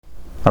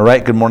All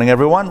right, good morning,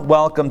 everyone.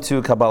 Welcome to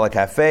Kabbalah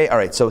Café. All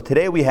right, so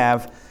today we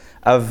have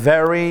a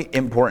very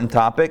important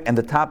topic, and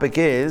the topic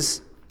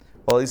is,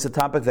 well, at least the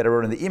topic that I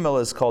wrote in the email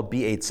is called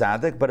Be a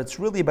Tzaddik, but it's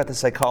really about the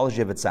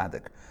psychology of a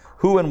Tzaddik.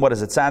 Who and what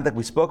is a Tzaddik?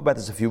 We spoke about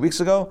this a few weeks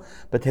ago,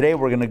 but today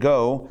we're going to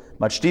go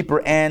much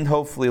deeper and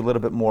hopefully a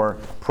little bit more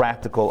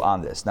practical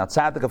on this. Now,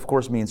 Tzaddik, of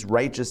course, means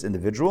righteous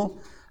individual,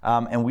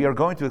 and we are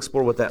going to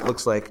explore what that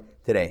looks like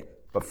today.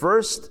 But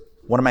first,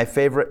 one of my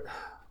favorite...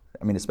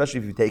 especially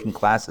if you've taken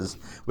classes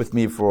with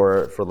me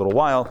for a little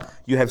while,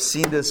 you have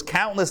seen this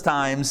countless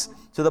times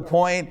to the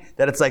point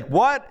that it's like,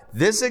 what?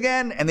 This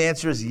again? And the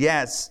answer is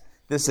yes,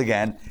 this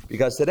again.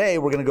 Because today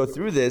we're going to go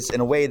through this in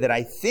a way that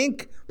I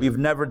think we've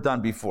never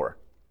done before.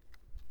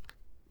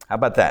 How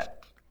about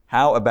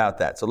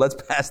that? So let's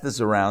pass this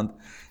around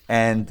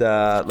and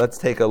let's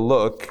take a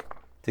look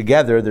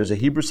together. There's a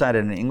Hebrew side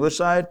and an English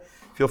side.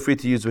 Feel free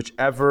to use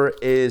whichever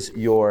is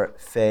your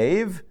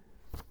fave.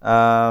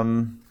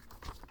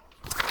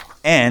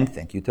 And,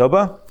 thank you,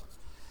 Toba.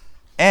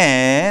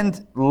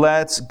 And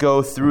let's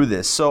go through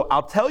this. So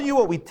I'll tell you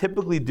what we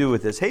typically do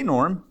with this. Hey,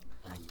 Norm.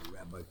 Thank you,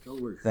 Rabbi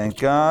Sollish.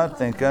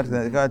 Thank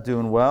God,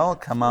 doing well.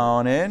 Come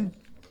on in.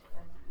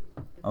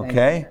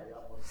 Okay.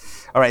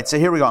 All right, so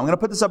here we go. I'm going to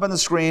put this up on the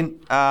screen.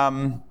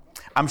 I'm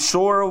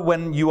sure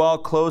when you all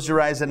close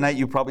your eyes at night,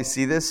 you probably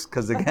see this,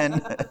 because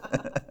again,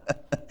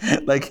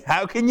 like,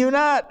 how can you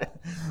not?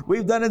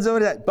 We've done it so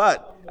many times.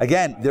 But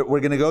again, we're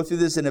going to go through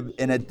this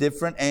in a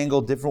different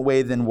angle, different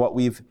way than what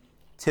we've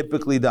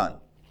typically done.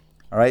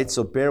 All right,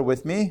 so bear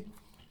with me.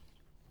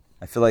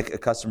 I feel like a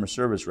customer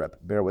service rep.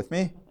 Bear with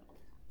me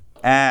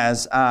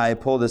as I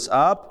pull this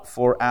up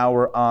for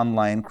our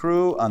online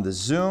crew on the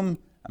Zoom.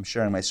 I'm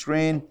sharing my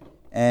screen,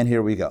 and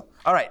here we go.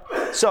 All right,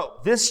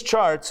 so this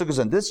chart,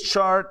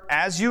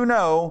 as you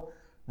know,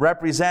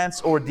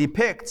 represents or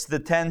depicts the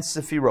 10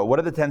 Sefirot. What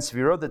are the 10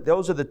 Sefirot?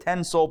 Those are the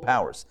 10 soul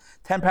powers.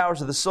 10 powers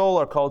of the soul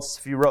are called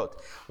Sefirot.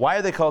 Why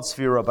are they called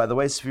Sefirot? By the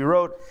way,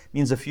 Sefirot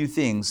means a few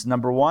things.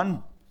 Number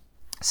one,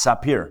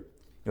 sapir. You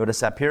know what a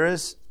sapir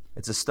is?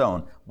 It's a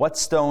stone. What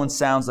stone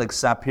sounds like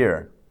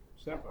sapir?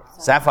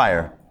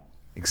 Sapphire.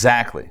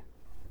 Exactly,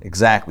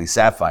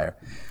 sapphire.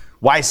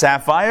 Why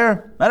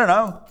sapphire? I don't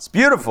know. It's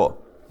beautiful,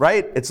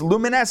 right? It's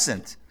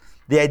luminescent.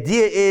 The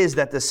idea is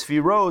that the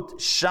Sefirot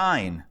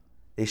shine.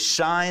 They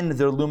shine,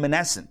 they're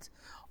luminescent.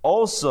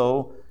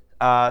 Also,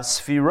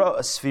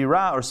 Sefirot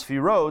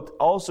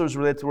also is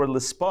related to the word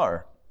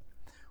lispar,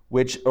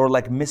 or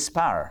like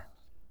mispar.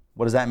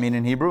 What does that mean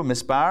in Hebrew?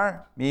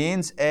 Mispar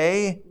means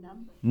a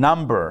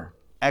number.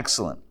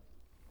 Excellent.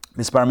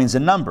 Mispar means a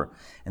number.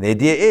 And the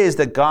idea is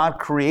that God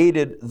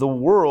created the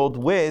world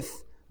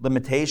with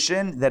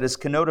limitation that is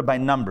connoted by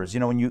numbers. You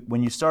know,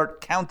 when you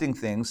start counting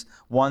things,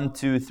 1,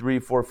 2, 3,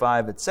 4,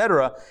 5,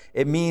 etc.,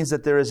 it means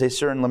that there is a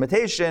certain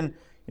limitation.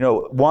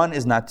 1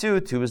 is not 2,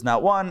 2 is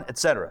not 1,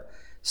 etc.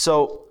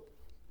 So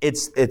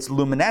it's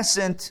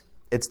luminescent,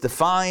 it's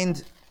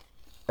defined,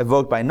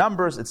 evoked by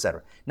numbers,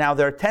 etc. Now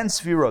there are 10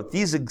 Sefirot.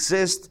 These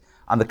exist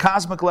on the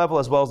cosmic level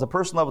as well as the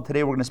personal level.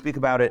 Today we're going to speak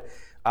about it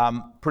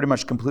pretty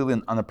much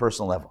completely on the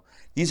personal level.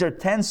 These are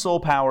 10 soul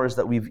powers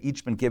that we've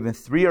each been given.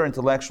 3 are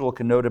intellectual,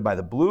 connoted by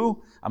the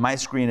blue. On my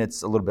screen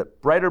it's a little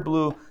bit brighter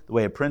blue. The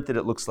way I printed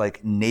it looks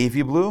like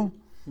navy blue,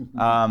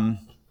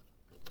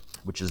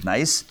 which is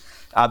nice.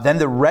 Then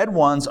the red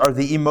ones are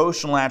the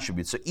emotional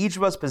attributes. So each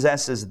of us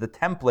possesses the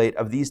template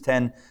of these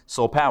 10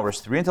 soul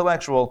powers. 3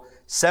 intellectual,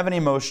 7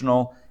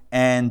 emotional,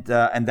 and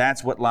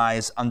that's what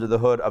lies under the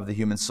hood of the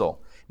human soul.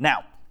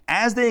 Now,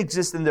 as they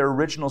exist in their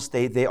original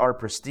state, they are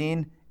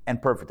pristine and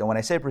perfect. And when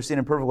I say pristine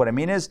and perfect, what I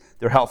mean is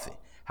they're healthy.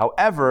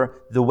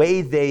 However, the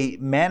way they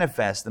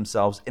manifest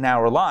themselves in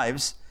our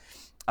lives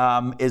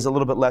is a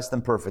little bit less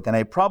than perfect. And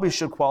I probably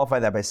should qualify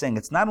that by saying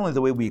it's not only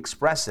the way we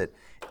express it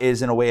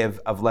is in a way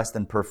of less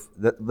than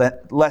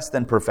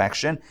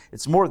perfection.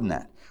 It's more than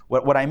that.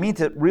 What I mean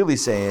to really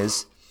say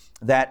is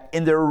that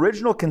in their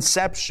original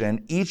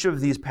conception, each of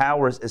these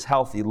powers is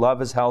healthy.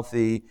 Love is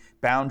healthy.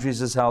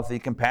 Boundaries is healthy.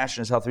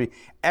 Compassion is healthy.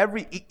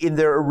 In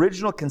their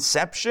original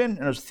conception,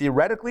 and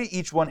theoretically,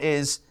 each one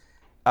is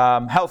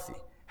healthy.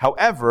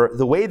 However,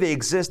 the way they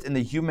exist in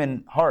the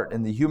human heart,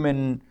 in the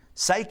human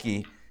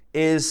psyche,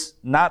 is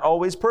not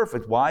always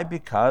perfect. Why?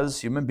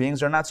 Because human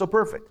beings are not so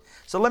perfect.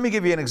 So let me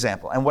give you an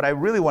example. And what I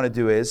really want to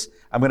do is,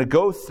 I'm going to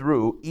go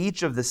through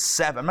each of the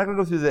 7. I'm not going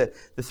to go through the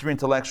 3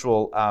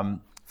 intellectual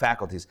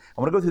faculties.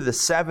 I want to go through the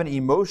 7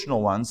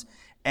 emotional ones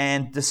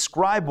and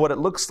describe what it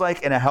looks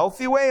like in a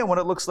healthy way and what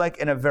it looks like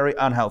in a very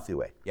unhealthy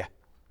way. Yeah?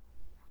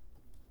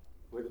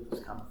 Where did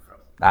this come from?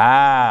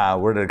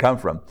 Where did it come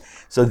from?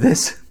 So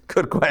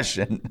good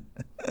question.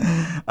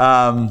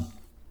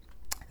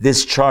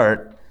 This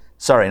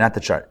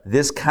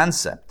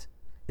concept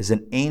is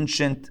an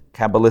ancient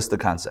Kabbalistic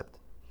concept.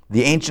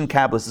 The ancient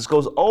Kabbalists, this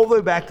goes all the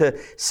way back to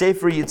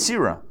Sefer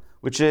Yetzirah,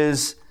 which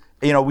is,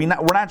 we're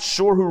not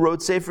sure who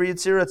wrote Sefer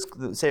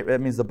Yetzirah.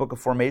 It means the Book of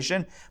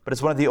Formation, but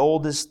it's one of the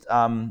oldest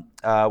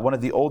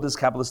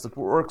Kabbalistic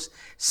works.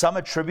 Some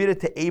attribute it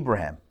to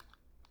Abraham,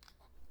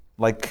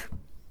 like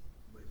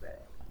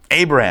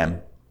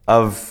Abraham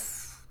of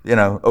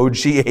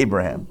OG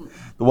Abraham,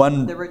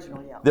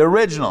 the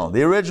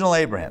original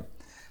Abraham.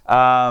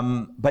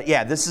 But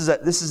yeah, this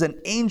is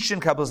an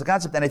ancient Kabbalah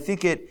concept, and I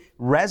think it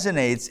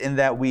resonates in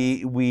that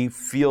we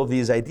feel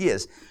these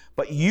ideas.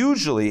 But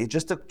usually,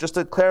 just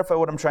to clarify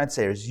what I'm trying to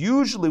say, is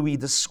usually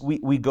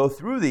we go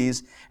through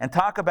these and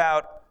talk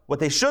about what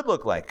they should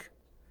look like.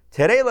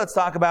 Today, let's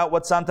talk about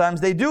what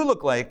sometimes they do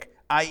look like,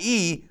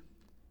 i.e.,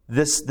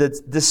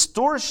 the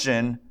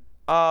distortion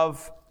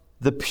of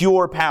the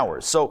pure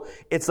powers. So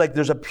it's like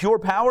there's a pure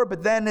power,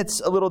 but then it's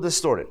a little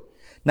distorted.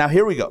 Now,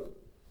 here we go.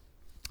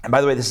 And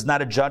by the way, this is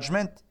not a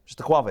judgment, just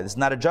to qualify, this is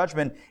not a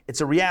judgment,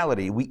 it's a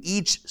reality. We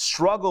each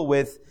struggle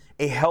with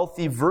a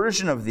healthy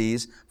version of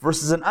these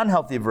versus an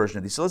unhealthy version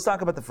of these. So let's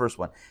talk about the first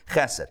one,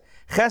 chesed.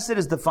 Chesed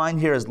is defined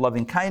here as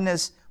loving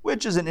kindness,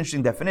 which is an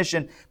interesting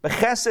definition, but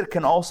chesed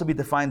can also be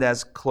defined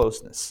as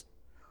closeness,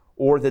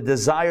 or the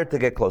desire to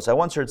get close. I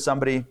once heard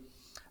somebody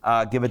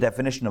give a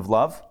definition of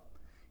love.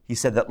 He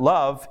said that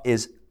love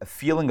is a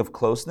feeling of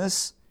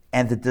closeness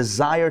and the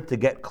desire to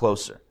get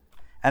closer.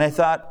 And I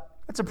thought,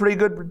 that's a pretty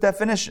good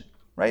definition,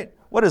 right?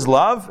 What is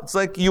love? It's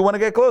like you want to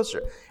get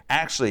closer.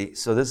 Actually,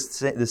 so the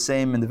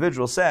same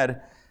individual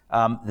said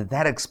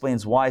that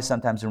explains why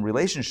sometimes in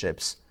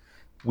relationships,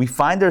 we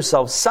find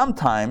ourselves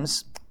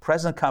sometimes,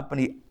 present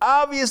company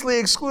obviously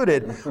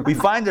excluded, we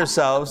find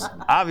ourselves,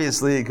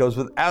 obviously it goes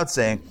without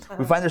saying,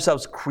 we find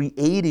ourselves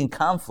creating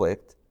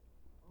conflict,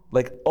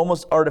 like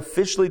almost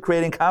artificially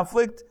creating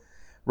conflict,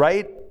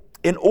 right?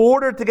 In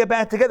order to get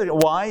back together.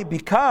 Why?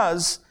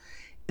 Because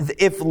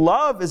if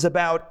love is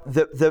about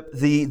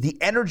the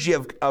energy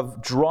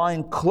of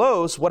drawing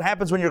close, what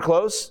happens when you're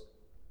close?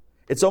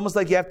 It's almost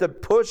like you have to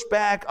push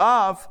back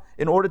off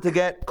in order to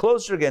get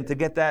closer again, to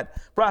get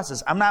that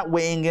process. I'm not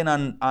weighing in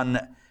on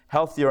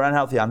healthy or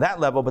unhealthy on that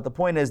level, but the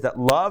point is that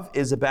love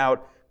is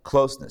about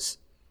closeness.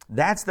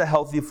 That's the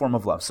healthy form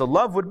of love. So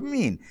love would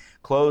mean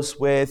close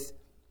with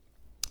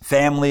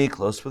family,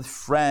 close with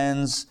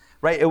friends,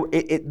 right?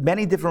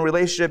 Many different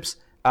relationships,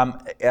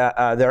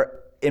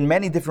 in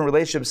many different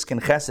relationships can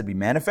chesed be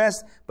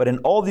manifest, but in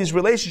all these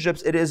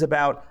relationships, it is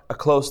about a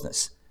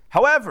closeness.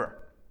 However,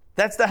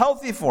 that's the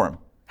healthy form.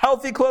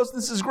 Healthy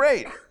closeness is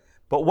great.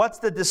 But what's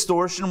the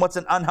distortion? What's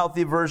an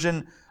unhealthy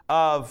version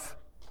of...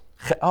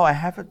 Oh, I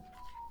have it.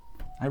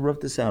 I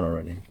wrote this out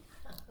already.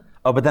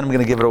 Oh, but then I'm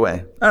going to give it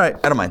away. All right,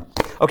 I don't mind.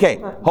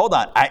 Okay, hold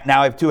on.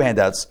 Now I have two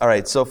handouts. All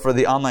right, so for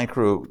the online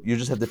crew, you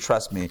just have to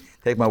trust me.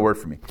 Take my word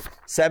for me.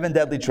 7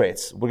 deadly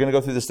traits. We're going to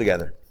go through this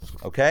together.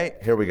 Okay,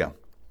 here we go.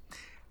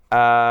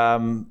 I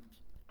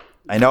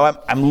know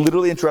I'm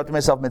literally interrupting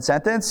myself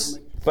mid-sentence,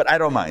 but I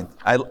don't mind.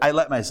 I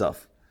let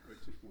myself.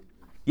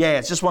 Yeah,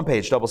 it's just one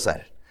page,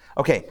 double-sided.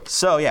 Okay,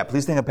 so yeah,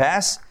 please take a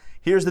pass.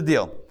 Here's the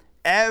deal.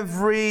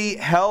 Every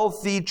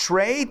healthy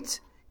trait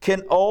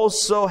can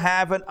also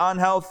have an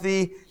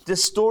unhealthy,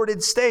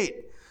 distorted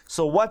state.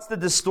 So what's the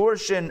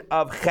distortion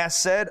of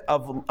chesed,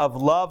 of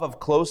love, of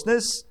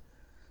closeness?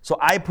 So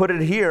I put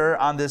it here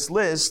on this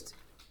list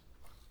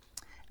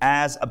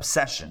as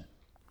obsession.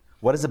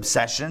 What is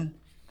obsession?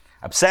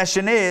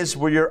 Obsession is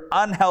where you're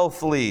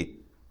unhealthily,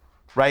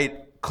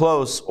 right,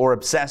 close or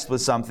obsessed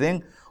with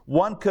something.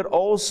 One could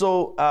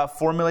also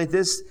formulate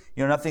this.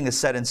 Nothing is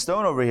set in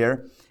stone over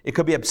here. It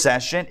could be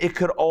obsession. It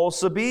could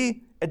also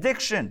be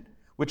addiction,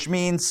 which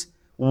means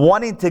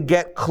wanting to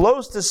get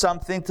close to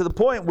something to the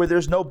point where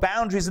there's no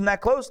boundaries in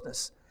that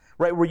closeness,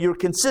 right? Where you're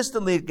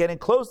consistently getting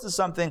close to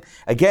something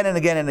again and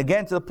again and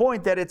again to the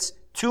point that it's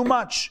too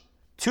much.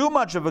 Too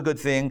much of a good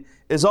thing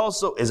is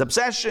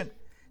obsession.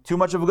 Too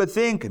much of a good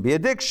thing can be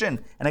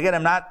addiction. And again,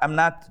 I'm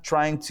not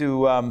trying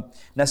to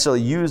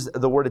necessarily use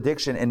the word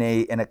addiction in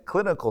a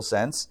clinical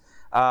sense.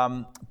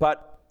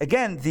 But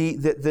again,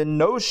 the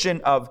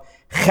notion of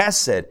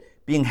chesed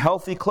being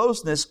healthy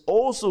closeness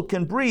also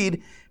can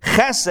breed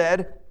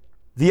chesed,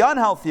 the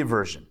unhealthy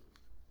version,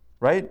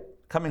 right?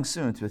 Coming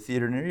soon to a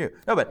theater near you.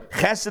 No, but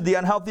chesed, the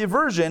unhealthy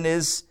version,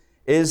 is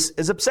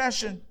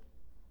obsession,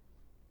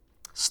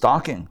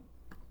 stalking,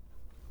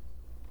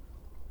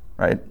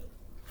 right?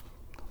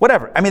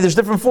 Whatever. I mean, there's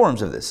different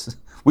forms of this.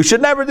 We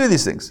should never do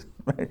these things.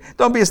 Right?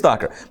 Don't be a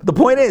stalker. But the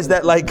point is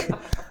that,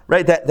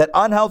 right, that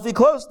unhealthy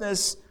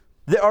closeness,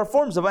 there are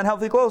forms of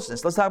unhealthy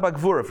closeness. Let's talk about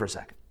gvura for a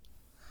second.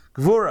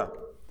 Gvura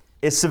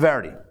is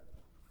severity.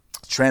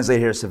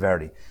 Translate here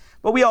severity.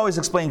 But we always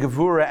explain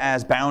gvura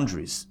as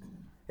boundaries.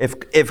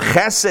 If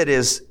chesed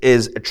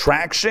is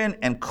attraction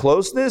and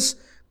closeness,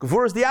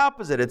 gvura is the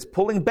opposite. It's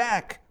pulling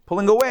back,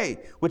 pulling away,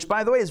 which,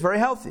 by the way, is very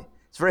healthy.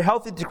 It's very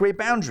healthy to create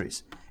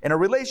boundaries. In a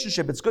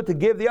relationship, it's good to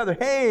give the other,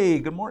 hey,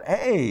 good morning,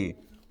 hey,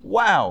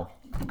 wow,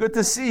 good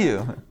to see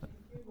you.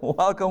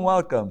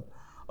 Welcome.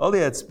 Oh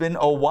yeah, it's been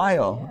a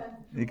while.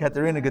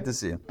 Katerina, good to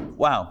see you.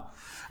 Wow.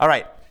 All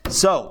right,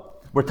 so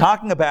we're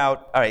talking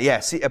about, all right,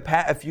 yeah, see,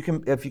 if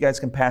you guys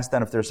can pass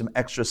down, if there's some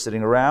extras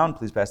sitting around,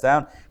 please pass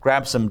down.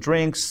 Grab some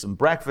drinks, some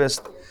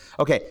breakfast.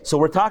 Okay, so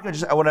we're talking,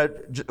 I want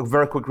to, a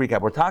very quick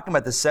recap. We're talking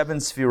about the 7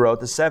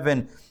 sefirot, the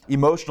 7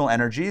 emotional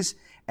energies,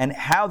 and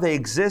how they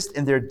exist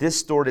in their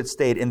distorted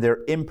state, in their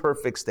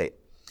imperfect state.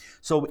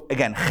 So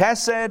again,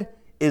 chesed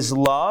is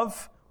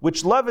love,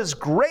 which love is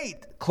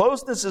great.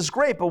 Closeness is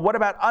great, but what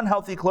about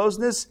unhealthy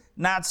closeness?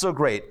 Not so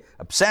great.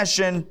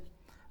 Obsession,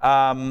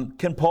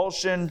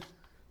 compulsion,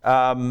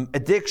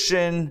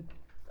 addiction,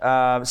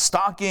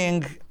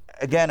 stalking.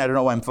 Again, I don't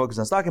know why I'm focused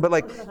on stalking, but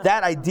like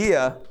that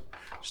idea,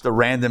 just a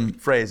random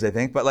phrase, I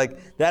think, but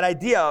like that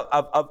idea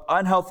of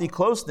unhealthy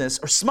closeness,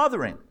 or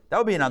smothering. That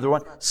would be another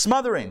one.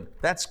 Smothering.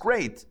 That's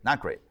great. Not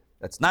great.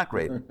 That's not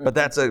great. But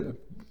that's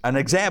an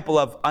example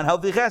of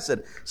unhealthy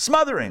chesed.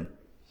 Smothering.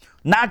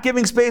 Not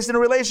giving space in a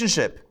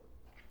relationship.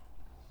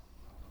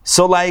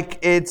 So like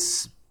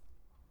it's...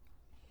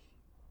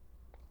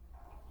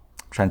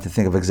 I'm trying to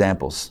think of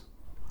examples.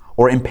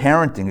 Or in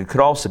parenting, it could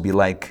also be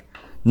like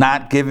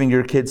not giving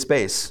your kid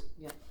space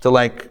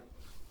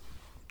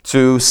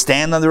to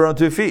stand on their own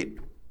 2 feet.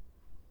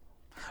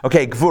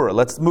 Okay, gvura.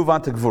 Let's move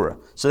on to gvura.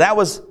 So that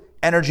was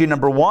energy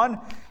number 1.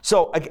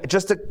 So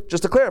just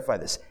to clarify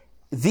this,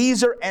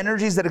 these are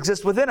energies that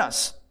exist within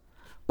us,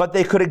 but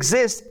they could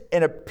exist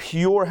in a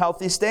pure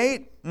healthy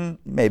state,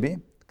 maybe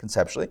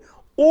conceptually,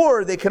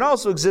 or they can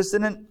also exist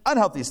in an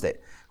unhealthy state.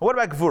 What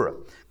about gvura?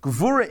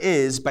 Gvura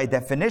is, by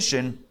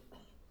definition,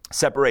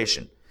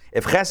 separation.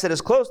 If chesed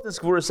is closeness,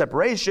 gvura is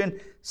separation,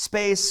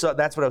 space. So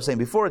that's what I was saying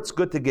before. It's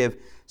good to give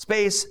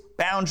space,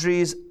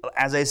 boundaries.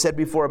 As I said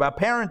before about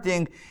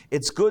parenting,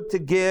 it's good to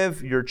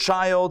give your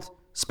child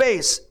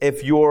space.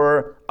 If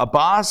you're a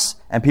boss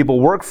and people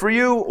work for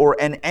you, or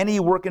in any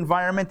work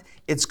environment,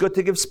 it's good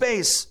to give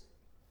space.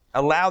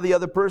 Allow the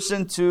other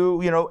person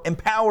to,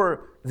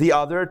 empower the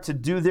other to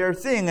do their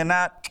thing and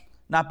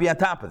not be on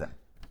top of them.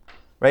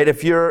 Right?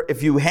 If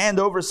you hand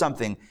over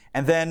something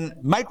and then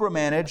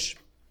micromanage,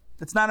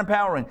 it's not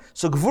empowering.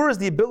 So gvura is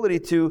the ability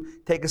to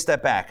take a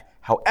step back.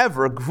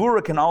 However,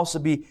 gvura can also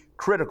be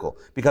critical,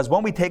 because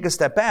when we take a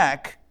step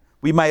back,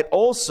 we might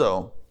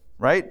also,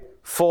 right,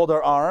 fold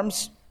our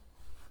arms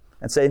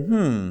and say,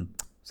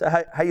 so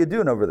how you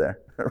doing over there,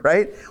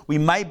 right? We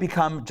might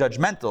become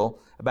judgmental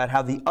about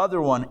how the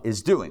other one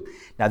is doing.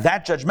 Now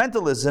that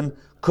judgmentalism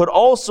could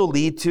also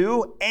lead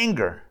to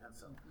anger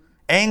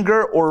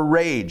or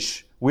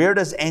rage. Where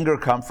does anger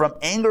come from?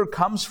 Anger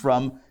comes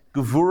from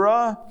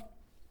gvura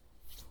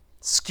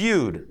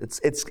skewed. It's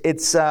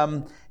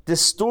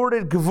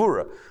distorted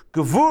gvura.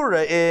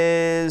 Gvura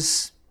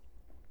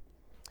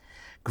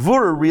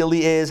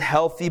really is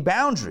healthy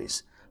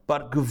boundaries.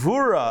 But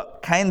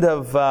gvura, kind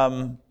of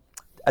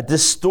a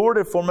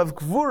distorted form of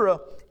gvura,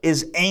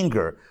 is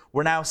anger.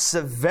 Where now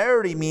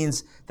severity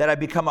means that I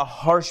become a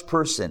harsh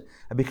person.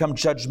 I become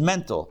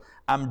judgmental.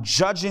 I'm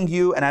judging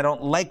you and I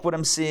don't like what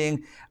I'm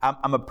seeing.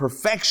 I'm a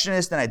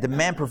perfectionist and I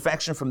demand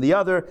perfection from the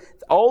other.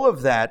 All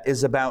of that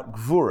is about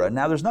gvura.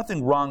 Now there's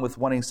nothing wrong with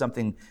wanting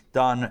something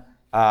done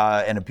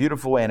in a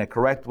beautiful way, in a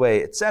correct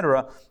way,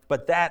 etc.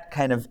 But that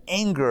kind of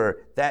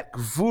anger, that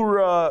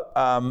gvura,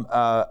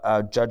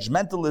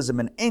 judgmentalism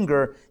and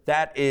anger,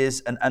 that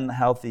is an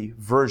unhealthy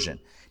version.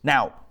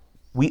 Now,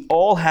 we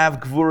all have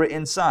gvura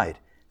inside.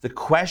 The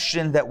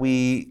question that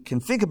we can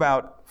think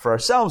about for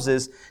ourselves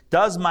is,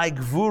 does my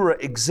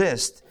gvura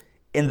exist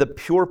in the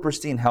pure,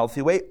 pristine,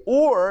 healthy way?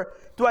 Or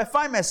do I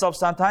find myself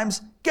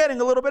sometimes getting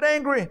a little bit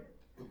angry?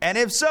 And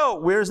if so,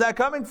 where's that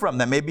coming from?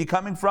 That may be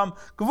coming from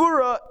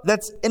gvura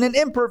that's in an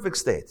imperfect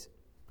state.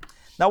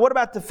 Now, what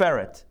about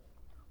tiferet?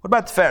 What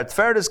about tiferet?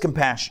 Tiferet is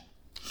compassion.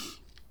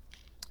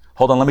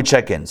 Hold on, let me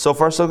check in. So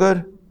far, so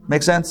good?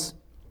 Make sense?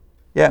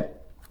 Yeah.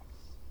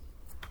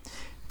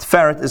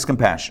 Tiferet is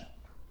compassion.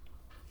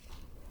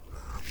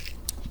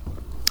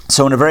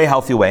 So in a very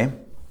healthy way,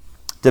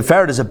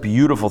 tiferet is a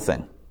beautiful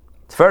thing.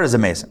 Tiferet is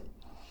amazing.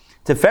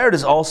 Tiferet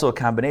is also a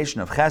combination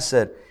of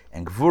chesed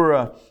and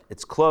gvura.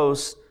 It's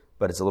close,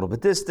 but it's a little bit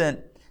distant.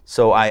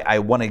 So I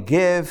want to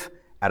give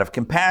out of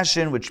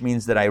compassion, which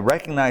means that I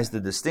recognize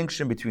the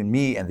distinction between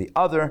me and the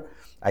other.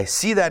 I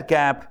see that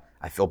gap.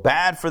 I feel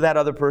bad for that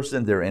other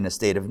person. They're in a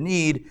state of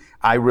need.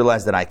 I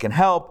realize that I can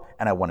help,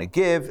 and I want to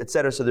give,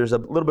 etc. So there's a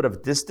little bit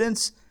of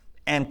distance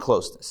and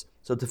closeness.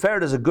 So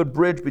tiferet is a good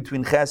bridge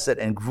between chesed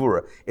and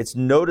gvura. It's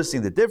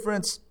noticing the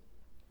difference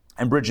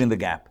and bridging the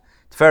gap.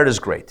 Tiferet is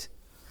great.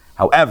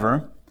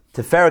 However,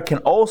 tiferet can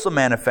also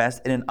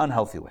manifest in an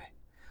unhealthy way.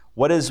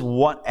 What is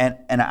what?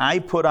 And I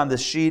put on the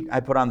sheet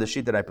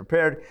that I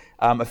prepared,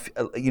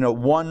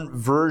 one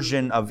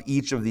version of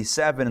each of these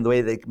 7 and the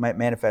way they might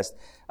manifest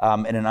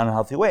in an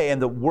unhealthy way.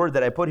 And the word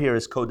that I put here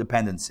is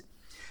codependency.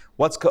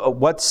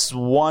 What's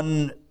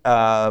one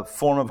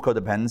form of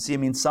codependency? It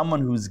means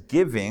someone who's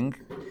giving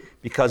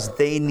because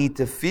they need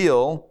to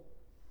feel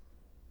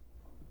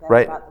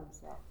right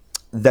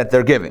that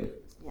they're giving.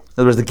 Yeah. In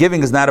other words, the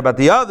giving is not about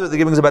the other; the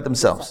giving is about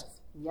themselves.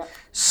 Yep.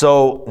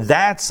 So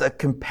that's a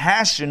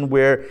compassion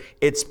where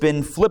it's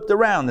been flipped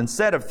around.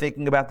 Instead of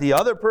thinking about the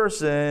other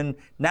person,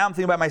 now I'm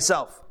thinking about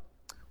myself.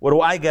 What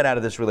do I get out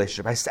of this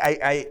relationship?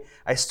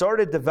 I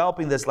started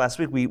developing this last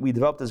week. We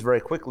developed this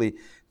very quickly.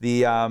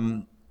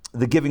 The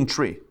Giving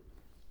Tree,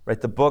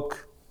 right? The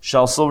book,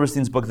 Shel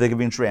Silverstein's book, The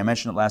Giving Tree. I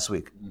mentioned it last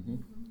week. Mm-hmm.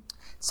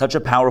 Such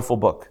a powerful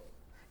book.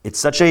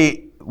 It's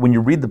when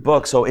you read the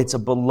book, so it's a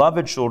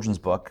beloved children's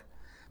book,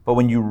 but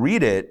when you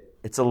read it,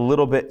 it's a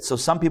little bit, so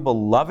some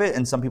people love it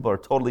and some people are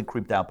totally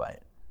creeped out by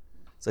it.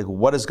 It's like,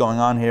 what is going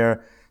on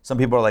here? Some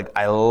people are like,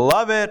 I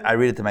love it, I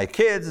read it to my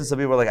kids, and some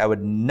people are like, I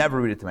would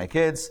never read it to my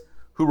kids.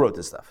 Who wrote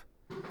this stuff?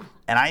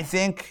 And I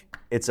think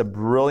it's a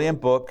brilliant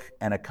book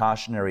and a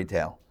cautionary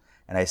tale.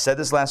 And I said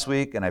this last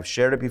week, and I've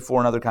shared it before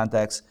in other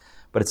contexts,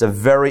 but it's a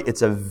very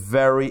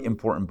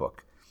important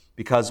book.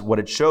 Because what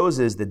it shows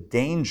is the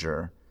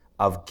danger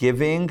of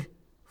giving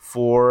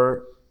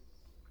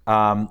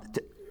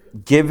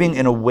giving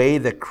in a way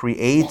that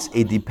creates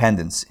a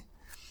dependency.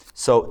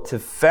 So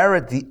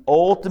Tiferet, the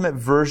ultimate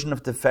version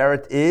of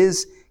Tiferet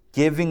is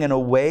giving in a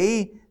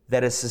way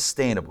that is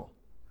sustainable.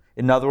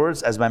 In other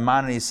words, as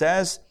Maimonides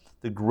says,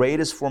 the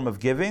greatest form of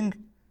giving,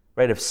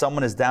 right? If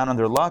someone is down on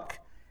their luck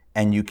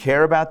and you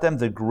care about them,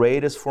 the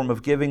greatest form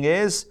of giving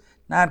is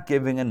not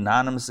giving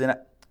anonymously.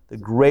 The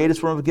greatest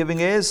form of giving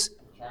is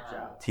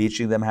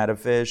teaching them how to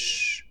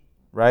fish,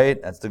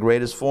 right? That's the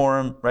greatest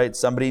form, right?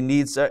 Somebody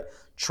needs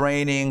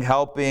training,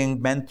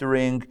 helping,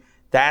 mentoring.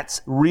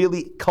 That's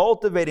really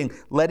cultivating,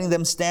 letting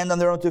them stand on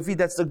their own two feet.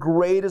 That's the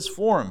greatest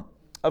form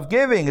of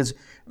giving.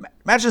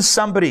 Imagine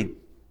somebody,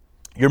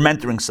 you're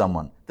mentoring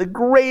someone. The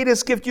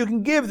greatest gift you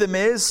can give them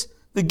is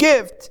the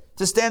gift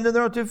to stand on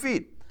their own two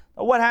feet.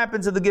 Now, what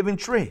happens at the giving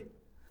tree?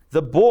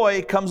 The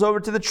boy comes over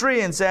to the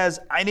tree and says,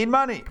 I need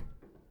money.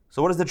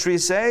 So what does the tree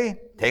say?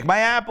 Take my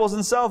apples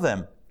and sell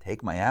them.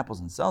 Take my apples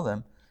and sell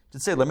them?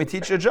 Just say, let me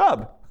teach you a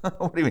job.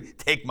 What do you mean,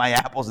 take my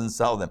apples and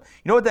sell them?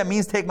 You know what that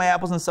means, take my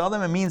apples and sell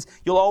them? It means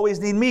you'll always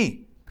need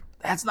me.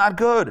 That's not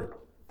good.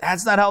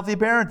 That's not healthy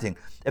parenting.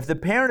 If the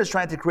parent is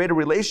trying to create a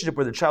relationship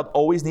where the child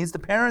always needs the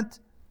parent,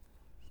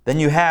 then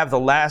you have the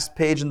last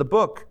page in the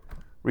book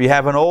where you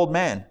have an old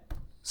man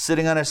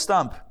sitting on a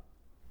stump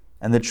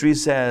and the tree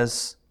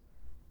says,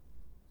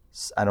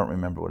 I don't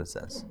remember what it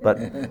says,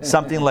 but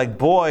something like,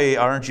 boy,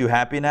 aren't you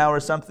happy now or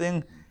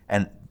something?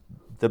 And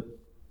the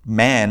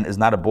man is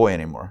not a boy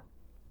anymore.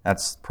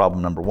 That's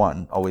problem number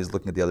one, always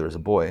looking at the other as a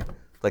boy.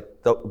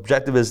 Like the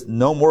objective is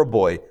no more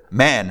boy,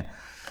 man,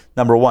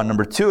 number one.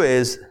 Number two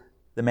is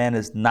the man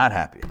is not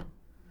happy.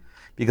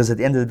 Because at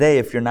the end of the day,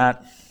 if you're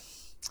not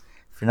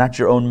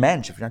your own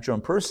mensch, if you're not your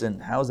own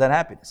person, how is that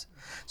happiness?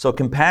 So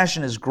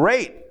compassion is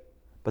great,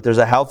 but there's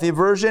a healthy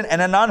version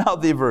and an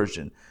unhealthy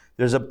version.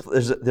 There's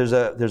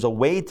a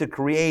way to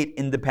create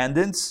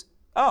independence.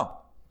 Oh,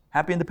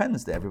 happy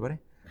Independence Day, everybody.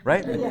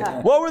 Right?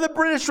 Yeah. What were the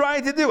British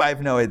trying to do? I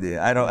have no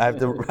idea. I have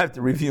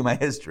to review my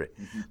history.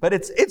 But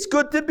it's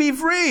good to be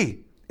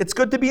free. It's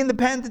good to be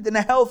independent in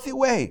a healthy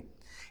way.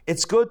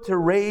 It's good to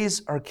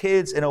raise our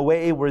kids in a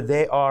way where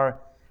they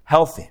are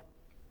healthy.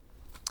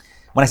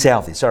 When I say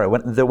healthy,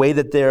 the way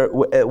that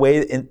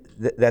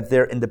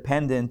they're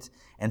independent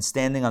and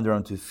standing on their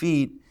own two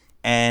feet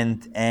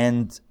and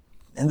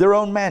their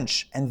own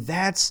mensch. And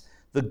that's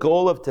the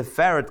goal of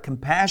Tiferet,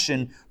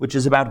 compassion, which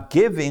is about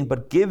giving,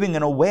 but giving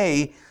in a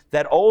way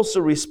that also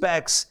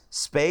respects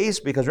space,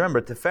 because remember,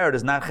 Tiferet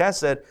is not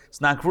chesed, it's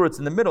not gvura, it's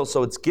in the middle,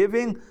 so it's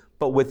giving,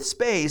 but with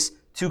space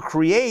to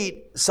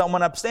create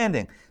someone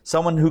upstanding,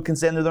 someone who can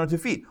stand on their own two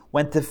feet.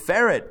 When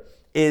Tiferet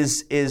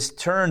is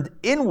turned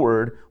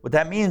inward, what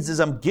that means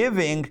is I'm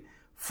giving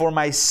for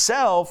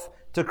myself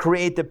to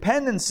create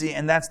dependency,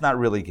 and that's not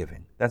really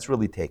giving. That's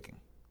really taking.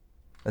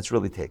 That's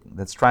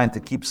trying to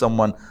keep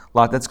someone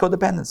locked. That's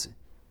codependency.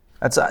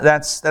 That's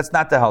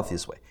not the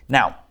healthiest way.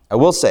 Now, I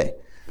will say,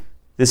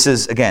 this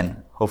is,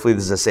 again, hopefully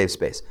this is a safe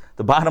space.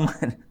 The bottom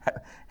line,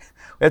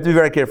 we have to be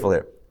very careful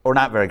here, or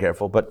not very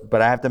careful, but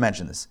I have to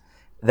mention this,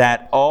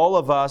 that all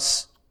of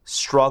us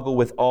struggle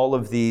with all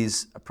of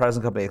these,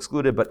 present company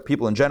excluded, but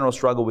people in general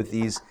struggle with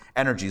these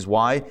energies.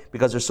 Why?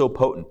 Because they're so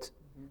potent.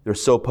 They're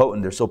so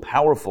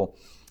powerful,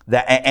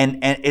 that and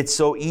it's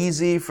so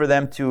easy for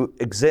them to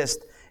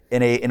exist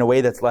in a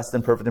way that's less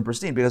than perfect and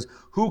pristine. Because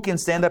who can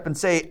stand up and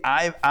say,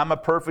 I'm a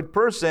perfect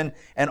person,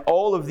 and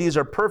all of these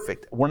are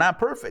perfect? We're not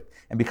perfect.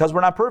 And because we're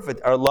not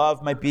perfect, our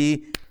love might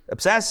be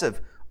obsessive.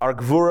 Our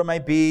gvura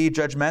might be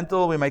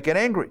judgmental. We might get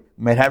angry.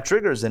 We might have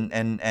triggers and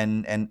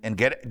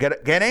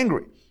get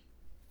angry.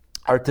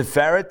 Our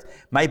Tiferet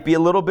might be a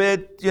little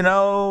bit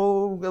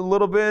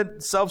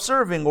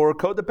self-serving or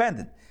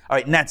codependent. All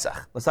right,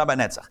 Netzach. Let's talk about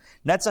Netzach.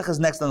 Netzach is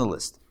next on the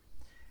list.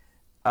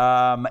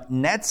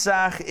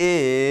 Netzach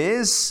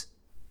is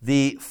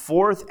the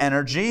fourth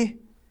energy,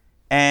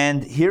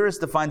 and here is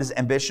defined as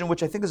ambition,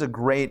 which I think is a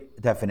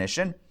great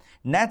definition.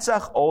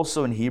 Netzach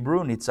also in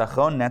Hebrew,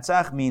 nitzachon,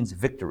 Netzach means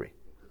victory.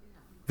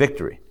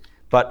 Victory.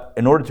 But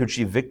in order to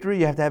achieve victory,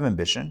 you have to have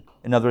ambition.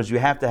 In other words, you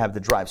have to have the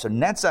drive. So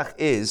Netzach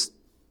is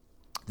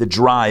the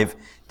drive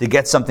to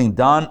get something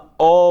done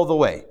all the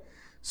way.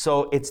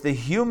 So it's the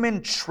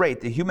human trait,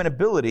 the human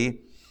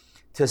ability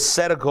to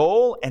set a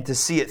goal and to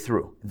see it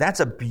through. That's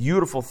a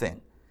beautiful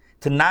thing.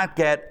 To not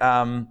get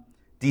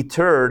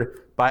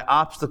deterred by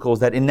obstacles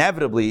that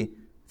inevitably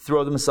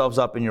throw themselves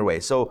up in your way.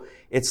 So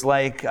it's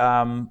like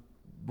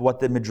what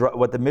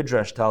the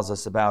Midrash tells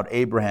us about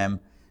Abraham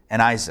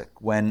and Isaac.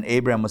 When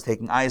Abraham was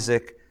taking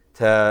Isaac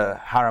to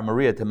Har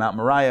Moriah, to Mount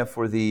Moriah,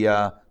 for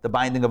the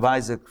binding of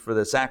Isaac for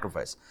the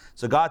sacrifice.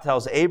 So God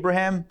tells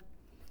Abraham,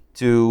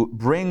 to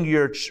bring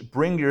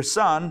your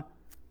son,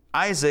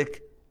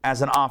 Isaac,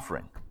 as an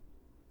offering.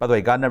 By the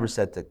way, God never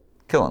said to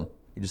kill him.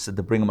 He just said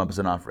to bring him up as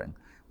an offering.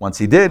 Once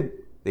he did,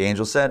 the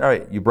angel said, all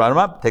right, you brought him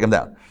up, take him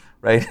down,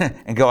 right?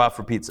 And go out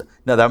for pizza.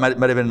 No, that might have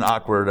been an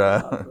awkward,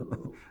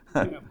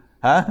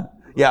 huh?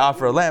 Yeah,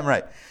 offer a lamb,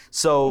 right.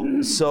 So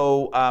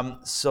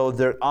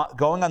they're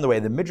going on the way.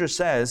 The Midrash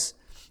says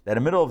that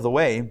in the middle of the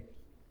way,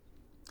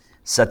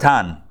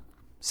 Satan,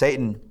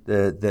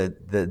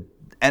 the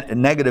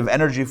negative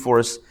energy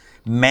force,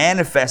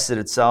 manifested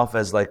itself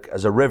as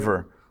a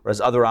river or as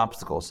other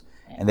obstacles.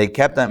 And they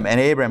kept on, and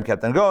Abraham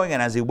kept on going,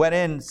 and as he went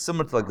in,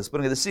 similar to like the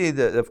splitting of the sea,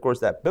 of course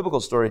that biblical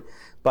story,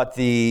 but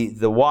the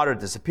water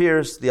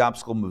disappears, the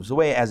obstacle moves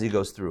away as he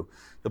goes through.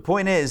 The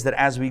point is that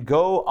as we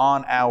go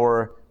on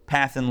our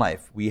path in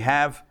life, we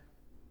have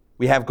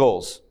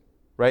goals,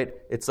 right?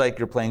 It's like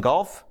you're playing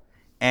golf,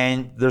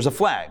 and there's a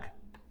flag,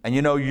 and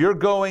you're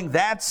going,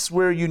 that's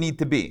where you need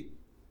to be.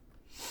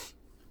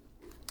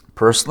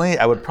 Personally,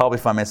 I would probably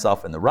find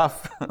myself in the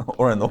rough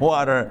or in the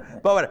water,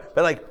 but whatever.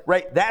 But like,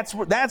 right, that's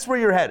where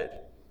you're headed.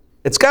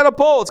 It's got a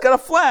pole, it's got a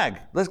flag,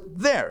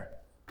 there.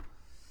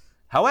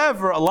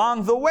 However,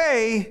 along the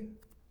way,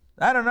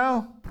 I don't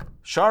know,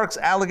 sharks,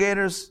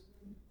 alligators,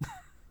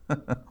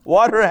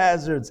 water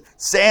hazards,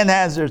 sand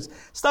hazards,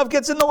 stuff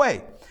gets in the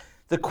way.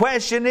 The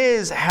question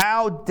is,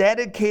 how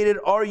dedicated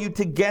are you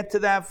to get to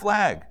that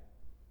flag?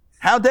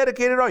 How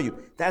dedicated are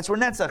you? That's where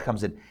Netzach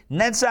comes in.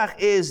 Netzach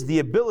is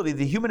the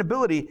human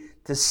ability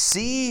to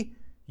see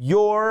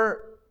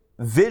your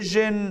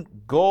vision,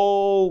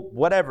 goal,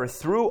 whatever,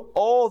 through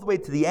all the way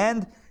to the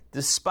end,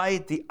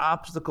 despite the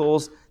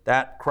obstacles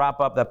that pop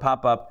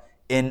up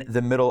in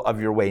the middle of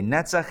your way.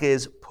 Netzach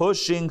is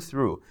pushing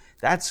through.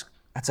 That's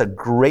a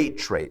great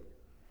trait.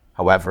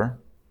 However,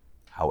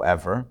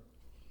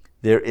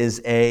 there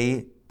is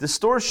a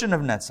distortion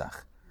of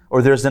Netzach,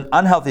 or there's an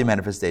unhealthy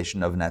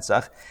manifestation of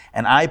Netzach,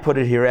 and I put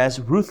it here as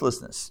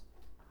ruthlessness.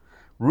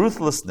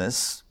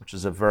 Ruthlessness, which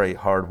is a very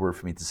hard word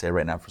for me to say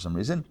right now for some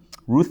reason,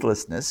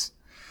 ruthlessness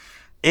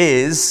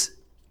is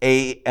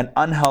an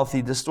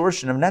unhealthy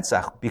distortion of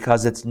Netzach,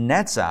 because it's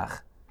Netzach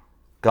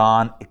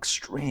gone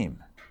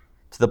extreme,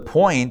 to the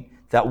point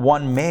that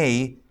one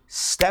may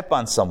step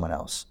on someone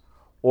else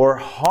or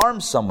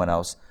harm someone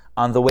else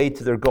on the way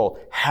to their goal.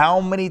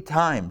 How many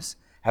times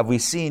have we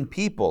seen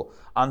people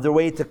on their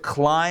way to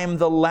climb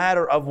the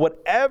ladder of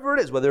whatever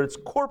it is, whether it's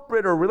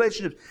corporate or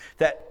relationships,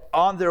 that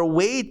on their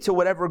way to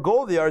whatever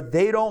goal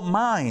they don't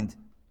mind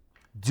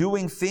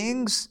doing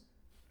things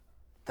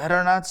that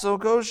are not so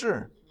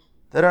kosher,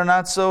 that are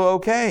not so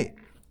okay,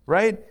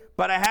 right?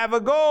 But I have a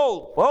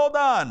goal. Hold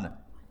on.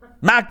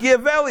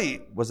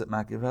 Machiavelli. Was it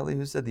Machiavelli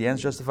who said the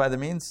ends justify the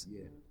means?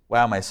 Yeah.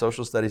 Wow, my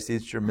social studies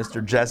teacher,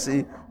 Mr.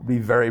 Jesse, would be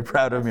very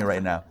proud of me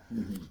right now.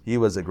 He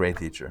was a great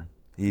teacher.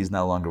 He's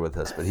no longer with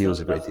us, but he was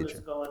a great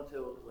teacher. Go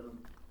into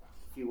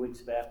a few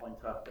weeks back when we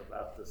talked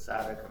about the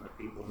Tzaddik and the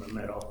people in the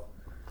middle,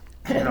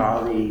 and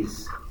all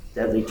these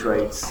deadly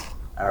traits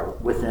are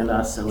within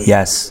us, and we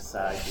have to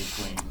decide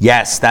between.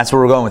 Yes, that's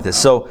where we're going with this.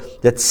 So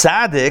the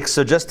Tzaddik,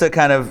 so just to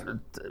kind of,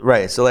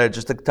 right, so Larry,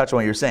 just to touch on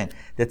what you're saying,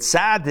 the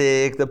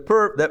Tzaddik,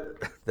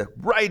 the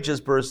righteous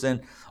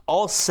person,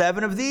 all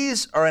 7 of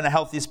these are in a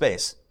healthy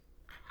space.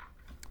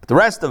 But the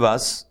rest of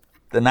us,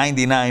 the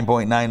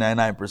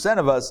 99.999%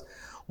 of us,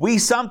 we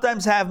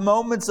sometimes have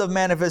moments of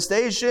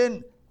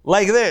manifestation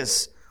like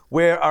this,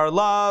 where our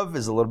love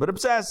is a little bit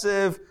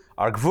obsessive,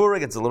 our gvura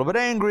gets a little bit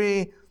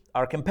angry,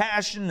 our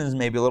compassion is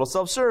maybe a little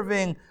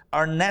self-serving,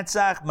 our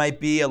netzach might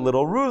be a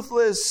little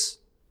ruthless.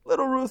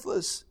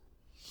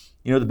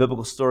 You know the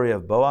biblical story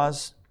of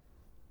Boaz?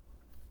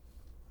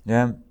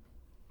 Yeah?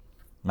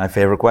 My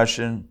favorite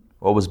question,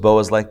 what was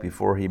Boaz like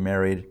before he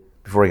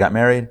got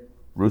married?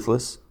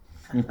 Ruthless?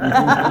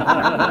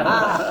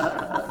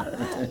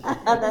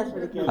 That's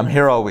pretty good. I'm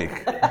here all week.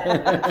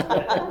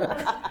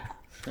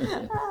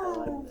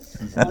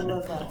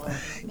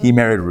 He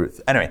married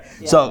Ruth. Anyway,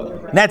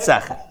 so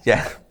Netzach.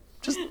 Yeah,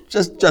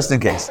 just in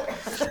case.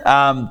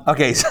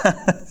 Okay. So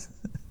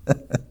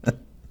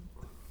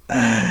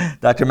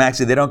Dr.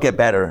 Maxey, they don't get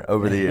better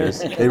over the years.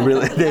 They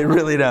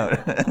really don't.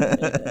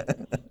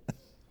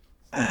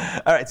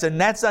 All right. So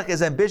Netzach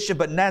is ambition,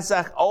 but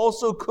Netzach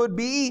also could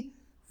be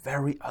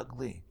very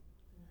ugly.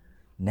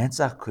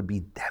 Netzach could be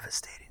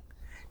devastating.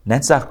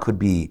 Netzach could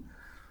be,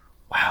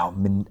 wow,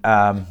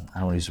 I don't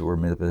want to use the word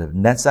manipulative.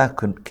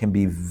 Netzach can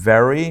be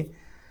very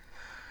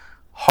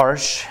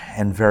harsh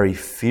and very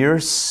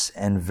fierce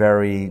and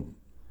very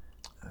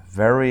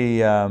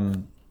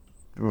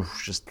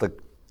just like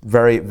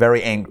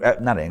very angry,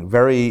 not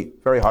angry,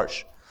 very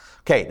harsh.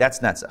 Okay, that's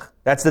Netzach.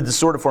 That's the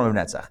distorted form of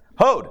Netzach.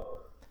 Hod.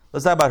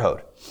 Let's talk about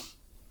Hod.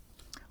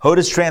 Hod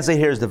is translated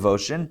here as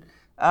devotion.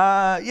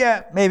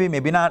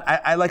 Maybe not.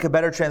 I like a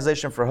better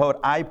translation for Hod.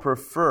 I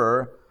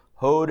prefer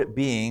Hod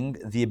being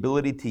the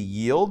ability to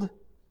yield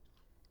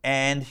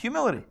and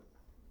humility.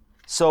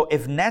 So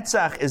if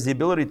Netzach is the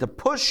ability to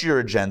push your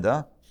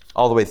agenda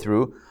all the way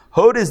through,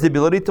 Hod is the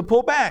ability to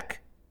pull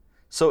back.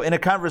 So in a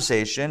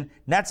conversation,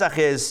 Netzach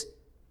is,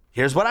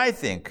 here's what I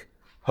think.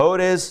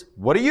 Hod is,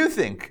 what do you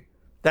think?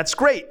 That's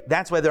great.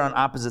 That's why they're on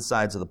opposite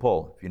sides of the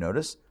pole, if you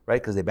notice,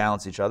 right? Because they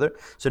balance each other.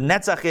 So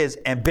netzach is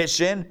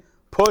ambition,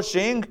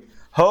 pushing.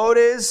 Hod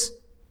is,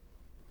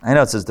 I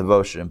know it says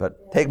devotion,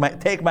 but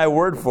take my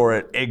word for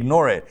it.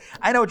 Ignore it.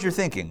 I know what you're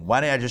thinking.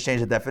 Why didn't I just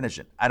change the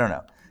definition? I don't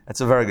know.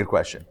 That's a very good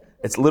question.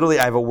 It's literally,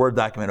 I have a Word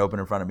document open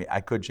in front of me.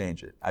 I could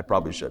change it. I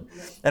probably should.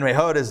 Anyway,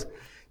 Hod is,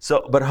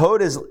 but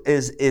Hod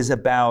is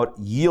about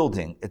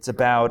yielding. It's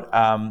about,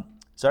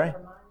 sorry?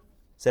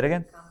 Say it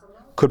again?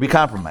 Compromise? Could be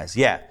compromise,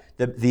 yeah.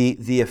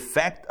 The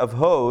effect of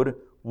Hod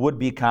would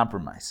be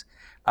compromise.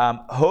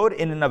 Hod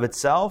in and of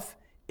itself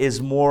is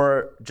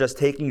more just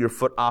taking your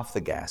foot off the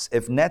gas.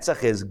 If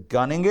netzach is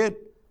gunning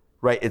it,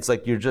 right, it's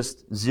like you're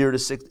just 0 to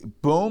 60,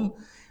 boom.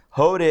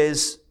 Hod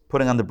is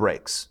putting on the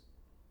brakes.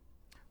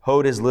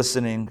 Hod is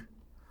listening.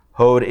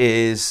 Hod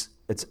is,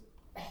 it's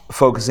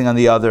focusing on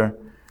the other.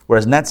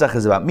 Whereas netzach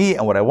is about me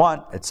and what I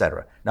want,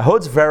 etc. Now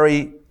Hod is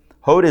very,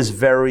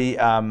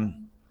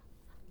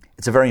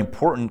 it's a very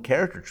important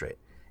character trait.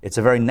 It's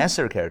a very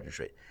necessary character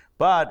trait.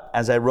 But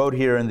as I wrote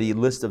here in the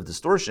list of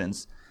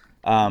distortions,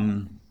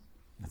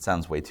 that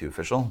sounds way too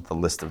official, the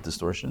list of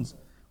distortions,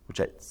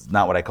 it's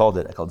not what I called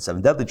it. I called it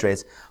 7 deadly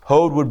traits.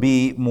 Hod would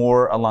be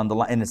more along the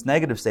line, in its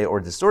negative state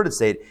or distorted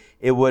state,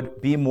 it would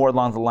be more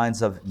along the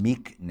lines of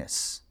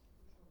meekness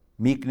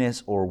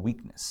or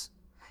weakness.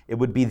 It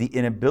would be the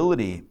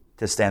inability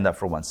to stand up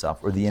for oneself,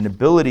 or the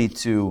inability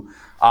to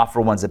offer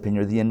one's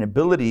opinion, or the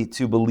inability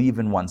to believe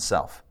in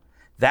oneself.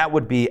 That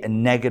would be a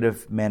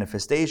negative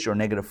manifestation or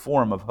negative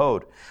form of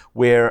Hod,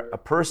 where a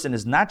person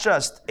is not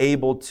just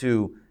able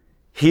to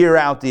hear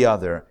out the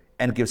other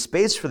and give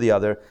space for the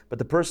other, but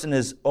the person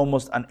is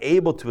almost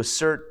unable to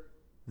assert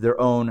their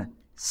own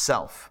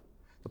self.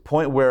 The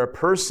point where a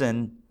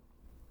person,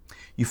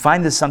 you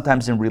find this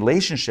sometimes in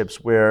relationships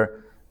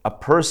where a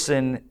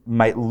person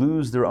might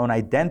lose their own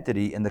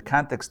identity in the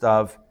context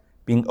of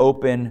being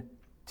open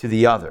to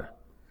the other.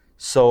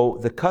 So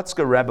the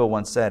Kutzker Rebbe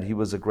once said, he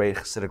was a great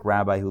Hasidic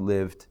rabbi who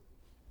lived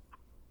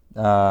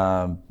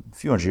a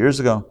few hundred years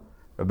ago,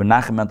 Rabbi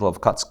Nachum Mendel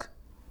of Kutzk.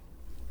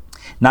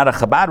 Not a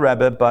Chabad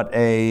Rebbe, but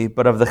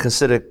of the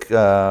Hasidic,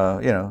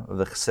 of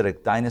the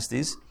Hasidic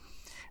dynasties.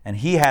 And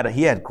he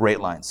had great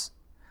lines.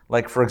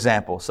 Like, for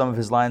example, some of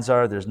his lines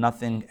are, there's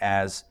nothing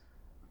as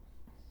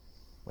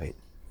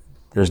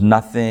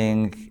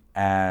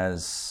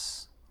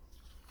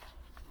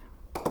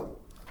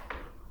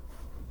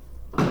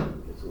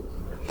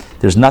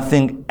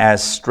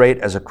straight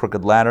as a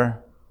crooked ladder.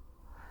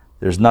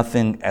 There's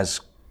nothing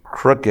as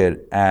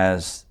crooked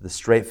as the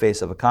straight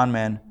face of a con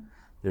man.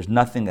 There's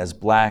nothing as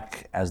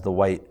black as the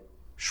white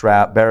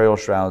burial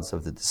shrouds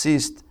of the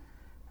deceased.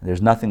 And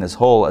there's nothing as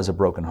whole as a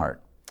broken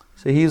heart.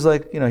 So he's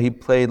like, he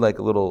played like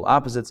little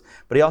opposites,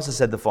 but he also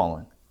said the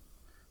following,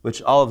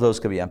 which all of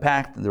those could be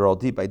unpacked, and they're all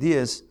deep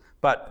ideas.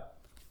 But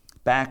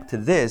back to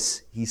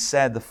this, he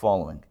said the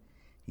following.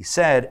 He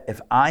said,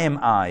 if I am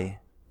I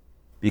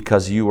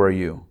because you are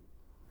you,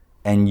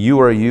 and you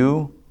are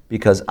you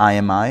because I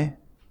am I,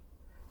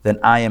 then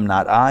I am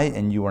not I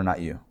and you are not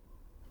you.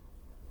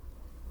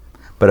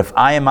 But if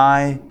I am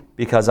I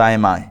because I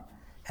am I,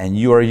 and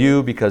you are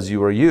you because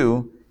you are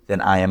you,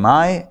 then I am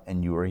I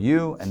and you are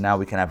you, and now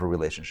we can have a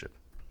relationship.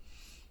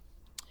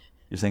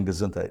 You're saying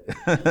Gesundheit.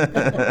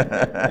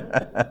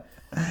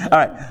 All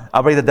right,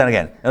 I'll break that down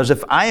again. In other words,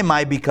 if I am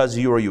I because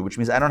you are you, which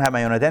means I don't have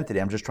my own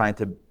identity, I'm just trying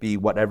to be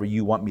whatever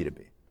you want me to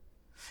be.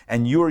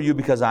 And you are you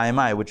because I am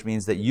I, which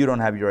means that you don't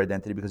have your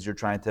identity because you're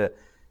trying to,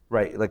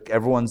 right, like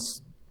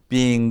everyone's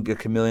being a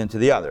chameleon to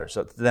the other.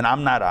 So then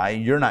I'm not I,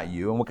 you're not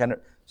you, and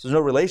so there's no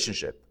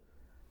relationship.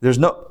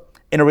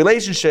 In a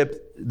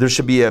relationship, there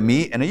should be a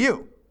me and a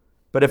you.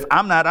 But if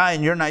I'm not I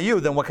and you're not you,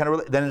 then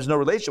then there's no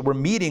relationship. We're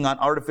meeting on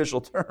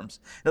artificial terms.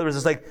 In other words,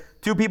 it's like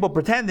two people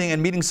pretending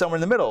and meeting somewhere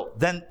in the middle.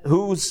 Then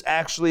who's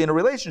actually in a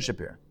relationship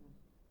here?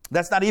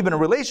 That's not even a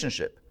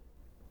relationship.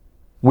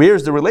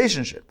 Where's the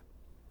relationship?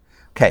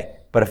 Okay,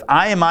 but if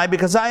I am I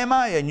because I am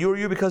I, and you are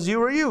you because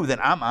you are you, then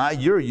I'm I,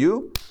 you're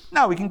you.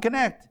 Now we can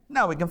connect.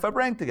 Now we can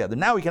fabrang together.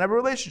 Now we can have a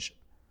relationship.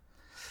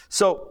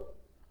 So,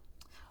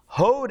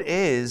 Hod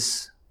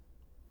is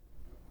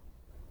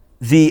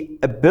the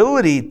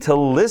ability to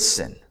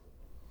listen,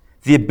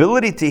 the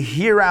ability to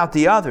hear out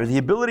the other, the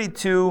ability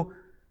to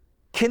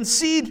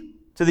concede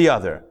to the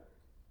other,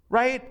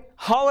 right?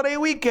 Holiday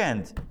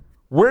weekend.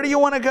 Where do you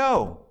want to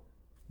go?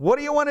 What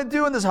do you want to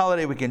do in this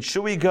holiday weekend?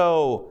 Should we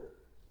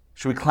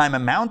climb a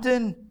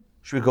mountain?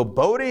 Should we go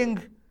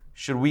boating?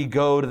 Should we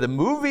go to the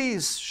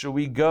movies? Should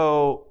we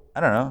go,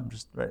 I don't know,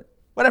 right,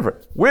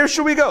 whatever. Where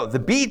should we go? The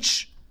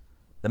beach?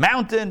 The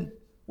mountain?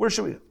 Where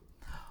should we go?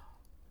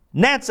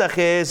 Netzach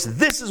is,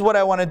 this is what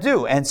I want to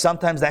do. And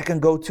sometimes that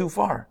can go too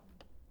far.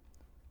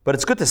 But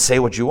it's good to say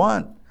what you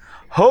want.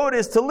 Hod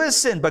is to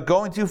listen, but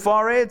going too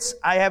far, it's,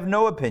 I have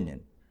no opinion.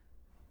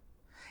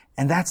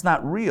 And that's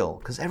not real,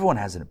 because everyone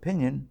has an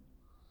opinion.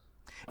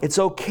 It's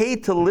okay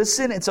to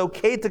listen. It's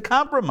okay to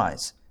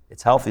compromise.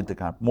 It's healthy to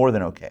compromise, more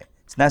than okay.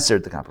 It's necessary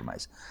to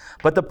compromise.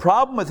 But the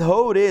problem with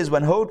Hod is,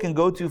 when Hod can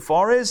go too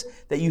far, is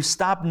that you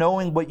stop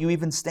knowing what you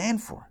even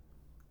stand for.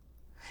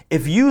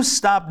 If you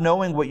stop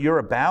knowing what you're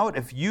about,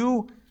 if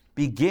you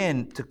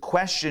begin to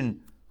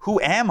question, who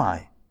am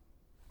I?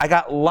 I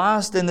got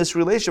lost in this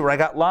relationship, or I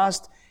got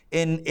lost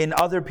in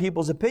other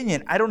people's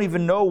opinion. I don't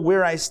even know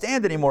where I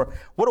stand anymore.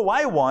 What do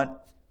I want?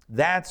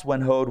 That's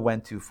when Hod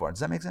went too far. Does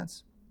that make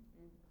sense?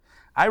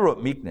 I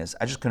wrote meekness.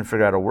 I just couldn't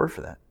figure out a word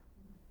for that.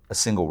 A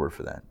single word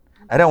for that.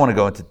 I don't want to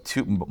go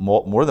into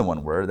more than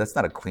one word. That's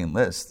not a clean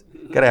list.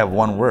 Got to have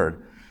one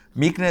word.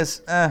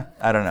 Meekness,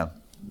 I don't know.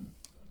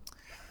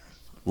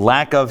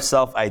 Lack of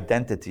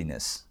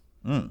self-identityness.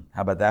 How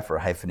about that for a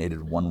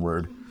hyphenated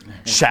one-word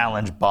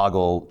challenge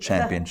boggle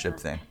championship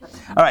thing?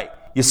 All right,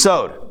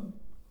 Yesod.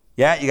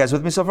 Yeah, you guys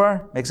with me so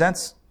far? Make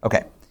sense?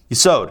 Okay.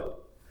 Yesod.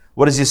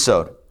 What is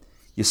Yesod?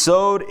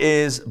 Yesod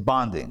is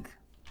bonding.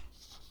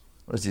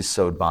 What is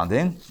Yesod?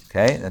 Bonding?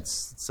 Okay,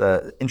 it's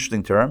an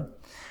interesting term.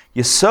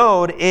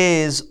 Yesod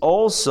is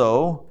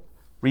also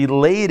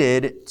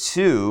related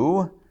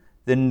to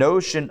the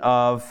notion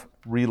of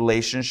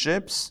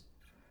relationships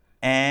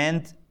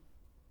and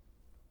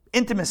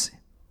intimacy.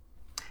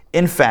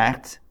 In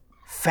fact,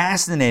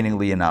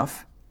 fascinatingly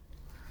enough,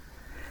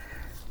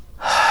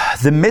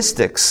 the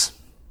mystics,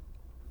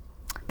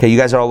 okay, you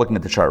guys are all looking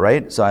at the chart,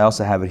 right? So I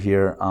also have it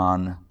here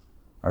on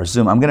our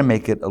Zoom. I'm going to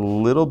make it a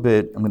little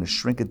bit, I'm going to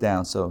shrink it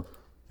down so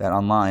that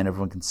online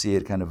everyone can see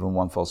it kind of in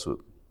one fell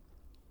swoop.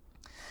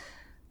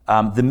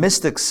 The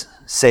mystics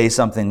say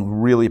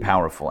something really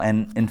powerful.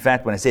 And in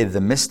fact, when I say the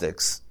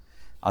mystics,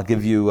 I'll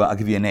give you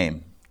a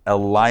name.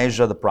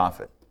 Elijah the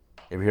prophet.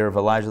 You ever hear of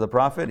Elijah the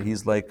prophet?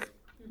 He's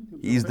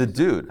the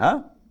dude,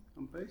 huh?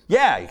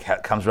 Yeah, he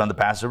comes around the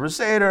Passover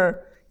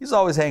Seder. He's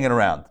always hanging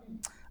around.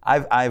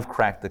 I've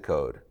cracked the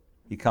code.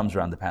 He comes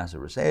around the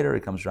Passover Seder. He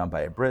comes around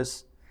by a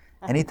bris.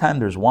 Anytime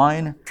there's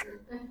wine,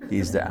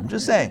 he's there. I'm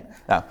just saying.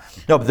 No,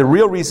 but the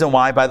real reason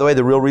why, by the way,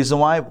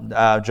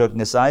 joking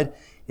aside,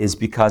 is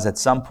because at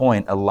some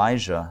point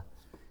Elijah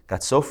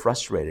got so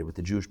frustrated with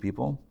the Jewish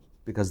people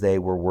because they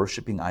were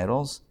worshiping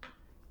idols,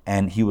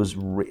 and he was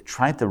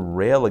trying to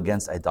rail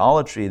against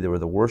idolatry. They were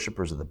the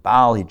worshipers of the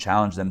Baal. He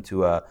challenged them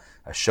to a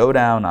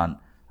showdown on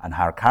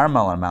Har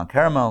Carmel, on Mount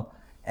Carmel,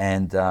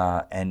 and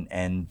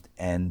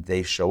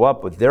they show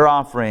up with their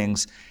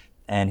offerings,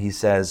 and he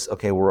says,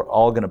 okay, we're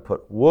all going to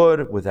put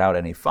wood without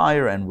any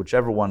fire, and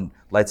whichever one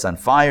lights on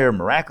fire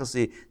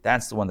miraculously,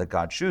 that's the one that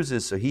God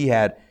chooses. So he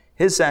had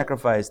his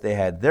sacrifice, they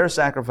had their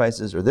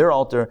sacrifices or their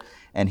altar,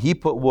 and he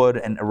put wood,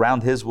 and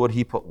around his wood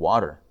he put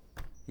water.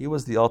 He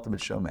was the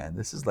ultimate showman.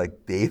 This is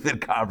like David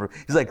Copperfield.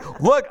 He's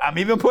like, look, I'm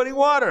even putting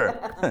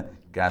water.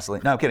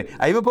 Gasoline. No, I'm kidding.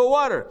 I even put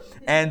water.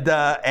 And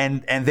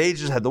they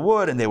just had the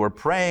wood, and they were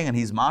praying, and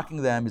he's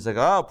mocking them. He's like,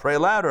 oh, pray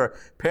louder.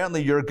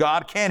 Apparently your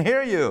God can't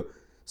hear you.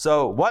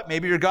 So what?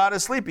 Maybe your God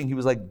is sleeping. He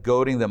was like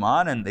goading them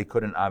on, and they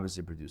couldn't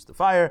obviously produce the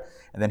fire.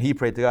 And then he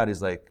prayed to God.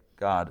 He's like,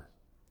 God,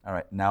 all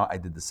right, now I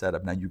did the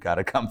setup. Now you got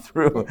to come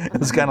through. It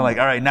was kind of like,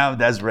 all right, now I'm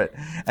desperate.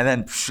 And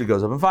then it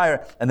goes up in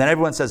fire. And then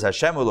everyone says,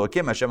 Hashem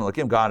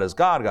Elokim, God is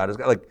God, God is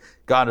God. Like,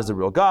 God is the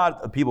real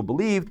God. People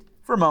believed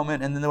for a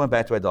moment, and then they went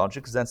back to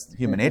idolatry because that's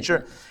human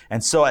nature.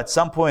 And so at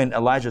some point,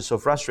 Elijah is so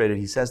frustrated,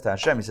 he says to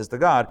Hashem, he says to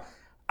God,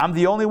 I'm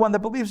the only one that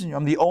believes in you.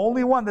 I'm the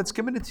only one that's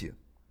committed to you.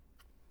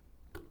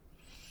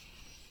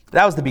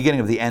 That was the beginning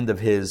of the end of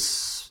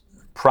his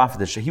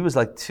prophethood. He was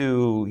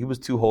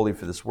too holy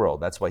for this world.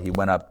 That's why he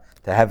went up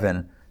to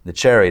heaven, the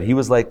chariot. He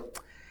was like,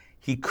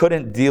 he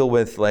couldn't deal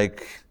with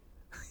like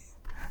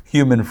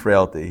human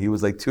frailty. He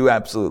was like too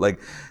absolute.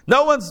 Like,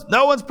 no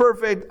one's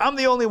perfect. I'm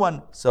the only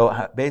one.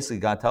 So basically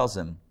God tells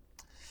him,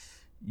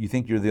 you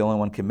think you're the only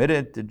one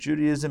committed to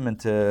Judaism and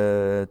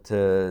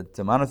to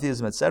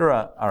monotheism,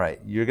 etc. All right,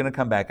 you're going to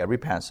come back every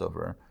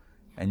Passover,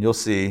 and you'll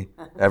see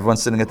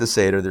everyone's sitting at the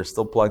Seder. They're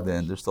still plugged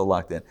in. They're still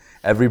locked in.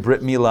 Every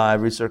Brit Milah,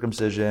 every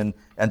circumcision,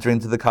 entering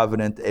into the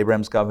covenant,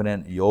 Abraham's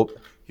covenant,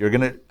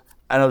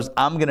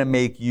 I'm going to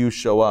make you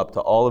show up to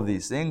all of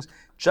these things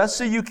just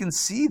so you can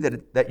see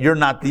that you're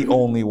not the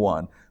only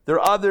one. There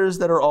are others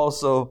that are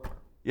also,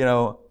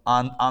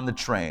 on the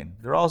train.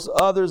 There are also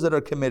others that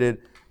are committed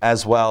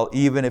as well,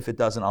 even if it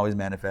doesn't always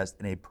manifest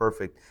in a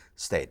perfect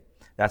state.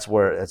 That's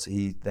where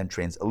he then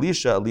trains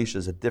Elisha. Elisha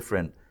is a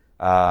different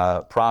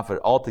prophet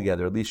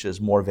altogether. Elisha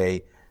is more of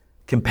a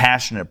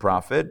compassionate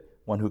prophet,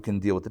 one who can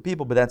deal with the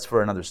people, but that's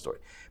for another story.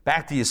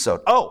 Back to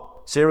Yesod.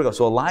 So here we go.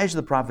 So Elijah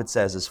the prophet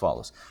says as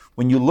follows.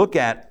 When you look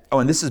at,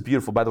 and this is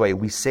beautiful, by the way,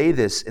 we say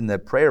this in the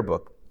prayer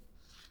book.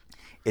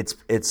 It's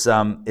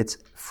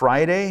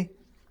Friday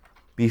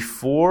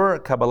before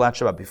Kabbalah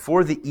Shabbat,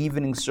 before the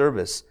evening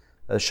service,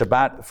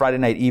 Shabbat, Friday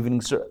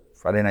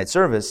night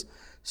service.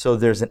 So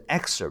there's an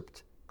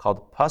excerpt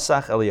called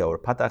Pasach Elio or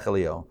Patach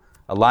Elio.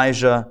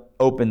 Elijah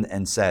opened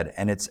and said,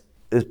 and it's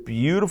this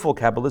beautiful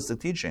Kabbalistic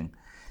teaching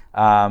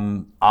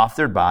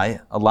authored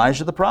by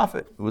Elijah the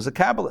prophet, who was a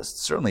Kabbalist.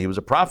 Certainly, he was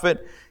a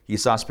prophet. He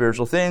saw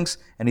spiritual things,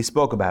 and he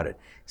spoke about it.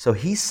 So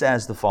he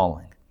says the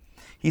following.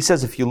 He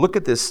says, if you look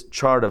at this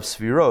chart of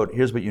Sfirot,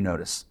 here's what you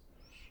notice.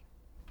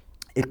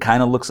 It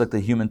kind of looks like the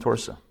human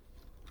torso.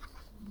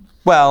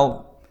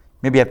 Well,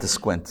 Maybe you have to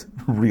squint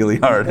really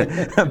hard.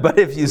 But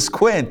if you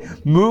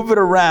squint, move it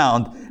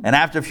around, and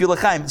after a few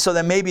l'chaim, so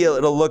then maybe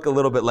it'll look a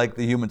little bit like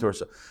the human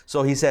torso.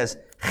 So he says,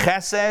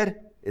 chesed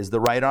is the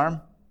right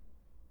arm.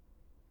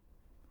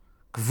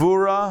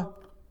 Gvura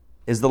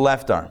is the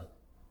left arm.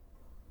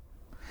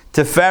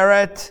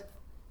 Tiferet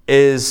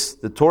is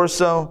the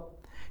torso.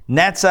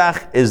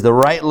 Netzach is the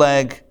right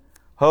leg.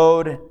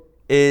 Hod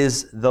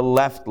is the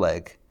left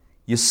leg.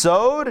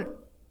 Yesod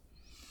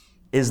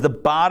is the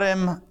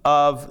bottom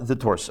of the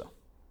torso.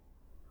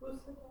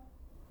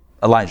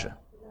 Elijah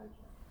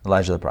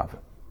the prophet.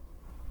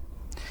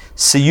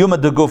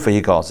 Siyuma de Gufa,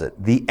 he calls it,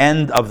 the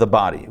end of the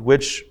body,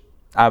 which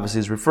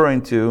obviously is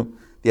referring to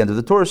the end of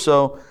the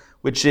torso,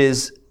 which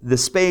is the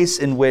space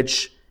in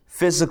which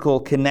physical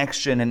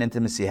connection and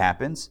intimacy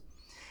happens.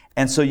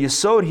 And so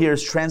Yesod here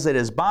is translated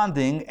as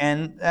bonding,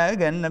 and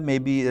again,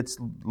 maybe it's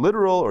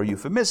literal or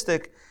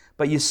euphemistic,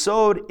 but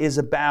Yesod is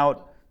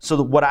about, so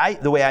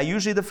the way I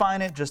usually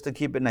define it, just to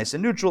keep it nice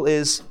and neutral,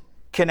 is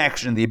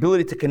connection, the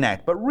ability to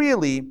connect. But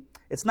really,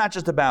 it's not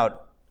just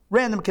about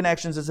random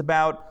connections, it's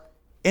about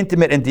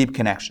intimate and deep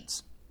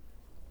connections.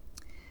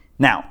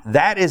 Now,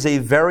 that is a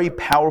very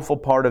powerful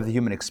part of the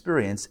human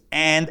experience,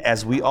 and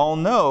as we all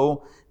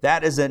know,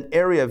 that is an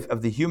area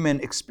of the human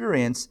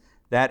experience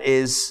that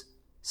is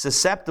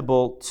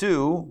susceptible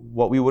to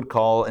what we would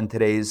call in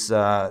today's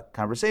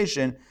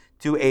conversation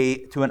to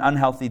an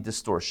unhealthy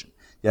distortion.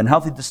 The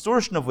unhealthy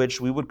distortion of which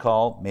we would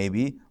call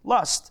maybe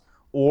lust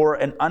or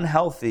an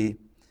unhealthy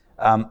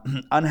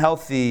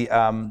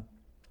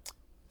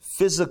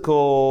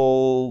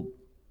physical,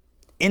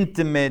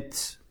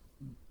 intimate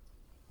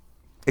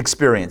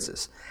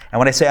experiences. And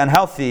when I say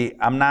unhealthy,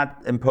 I'm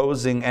not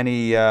imposing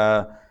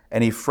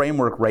any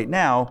framework right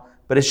now,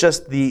 but it's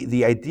just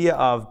the idea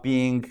of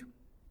being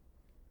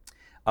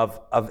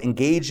of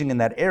engaging in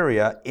that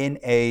area in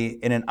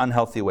an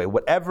unhealthy way,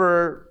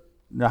 however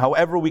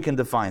we can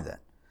define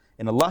that,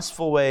 in a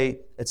lustful way,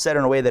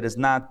 etc., in a way that is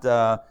not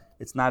a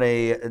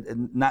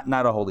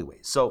holy way.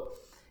 So,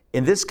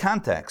 in this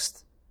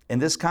context,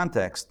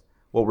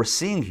 what we're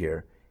seeing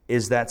here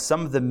is that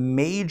some of the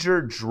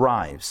major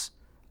drives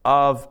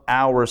of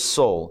our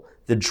soul,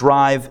 the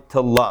drive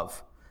to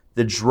love,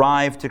 the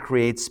drive to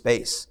create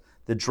space,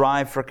 the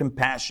drive for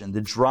compassion,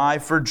 the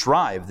drive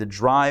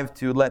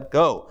to let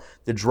go,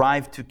 the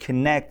drive to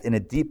connect in a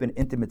deep and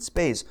intimate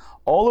space,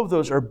 all of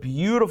those are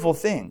beautiful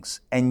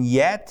things, and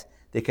yet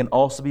they can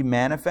also be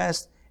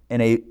manifest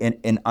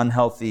in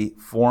unhealthy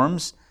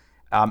forms,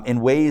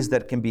 in ways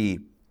that can be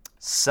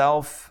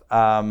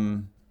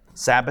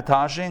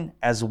self-sabotaging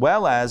as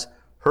well as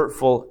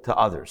hurtful to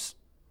others,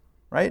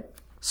 right?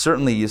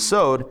 Certainly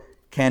Yesod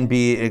can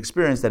be an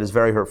experience that is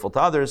very hurtful to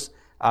others,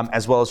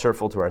 as well as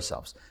hurtful to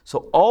ourselves.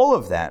 So all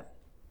of that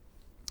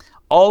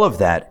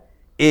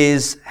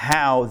is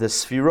how the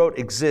Sfirot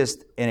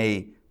exist in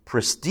a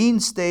pristine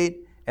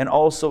state and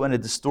also in a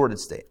distorted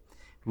state.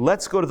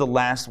 Let's go to the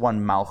last one,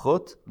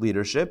 Malchut,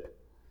 leadership.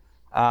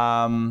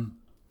 And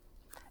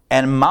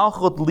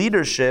Malchut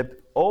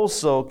leadership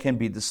also can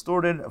be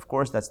distorted. Of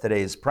course, that's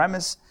today's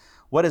premise.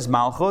 What is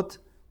Malchut?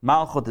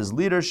 Malchut is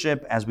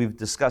leadership. As we've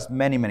discussed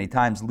many, many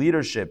times,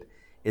 leadership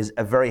is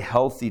a very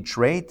healthy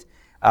trait.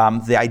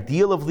 The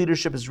ideal of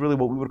leadership is really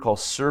what we would call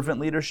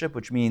servant leadership,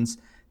 which means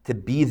to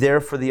be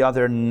there for the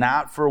other,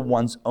 not for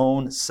one's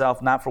own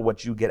self, not for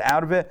what you get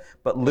out of it,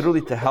 but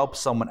literally to help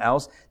someone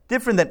else.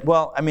 Different than,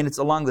 it's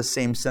along the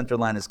same center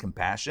line as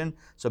compassion,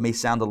 so it may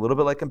sound a little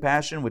bit like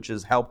compassion, which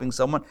is helping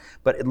someone,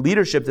 but in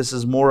leadership, this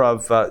is more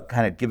of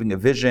kind of giving a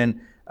vision,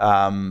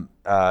 a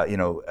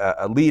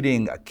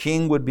leading. A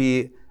king would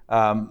be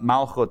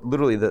Malchut.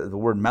 Literally, the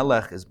word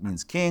melech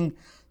means king.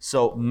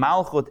 So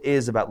Malchut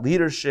is about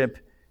leadership,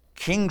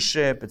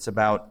 kingship. It's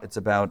about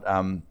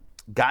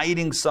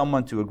guiding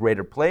someone to a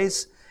greater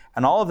place,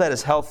 and all of that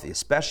is healthy,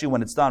 especially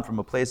when it's done from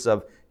a place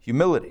of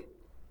humility.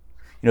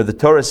 The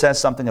Torah says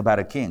something about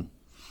a king.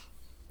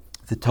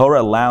 The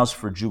Torah allows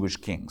for Jewish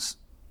kings,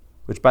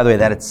 which, by the way,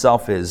 that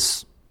itself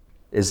is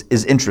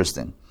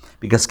interesting,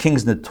 because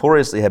kings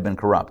notoriously have been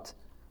corrupt.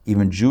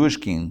 Even Jewish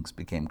kings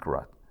became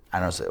corrupt. I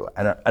don't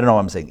know what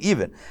I'm saying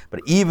even,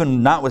 but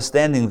even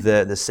notwithstanding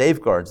the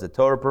safeguards that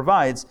Torah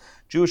provides,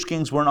 Jewish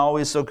kings weren't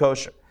always so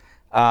kosher.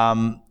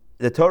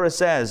 The Torah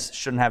says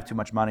shouldn't have too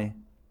much money.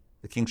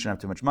 The king shouldn't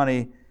have too much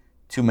money,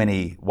 too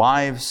many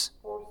wives,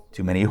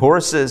 too many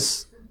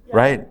horses,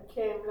 right?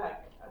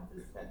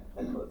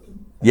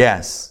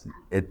 Yes.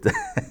 Too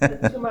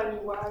many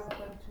wives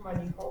and too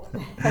many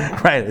horses.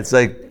 Right. It's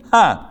like,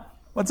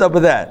 what's up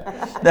with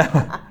that?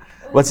 Now,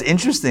 what's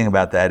interesting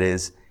about that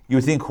is you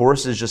would think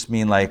horses just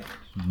mean like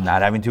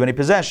not having too many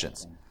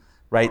possessions,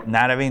 right?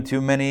 Not having too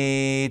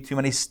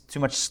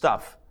much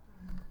stuff.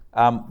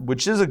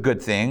 Which is a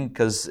good thing,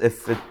 because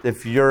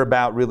if you're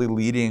about really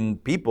leading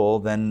people,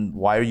 then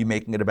why are you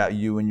making it about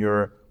you and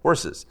your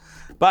horses?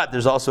 But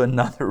there's also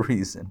another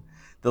reason,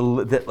 the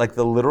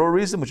literal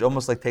reason, which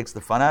almost like takes the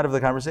fun out of the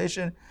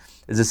conversation,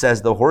 is it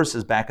says the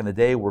horses back in the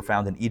day were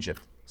found in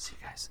Egypt. See,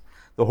 guys,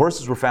 the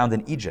horses were found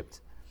in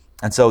Egypt,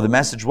 And so the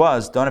message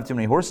was, don't have too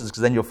many horses,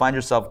 because then you'll find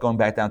yourself going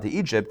back down to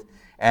Egypt.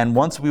 And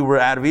once we were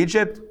out of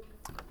Egypt,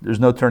 there's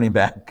no turning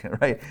back,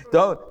 right?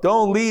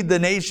 Don't lead the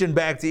nation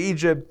back to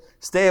Egypt.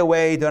 Stay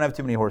away. Don't have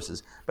too many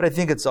horses. But I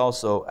think it's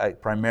also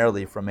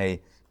primarily from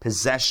a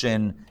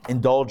possession,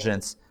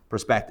 indulgence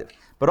perspective.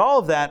 But all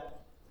of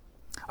that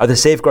are the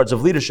safeguards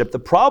of leadership. The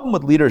problem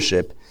with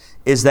leadership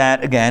is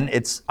that, again,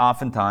 it's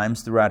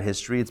oftentimes throughout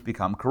history, it's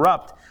become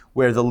corrupt,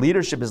 where the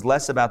leadership is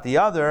less about the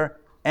other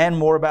and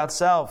more about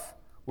self,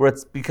 where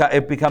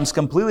it becomes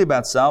completely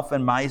about self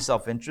and my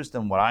self-interest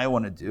and what I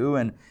want to do,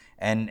 and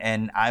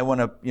I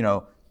want to,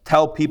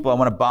 tell people, I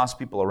want to boss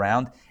people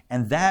around.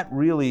 And that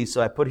really,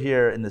 so I put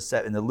here in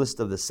the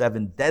list of the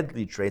 7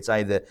 deadly traits,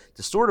 the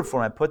distorted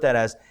form, I put that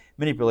as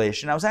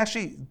manipulation. I was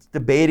actually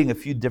debating a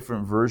few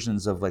different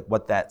versions of like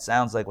what that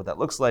sounds like, what that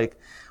looks like.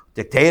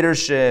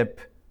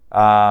 Dictatorship,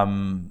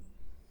 maybe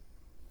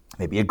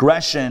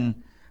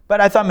aggression.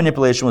 But I thought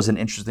manipulation was an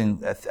interesting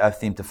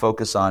theme to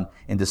focus on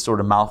in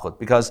distorted malchut,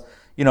 because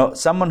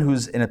someone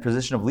who's in a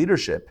position of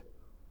leadership,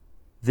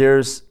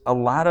 there's a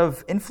lot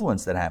of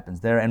influence that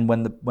happens there, and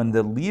when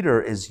the leader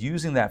is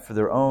using that for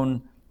their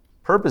own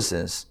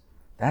purposes,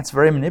 that's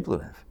very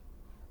manipulative.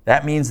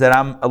 That means that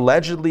I'm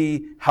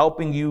allegedly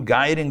helping you,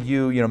 guiding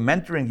you,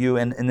 mentoring you,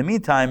 and in the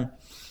meantime,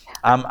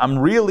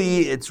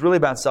 it's really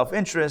about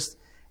self-interest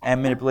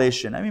and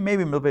manipulation. I mean,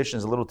 maybe manipulation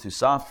is a little too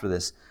soft for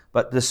this,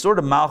 but this sort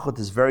of malchut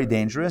is very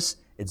dangerous,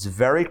 it's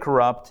very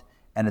corrupt,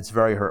 and it's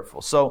very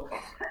hurtful. So,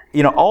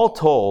 all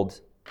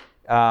told,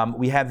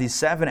 we have these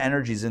 7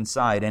 energies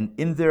inside, and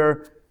in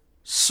their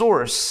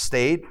source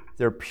state,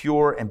 they're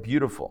pure and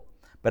beautiful.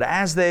 But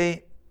as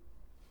they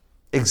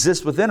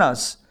exist within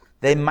us,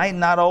 they might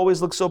not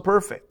always look so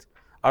perfect.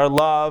 Our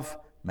love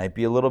might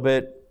be a little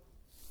bit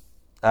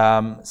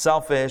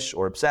selfish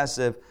or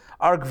obsessive.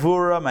 Our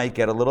gvura might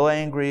get a little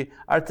angry.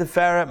 Our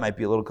teferet might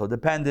be a little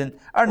codependent.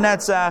 Our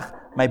netzach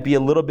might be a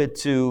little bit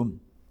too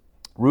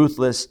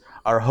ruthless.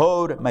 Our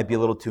hod might be a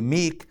little too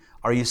meek.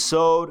 Our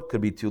yesod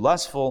could be too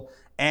lustful.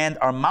 And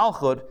our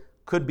malchut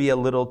could be a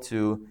little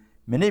too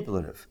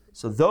manipulative.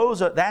 So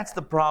that's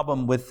the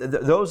problem with,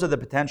 those are the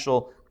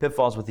potential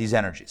pitfalls with these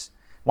energies.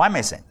 Why am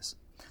I saying this?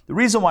 The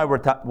reason why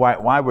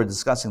we're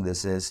discussing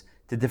this is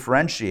to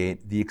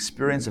differentiate the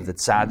experience of the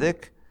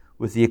tzaddik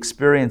with the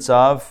experience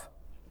of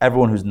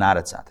everyone who's not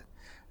a tzaddik.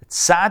 A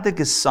tzaddik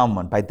is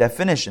someone, by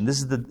definition,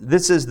 this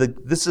is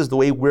the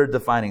way we're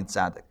defining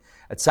tzaddik.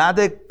 A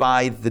tzaddik,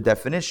 by the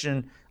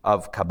definition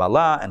of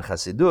Kabbalah and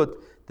Chassidut,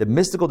 the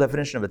mystical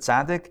definition of a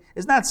tzaddik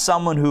is not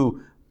someone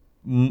who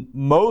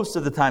most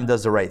of the time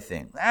does the right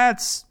thing.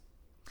 That's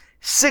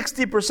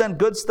 60%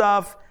 good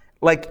stuff.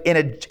 Like in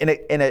a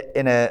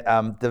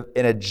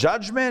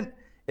judgment,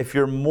 if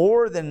you're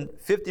more than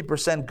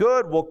 50%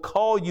 good, we'll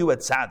call you a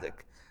tzaddik.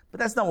 But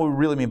that's not what we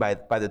really mean by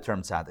the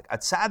term tzaddik. A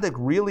tzaddik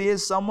really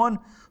is someone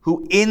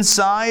who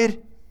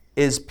inside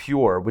is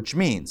pure, which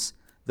means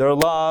their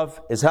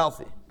love is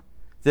healthy,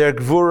 their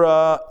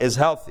gvura is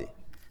healthy,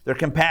 their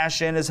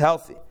compassion is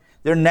healthy,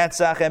 their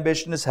netzach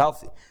ambition is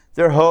healthy,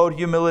 their hod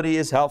humility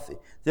is healthy,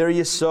 their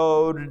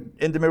yesod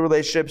intimate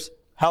relationships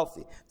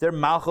healthy, their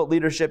malchut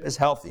leadership is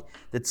healthy.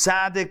 The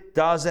tzaddik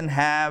doesn't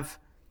have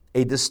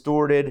a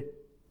distorted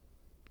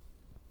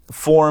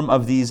form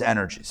of these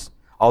energies.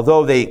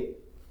 Although they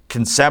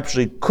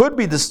conceptually could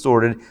be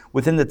distorted,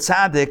 within the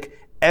tzaddik,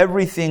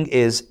 everything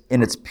is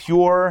in its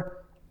pure,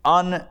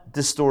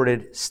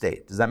 undistorted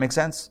state. Does that make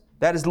sense?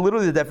 That is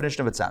literally the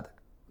definition of a tzaddik.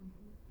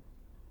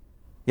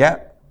 Yeah?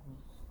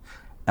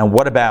 And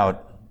what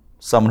about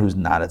someone who's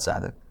not a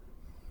tzaddik?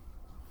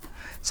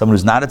 Someone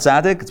who's not a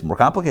tzaddik, it's more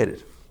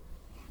complicated.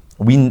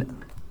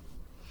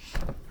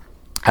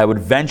 I would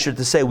venture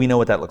to say we know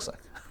what that looks like,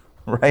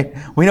 right?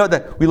 We know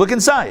that we look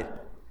inside,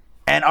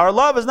 and our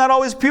love is not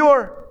always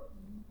pure,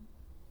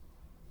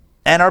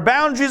 and our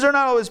boundaries are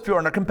not always pure,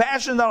 and our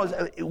compassion is not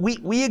always.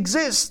 We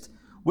exist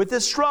with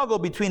this struggle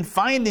between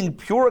finding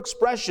pure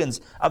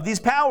expressions of these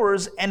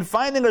powers and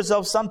finding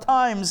ourselves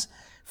sometimes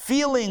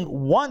feeling,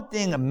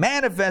 wanting,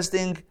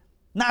 manifesting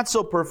not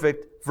so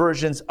perfect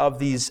versions of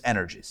these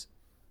energies.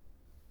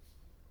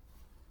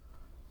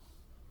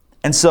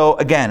 And so,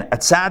 again, a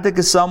tzaddik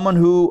is someone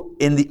who,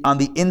 on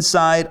the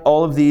inside,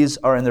 all of these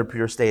are in their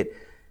pure state.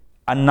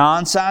 A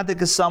non-tzaddik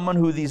is someone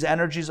who these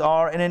energies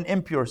are in an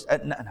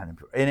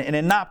in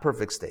a not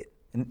perfect state,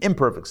 an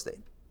imperfect state.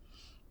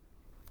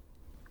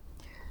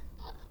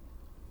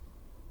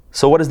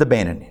 So what is the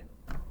Beinoni?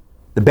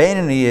 The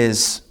Beinoni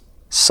is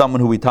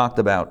someone who we talked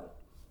about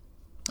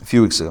a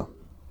few weeks ago.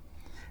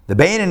 The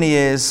Beinoni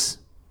is,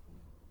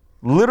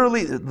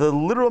 literally, the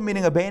literal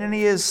meaning of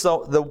Beinoni is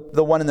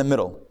the one in the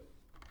middle.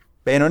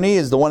 Beinoni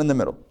is the one in the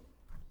middle.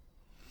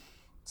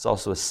 It's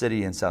also a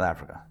city in South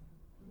Africa,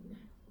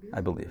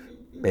 I believe.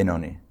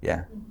 Beinoni,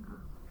 yeah.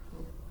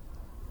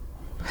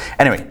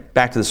 Anyway,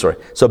 back to the story.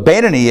 So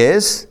Beinoni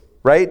is,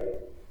 right,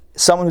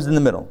 someone who's in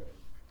the middle.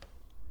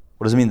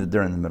 What does it mean that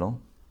they're in the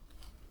middle?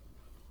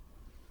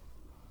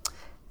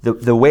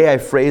 The way I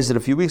phrased it a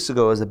few weeks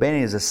ago is that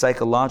Beinoni is a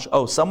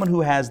someone who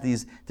has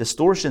these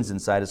distortions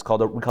inside. We call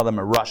them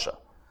a rasha.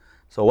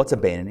 So what's a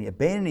Beinoni? A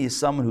Beinoni is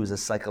someone who's a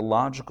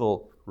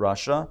psychological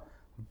rasha,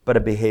 but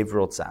a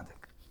behavioral tzaddik.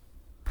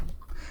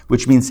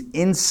 Which means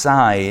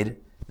inside,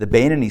 the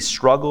Beinoni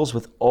struggles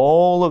with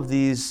all of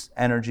these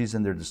energies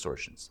and their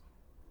distortions.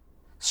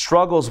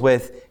 Struggles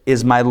with,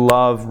 is my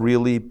love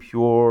really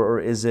pure, or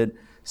is it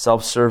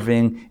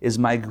self-serving? Is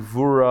my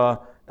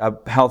gvura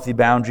healthy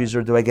boundaries,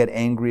 or do I get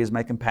angry? Is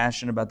my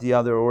compassion about the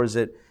other, or is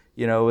it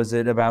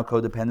about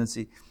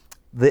codependency?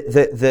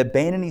 The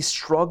Beinoni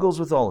struggles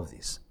with all of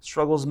these,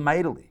 struggles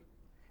mightily.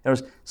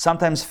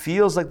 Sometimes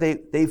feels like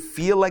they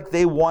feel like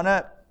they want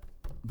to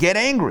get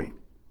angry,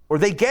 or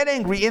they get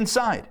angry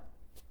inside.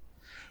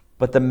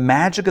 But the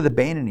magic of the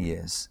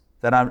Beinoni is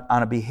that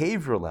on a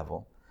behavioral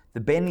level,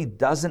 the Beinoni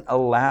doesn't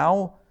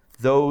allow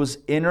those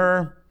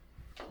inner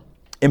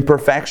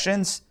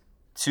imperfections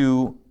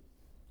to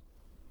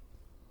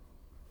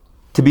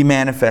be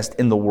manifest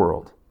in the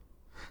world.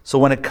 So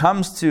when it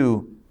comes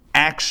to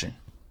action,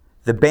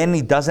 the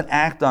Beinoni doesn't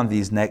act on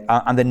these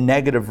on the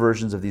negative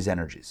versions of these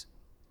energies.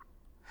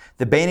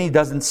 The Beinoni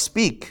doesn't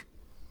speak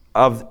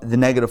of the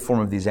negative form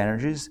of these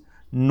energies,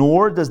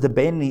 nor does the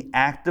Beinoni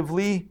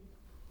actively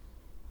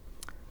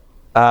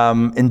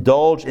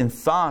indulge in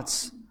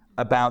thoughts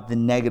about the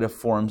negative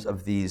forms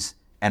of these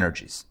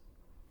energies.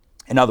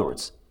 In other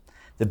words,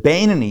 the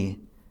Beinoni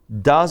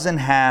doesn't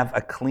have a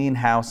clean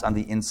house on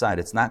the inside.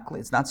 It's not clean.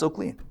 It's not so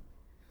clean.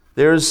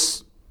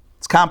 It's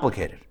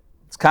complicated.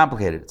 It's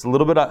complicated. It's a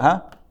little bit,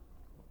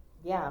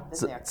 Yeah, I've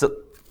been there.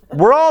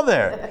 We're all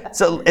there.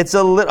 It's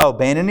a little,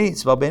 Beinoni,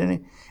 spell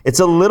Beinoni. It's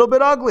a little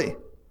bit ugly.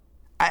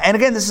 And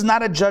again, this is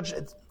not a judge.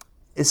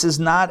 This is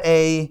not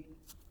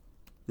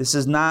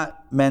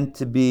meant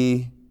to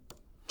be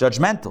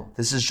judgmental.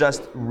 This is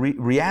just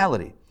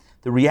reality.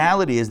 The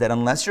reality is that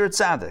unless you're a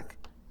tzaddik,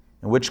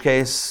 in which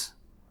case,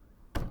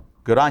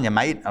 good on you,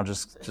 mate. I'll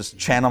just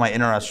channel my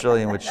inner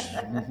Australian, which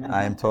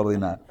I am totally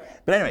not.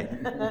 But anyway,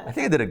 I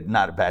think I did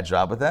not a bad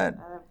job with that.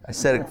 I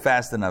said it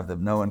fast enough that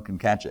no one can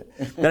catch it.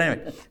 But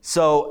anyway,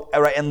 so,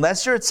 all right,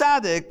 unless you're a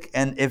tzaddik,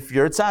 and if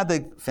you're a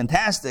tzaddik,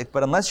 fantastic,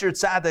 but unless you're a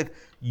tzaddik,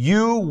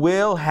 you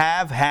will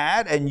have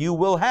had and you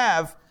will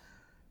have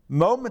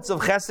moments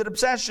of chesed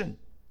obsession.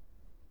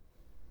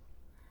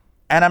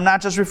 And I'm not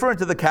just referring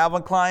to the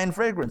Calvin Klein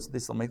fragrance. They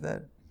still make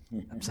that?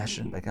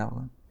 Obsession by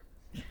Calvin.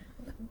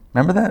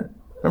 Remember that?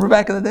 Remember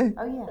back in the day?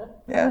 Oh,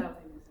 yeah. Yeah?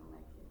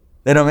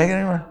 They don't make it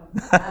anymore?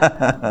 Can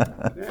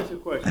I ask you a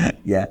question?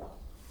 Yeah.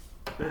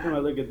 Every time I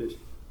look at this,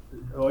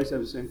 I always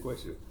have the same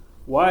question.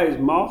 Why is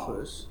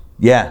Malchus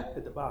Yeah.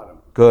 at the bottom?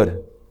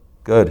 Good.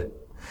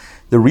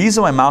 The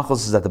reason why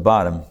Malchus is at the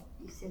bottom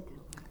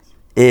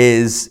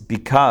is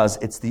because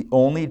it's the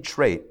only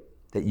trait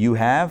that you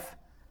have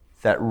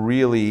that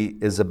really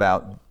is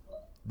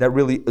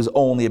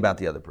only about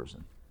the other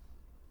person.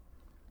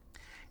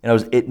 In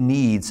other words, it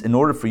needs, in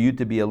order for you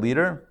to be a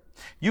leader,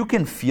 you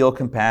can feel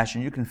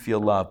compassion, you can feel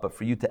love, but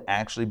for you to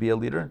actually be a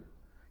leader,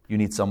 you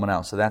need someone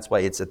else. So that's why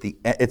it's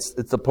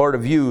the part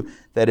of you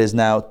that is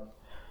now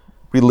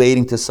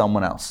relating to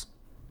someone else,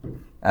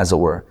 as it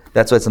were.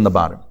 That's why it's on the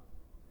bottom.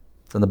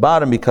 It's on the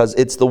bottom because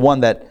it's the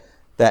one that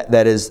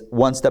is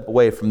one step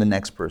away from the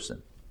next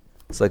person.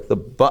 It's like the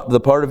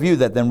part of you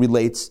that then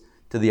relates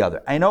to the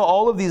other. I know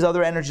all of these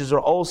other energies are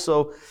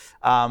also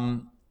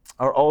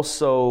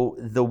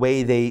the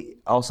way they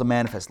also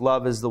manifest.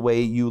 Love is the way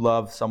you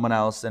love someone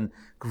else, and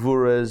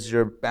gvura is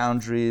your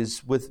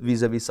boundaries with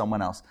vis-a-vis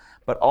someone else.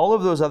 But all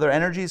of those other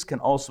energies can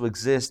also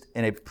exist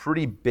in a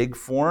pretty big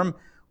form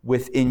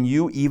within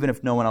you, even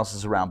if no one else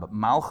is around. But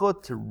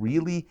Malchut, to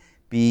really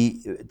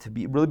be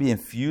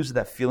infused with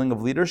that feeling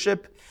of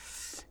leadership,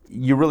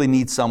 you really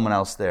need someone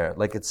else there.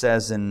 Like it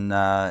says in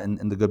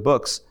the good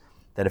books,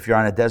 that if you're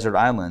on a desert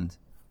island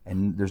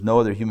and there's no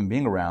other human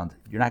being around,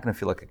 you're not going to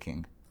feel like a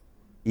king,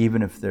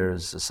 even if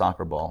there's a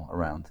soccer ball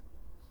around.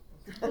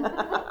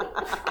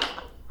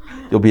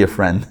 You'll be a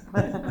friend.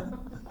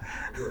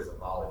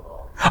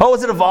 Oh,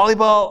 was it a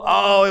volleyball?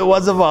 Oh, it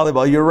was a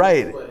volleyball. You're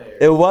right.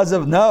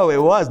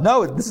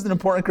 No, this is an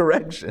important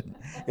correction.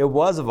 It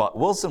was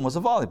Wilson was a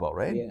volleyball,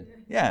 right?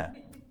 Yeah.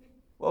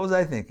 What was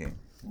I thinking?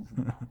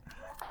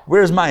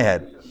 Where's my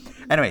head?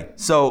 Anyway,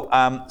 so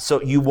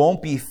you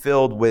won't be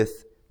filled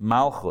with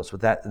malchus,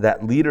 with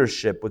that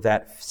leadership, with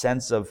that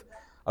sense of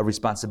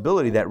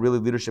responsibility that really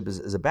leadership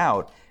is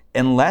about,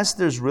 unless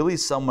there's really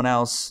someone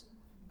else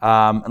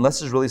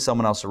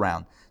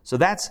around. So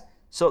that's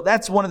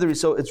one of the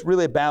reasons. So it's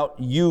really about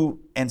you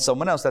and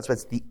someone else. That's why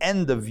it's the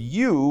end of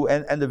you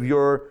and end of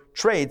your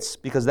traits,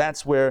 because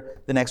that's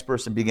where the next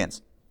person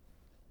begins.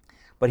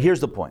 But here's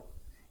the point.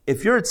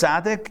 If you're a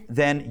tzaddik,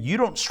 then you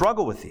don't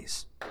struggle with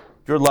these.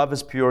 Your love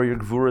is pure, your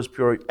gvura is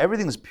pure,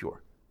 everything is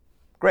pure.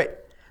 Great.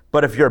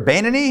 But if you're a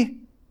Beinoni,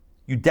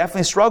 you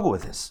definitely struggle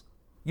with this.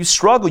 You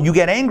struggle, you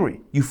get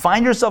angry. You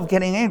find yourself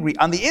getting angry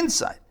on the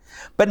inside.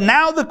 But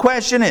now the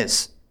question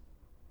is,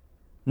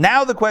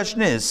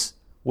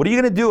 what are you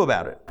going to do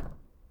about it?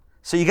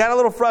 So you got a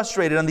little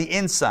frustrated on the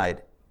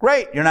inside.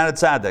 Great, you're not a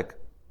tzaddik.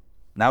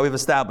 Now we've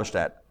established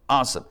that.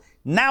 Awesome.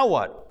 Now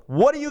what?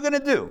 What are you going to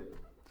do?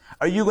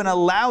 Are you going to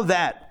allow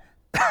that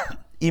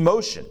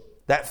emotion,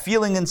 that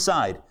feeling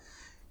inside,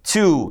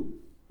 to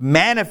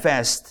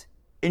manifest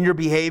in your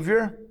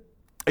behavior?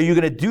 Are you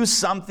going to do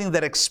something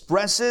that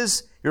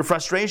expresses your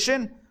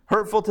frustration,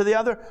 hurtful to the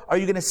other? Are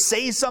you going to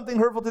say something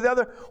hurtful to the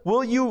other?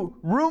 Will you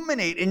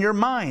ruminate in your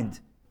mind?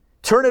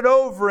 Turn it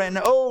over and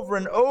over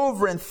and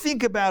over and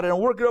think about it and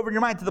work it over in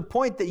your mind to the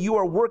point that you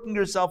are working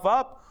yourself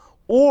up?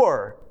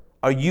 Or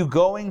are you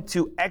going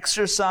to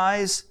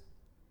exercise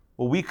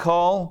what we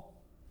call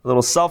a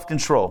little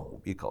self-control?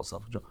 What we call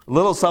self-control. A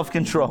little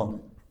self-control.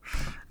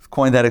 I've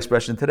coined that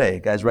expression today.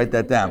 Guys, write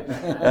that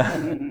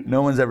down.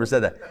 No one's ever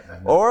said that.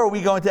 Or are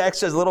we going to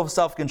exercise a little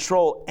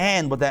self-control?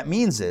 And what that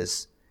means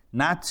is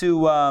not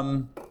to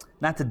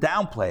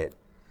downplay it,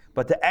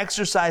 but to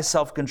exercise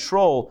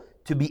self-control,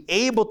 to be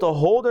able to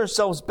hold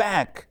ourselves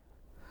back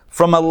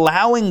from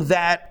allowing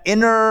that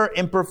inner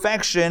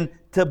imperfection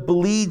to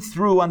bleed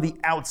through on the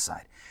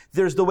outside.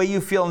 There's the way you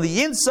feel on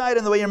the inside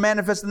and the way you're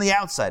manifesting on the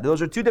outside.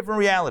 Those are two different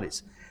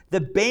realities. The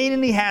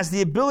Beinoni has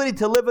the ability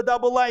to live a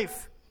double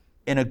life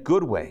in a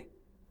good way.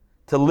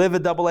 To live a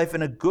double life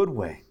in a good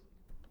way.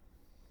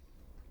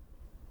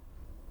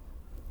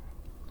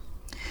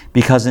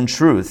 Because in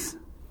truth,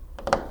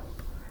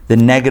 the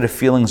negative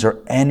feelings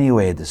are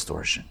anyway a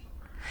distortion.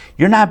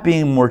 You're not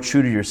being more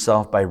true to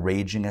yourself by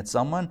raging at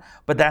someone,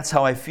 but that's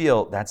how I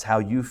feel. That's how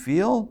you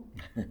feel?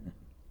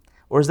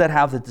 Or is that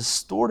how the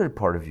distorted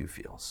part of you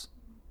feels?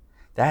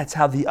 That's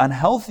how the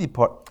unhealthy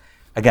part,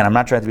 again, I'm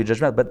not trying to be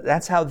judgmental, but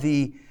that's how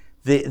the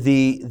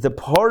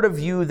part of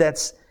you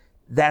that's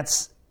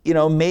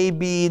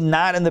maybe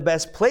not in the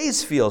best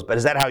place feels. But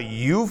is that how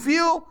you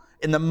feel?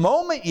 In the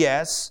moment,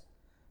 yes.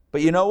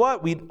 But you know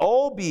what? We'd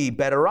all be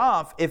better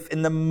off if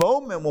in the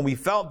moment when we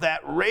felt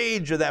that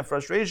rage or that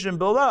frustration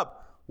build up,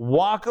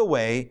 walk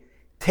away,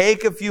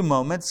 take a few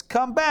moments,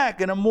 come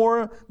back in a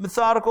more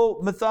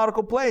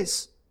methodical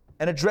place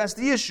and address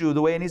the issue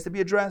the way it needs to be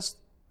addressed,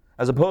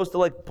 as opposed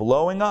to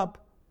blowing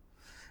up.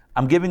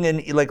 I'm giving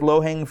an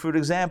low-hanging fruit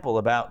example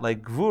about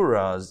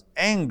gvuras,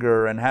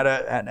 anger, and how to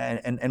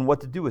and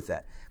what to do with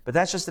that. But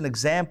that's just an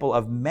example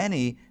of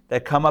many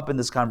that come up in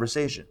this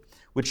conversation,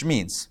 which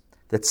means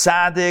the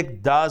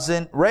tzaddik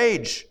doesn't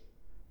rage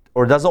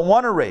or doesn't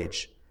want to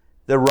rage.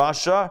 The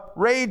rasha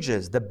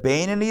rages. The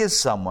Beinoni is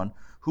someone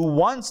who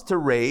wants to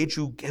rage,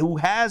 who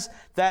has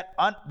that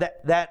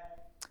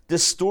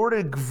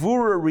distorted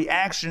gvura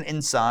reaction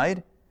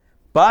inside.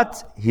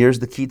 But here's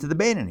the key to the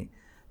Beinoni.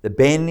 The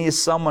Beinoni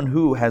is someone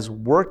who has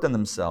worked on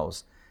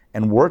themselves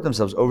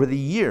over the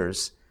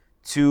years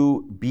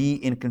to be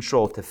in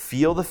control, to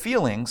feel the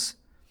feelings,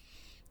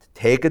 to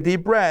take a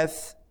deep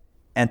breath,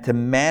 and to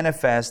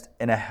manifest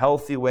in a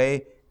healthy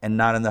way and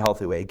not in the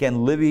healthy way.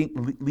 Again,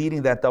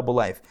 leading that double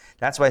life.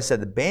 That's why I said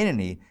the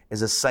Beinoni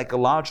is a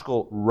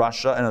psychological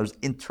rasha, and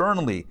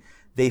internally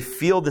they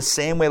feel the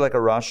same way like a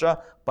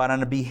rasha, but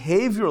on a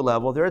behavioral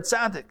level, they're a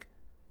tzaddik.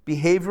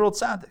 Behavioral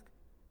tzaddik.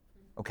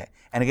 Okay,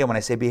 and again, when I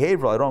say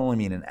behavioral, I don't only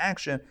mean in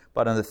action,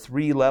 but on the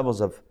three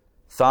levels of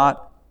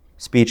thought,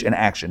 speech, and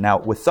action. Now,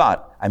 with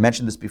thought, I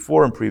mentioned this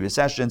before in previous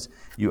sessions.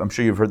 I'm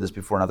sure you've heard this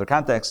before in other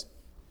contexts.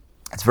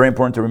 It's very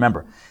important to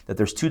remember that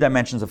there's two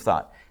dimensions of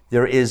thought.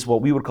 There is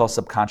what we would call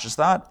subconscious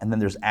thought, and then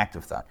there's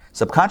active thought.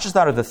 Subconscious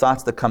thought are the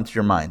thoughts that come to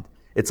your mind.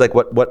 It's like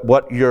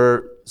what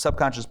your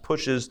subconscious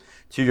pushes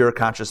to your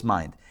conscious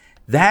mind.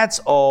 That's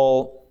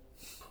all.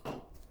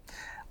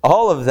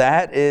 All of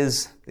that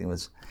is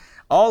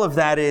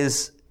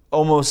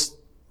almost,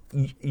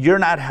 you're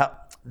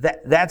not,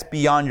 that's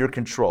beyond your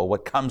control,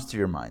 what comes to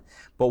your mind.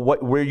 But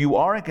where you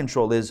are in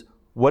control is,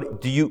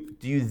 what do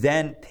you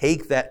then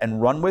take that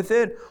and run with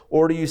it,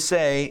 or do you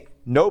say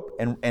nope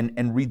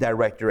and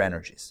redirect your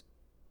energies?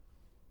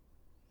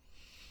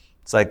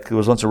 It's like there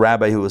was once a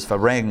rabbi who was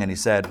fabrang, and he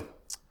said,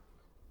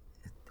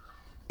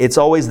 it's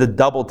always the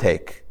double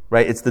take,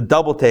 right? It's the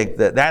double take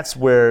that's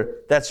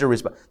your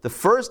response. The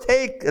first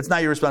take, it's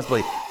not your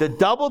responsibility. The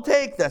double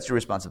take, that's your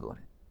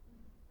responsibility,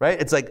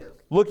 right? It's like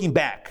looking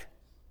back.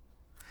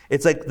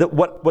 It's like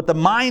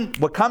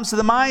what comes to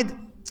the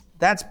mind.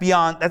 That's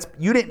beyond,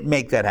 you didn't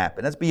make that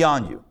happen. That's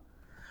beyond you.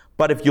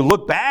 But if you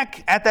look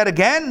back at that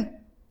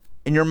again,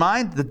 in your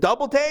mind, the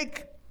double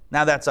take,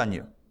 now that's on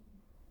you.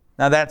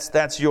 Now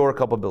that's your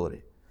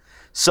culpability.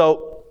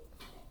 So,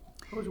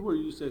 what was the word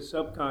you said?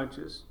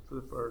 Subconscious for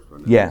the first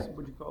one. Yeah.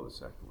 What do you call the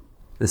second one?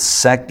 The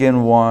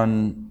second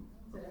one,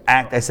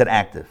 I said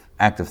active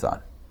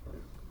thought.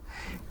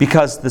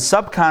 Because the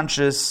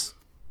subconscious,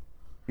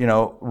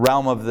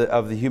 realm of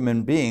the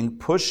human being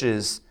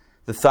pushes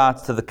the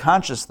thoughts to the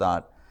conscious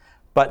thought.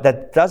 But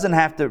that doesn't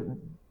have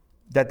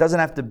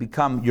to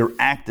become your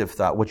active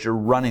thought, what you're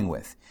running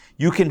with.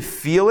 You can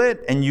feel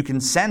it and you can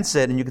sense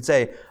it and you can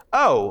say,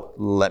 oh,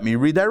 let me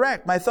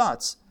redirect my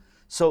thoughts.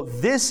 So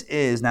this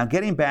is, now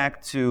getting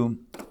back to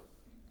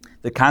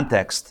the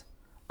context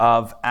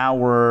of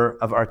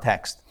our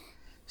text.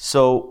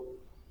 So,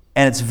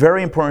 and it's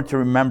very important to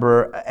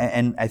remember,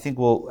 and I think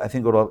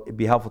it'll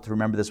be helpful to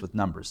remember this with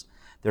numbers.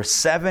 There are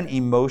 7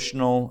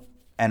 emotional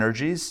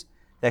energies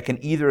that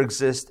can either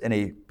exist in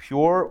a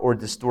pure or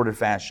distorted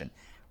fashion,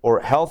 or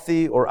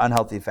healthy or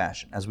unhealthy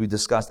fashion, as we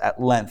discussed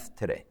at length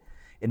today.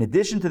 In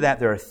addition to that,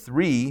 there are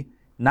three,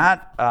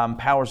 not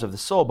powers of the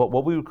soul, but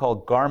what we would call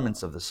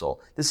garments of the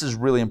soul. This is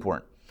really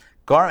important.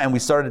 And we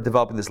started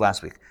developing this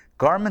last week.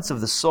 Garments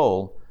of the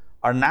soul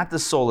are not the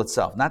soul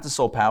itself, not the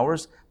soul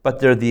powers, but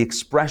they're the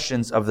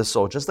expressions of the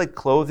soul. Just like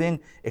clothing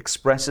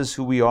expresses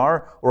who we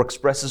are or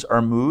expresses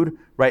our mood,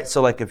 right?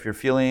 So like if you're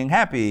feeling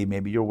happy,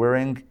 maybe you're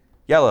wearing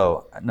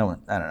yellow. No,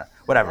 I don't know.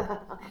 Whatever.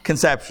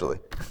 Conceptually.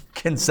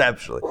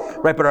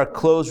 Right? But our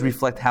clothes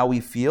reflect how we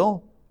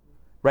feel,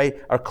 right?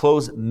 Our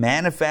clothes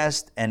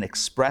manifest and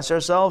express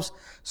ourselves.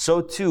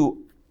 So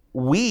too,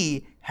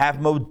 we have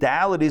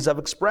modalities of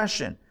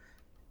expression.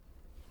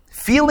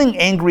 Feeling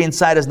angry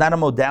inside is not a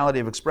modality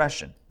of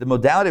expression. The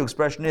modality of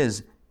expression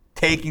is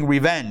taking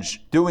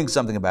revenge, doing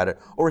something about it,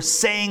 or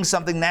saying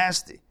something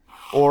nasty,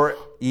 or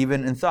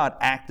even in thought,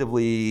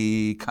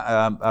 actively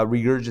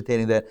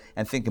regurgitating that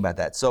and thinking about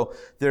that. So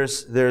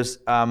there's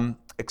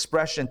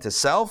expression to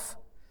self,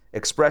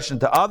 expression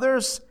to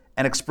others,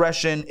 and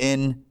expression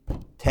in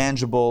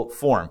tangible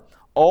form.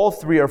 All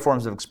three are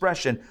forms of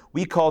expression.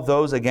 We call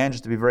those, again,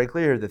 just to be very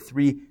clear, the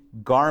three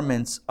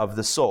garments of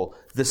the soul.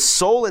 The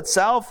soul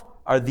itself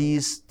are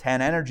these 10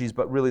 energies,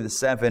 but really the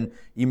 7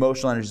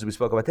 emotional energies we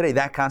spoke about today.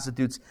 That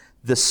constitutes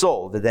the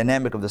soul, the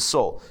dynamic of the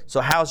soul.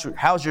 So how's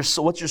your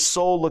soul? What's your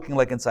soul looking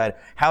like inside?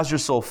 How's your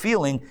soul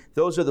feeling?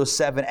 Those are those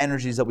 7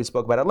 energies that we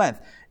spoke about at length.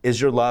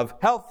 Is your love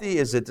healthy?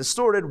 Is it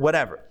distorted?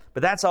 Whatever.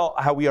 But that's all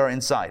how we are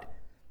inside.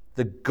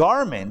 The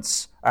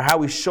garments are how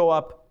we show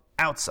up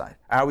outside,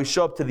 how we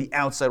show up to the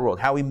outside world,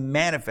 how we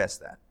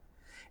manifest that.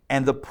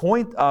 And the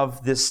point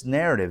of this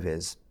narrative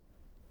is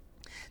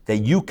that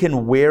you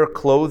can wear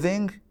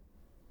clothing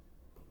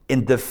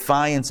in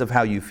defiance of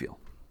how you feel.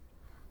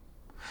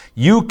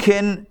 You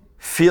can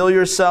feel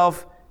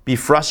yourself, be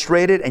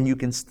frustrated, and you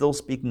can still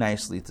speak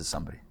nicely to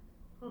somebody.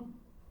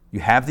 You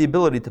have the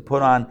ability to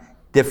put on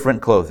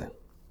different clothing.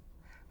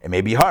 It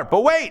may be hard,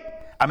 but wait,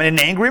 I'm in an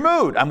angry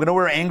mood. I'm going to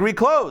wear angry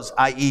clothes,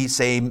 i.e.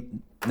 say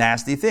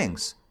nasty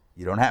things.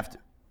 You don't have to.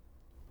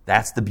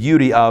 That's the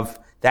beauty of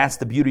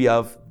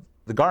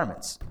the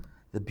garments.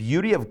 The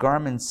beauty of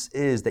garments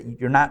is that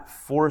you're not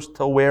forced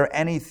to wear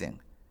anything.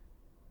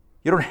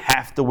 You don't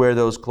have to wear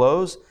those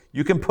clothes.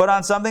 You can put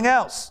on something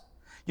else.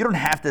 You don't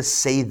have to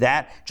say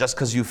that just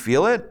because you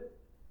feel it.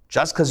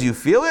 Just because you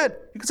feel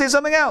it, you can say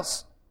something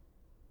else.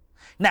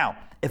 Now,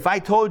 if I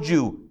told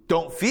you,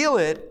 don't feel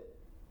it,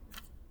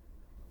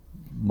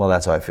 well,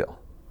 that's how I feel.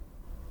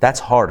 That's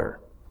harder.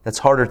 That's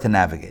harder to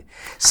navigate.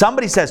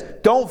 Somebody says,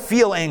 don't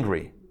feel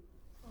angry.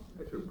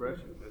 That's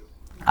repression.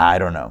 I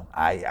don't know.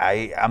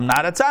 I'm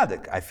not a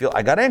tzaddik.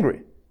 I got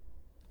angry.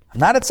 I'm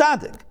not a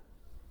tzaddik.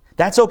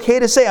 That's okay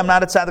to say, I'm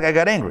not a tzaddik, I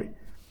got angry.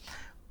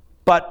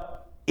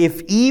 But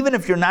even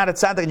if you're not a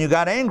tzaddik and you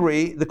got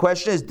angry, the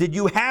question is, did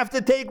you have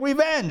to take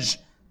revenge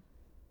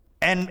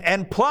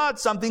and plot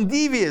something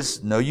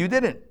devious? No, you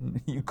didn't.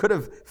 You could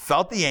have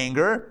felt the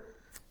anger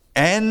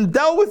and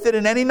dealt with it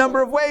in any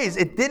number of ways.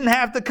 It didn't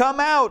have to come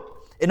out.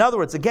 In other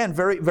words, again,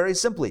 very, very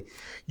simply,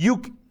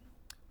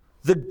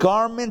 the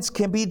garments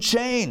can be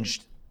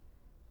changed.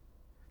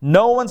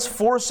 No one's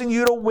forcing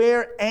you to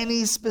wear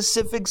any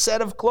specific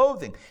set of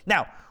clothing.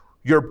 Now,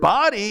 your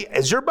body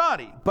is your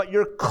body, but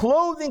your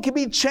clothing can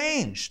be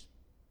changed.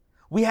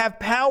 We have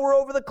power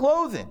over the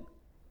clothing.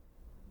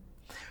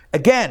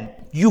 Again,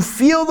 you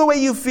feel the way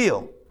you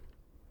feel.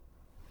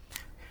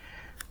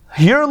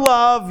 Your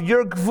love, I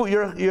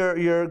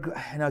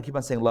know I keep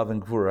on saying love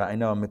and gvura. I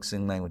know I'm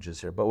mixing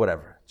languages here, but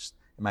whatever. Just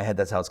in my head,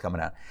 that's how it's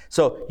coming out.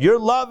 So your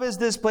love is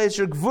this place,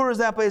 your gvura is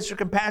that place, your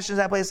compassion is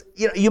that place.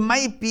 You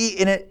might be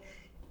in it.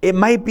 It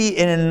might be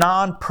in a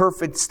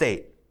non-perfect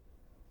state.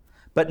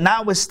 But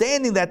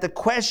notwithstanding that, the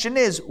question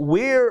is,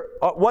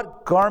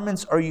 what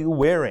garments are you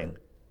wearing?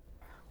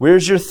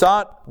 Where's your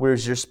thought?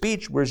 Where's your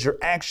speech? Where's your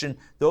action?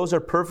 Those are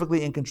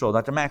perfectly in control.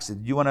 Dr. Maxey,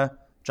 do you want to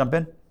jump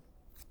in?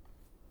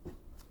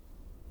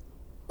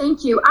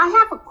 Thank you. I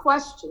have a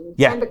question.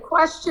 Yeah. And the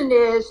question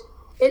is,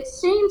 it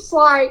seems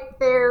like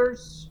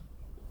there's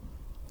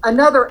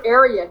another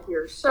area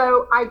here.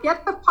 So I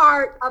get the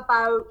part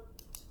about,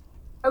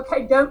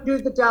 okay, don't do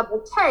the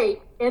double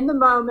take in the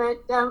moment.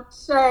 Don't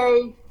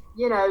say,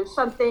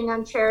 something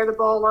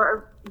uncharitable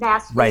or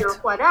nasty or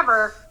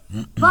whatever.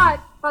 But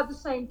by the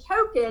same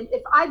token,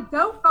 if I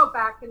don't go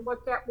back and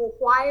look at, well,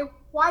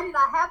 why did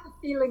I have the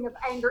feeling of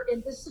anger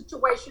in this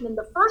situation in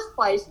the first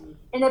place?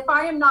 And if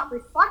I am not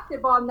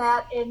reflective on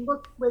that and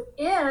look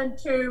within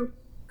to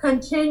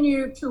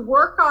continue to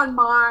work on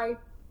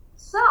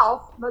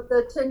myself,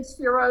 the 10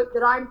 sphirot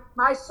that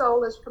my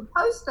soul is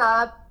composed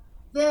of,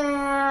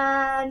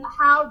 then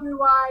how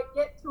do I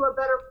get to a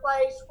better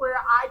place where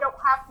I don't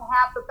have to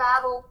have the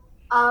battle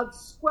of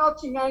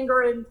squelching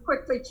anger and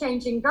quickly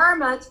changing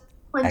garments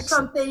when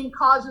something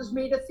causes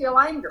me to feel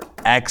anger?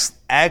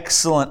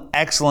 Excellent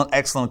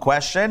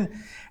question.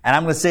 And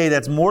I'm going to say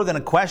that's more than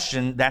a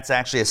question, that's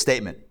actually a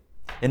statement.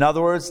 In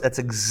other words, that's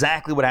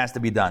exactly what has to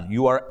be done.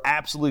 You are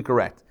absolutely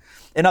correct.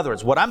 In other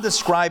words, what I'm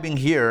describing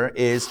here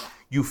is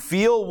you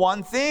feel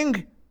one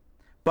thing,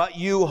 but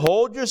you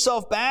hold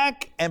yourself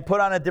back and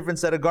put on a different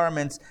set of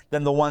garments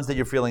than the ones that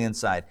you're feeling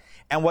inside.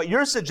 And what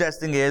you're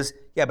suggesting is,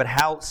 yeah, but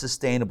how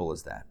sustainable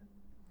is that?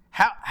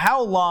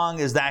 How long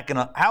is that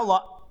gonna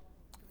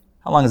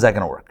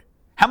work?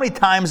 How many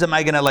times am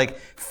I gonna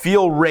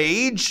feel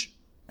rage?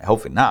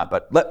 Hopefully not,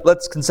 but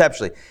let's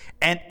conceptually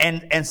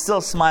and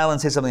still smile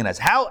and say something nice.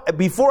 How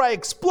before I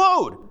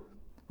explode,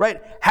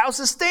 right? How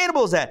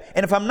sustainable is that?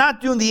 And if I'm not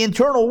doing the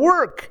internal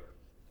work,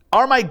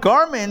 are my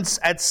garments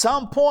at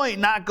some point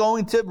not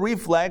going to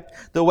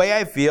reflect the way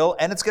I feel,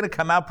 and it's going to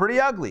come out pretty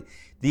ugly?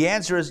 The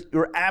answer is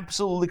you're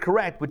absolutely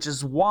correct, which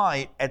is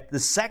why at the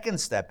second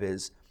step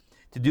is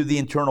to do the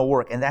internal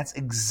work, and that's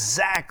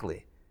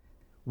exactly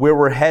where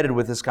we're headed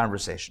with this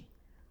conversation.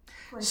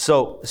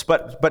 So,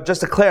 but just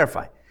to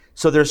clarify,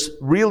 so there's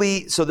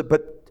really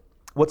but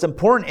what's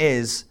important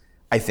is,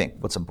 I think,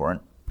 what's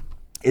important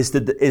is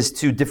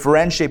to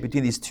differentiate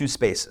between these two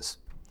spaces.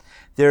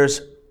 I'm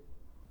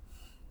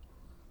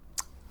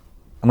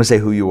going to say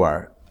who you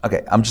are.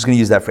 Okay, I'm just going to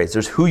use that phrase.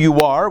 There's who you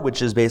are,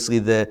 which is basically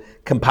the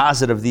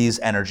composite of these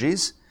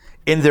energies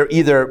in their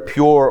either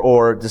pure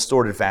or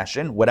distorted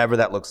fashion, whatever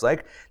that looks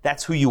like.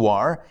 That's who you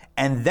are.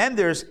 And then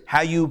there's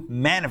how you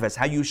manifest,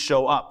 how you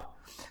show up.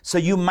 So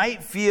you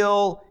might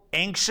feel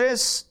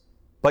anxious,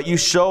 but you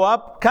show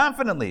up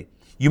confidently.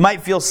 You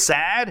might feel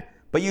sad,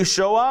 but you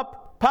show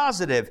up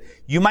positive.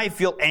 You might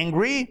feel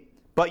angry,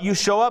 but you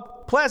show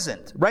up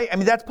pleasant, right? I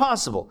mean, that's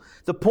possible.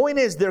 The point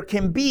is there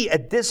can be a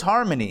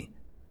disharmony.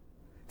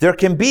 There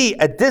can be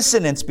a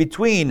dissonance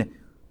between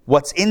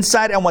what's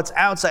inside and what's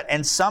outside.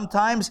 And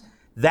sometimes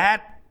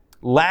that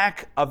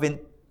lack of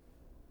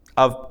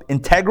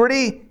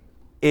integrity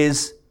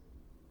is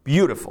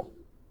beautiful.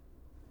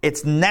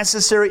 It's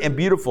necessary and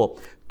beautiful.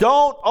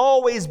 Don't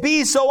always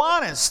be so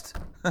honest,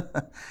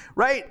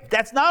 right?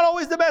 That's not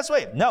always the best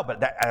way. No,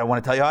 but I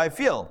want to tell you how I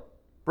feel.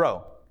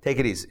 Bro, take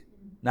it easy.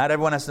 Not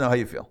everyone has to know how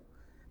you feel.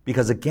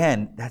 Because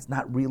again, that's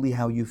not really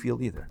how you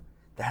feel either.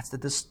 That's the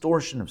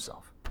distortion of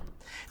self.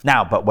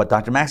 Now, but what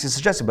Dr. Max is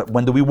suggesting, but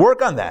when do we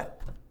work on that?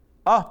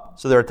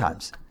 So there are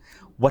times.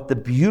 What the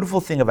beautiful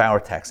thing of our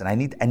text, and I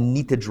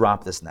need to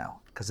drop this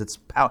now, because it's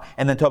power,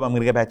 and then Toba, I'm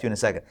going to get back to you in a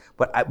second,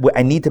 but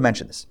I need to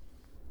mention this.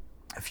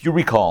 If you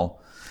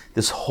recall,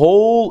 this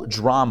whole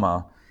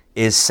drama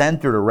is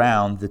centered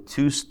around the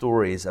two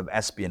stories of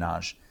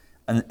espionage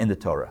in the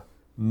Torah.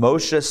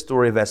 Moshe's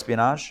story of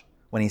espionage,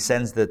 when he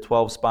sends the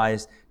 12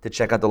 spies to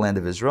check out the land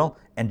of Israel,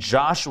 and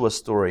Joshua's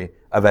story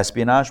of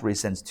espionage, where he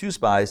sends 2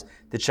 spies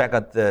to check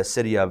out the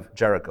city of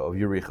Jericho, of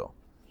Jericho.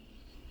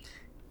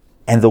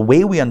 And the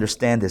way we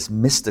understand this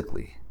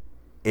mystically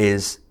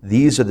is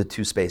these are the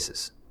 2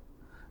 spaces.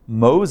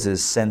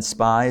 Moses sent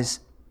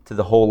spies to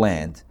the whole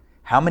land.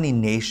 How many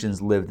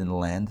nations lived in the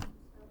land?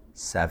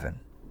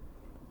 7.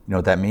 You know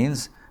what that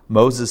means?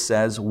 Moses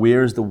says,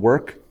 where's the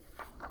work?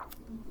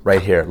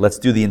 Right here. Let's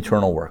do the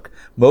internal work.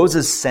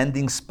 Moses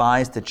sending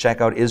spies to check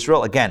out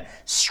Israel. Again,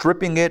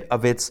 stripping it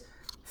of its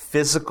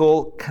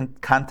physical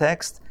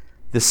context,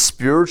 the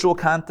spiritual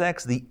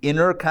context, the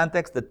inner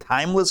context, the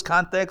timeless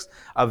context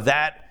of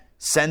that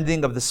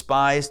sending of the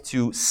spies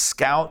to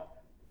scout,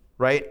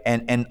 right?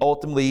 And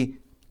ultimately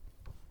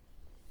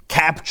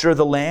capture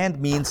the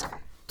land means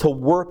to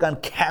work on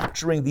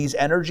capturing these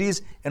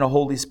energies in a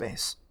holy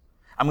space.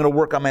 I'm going to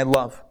work on my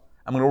love.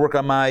 I'm going to work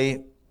on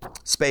my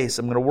space.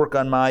 I'm going to work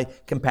on my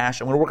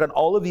compassion. I'm going to work on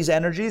all of these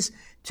energies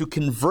to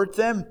convert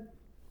them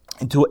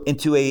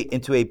into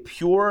a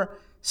pure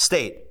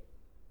state.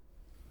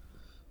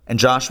 And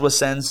Joshua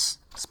sends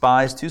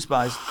spies, 2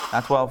 spies,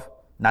 not 12,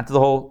 not to the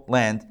whole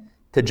land,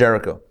 to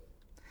Jericho.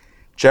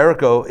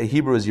 Jericho, in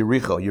Hebrew, is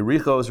Yericho.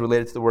 Yericho is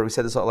related to the word, we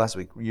said this last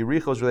week.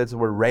 Yericho is related to the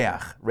word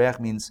reach. Reach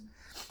means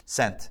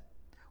scent.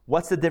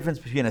 What's the difference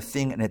between a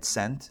thing and its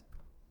scent?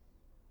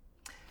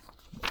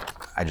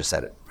 I just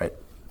said it, right?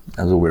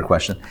 That was a weird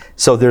question.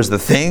 So there's the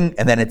thing,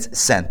 and then it's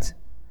scent.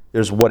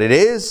 There's what it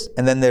is,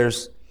 and then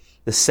there's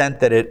the scent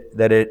that it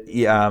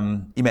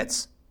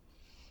emits.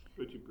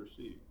 What you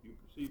perceive.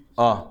 You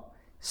perceive.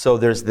 So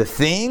there's the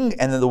thing,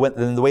 and then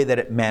the way that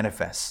it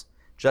manifests.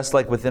 Just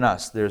like within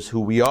us, there's who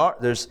we are.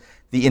 There's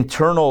the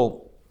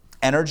internal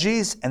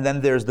energies, and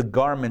then there's the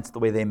garments, the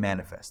way they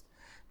manifest.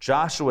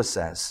 Joshua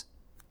says,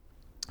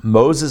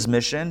 Moses'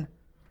 mission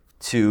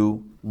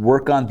to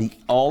work on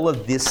all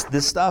of this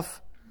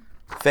stuff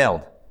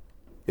failed.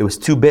 It was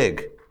too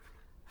big.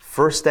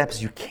 First step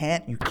is you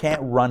can't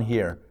run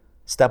here.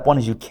 Step 1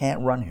 is you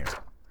can't run here.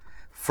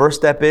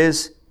 First step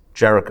is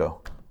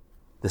Jericho,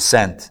 the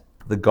scent,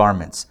 the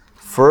garments.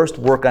 First,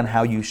 work on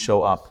how you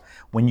show up.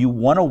 When you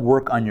want to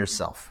work on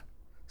yourself,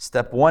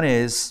 step 1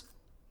 is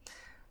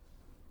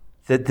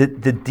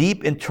the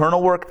deep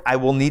internal work. I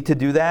will need to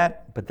do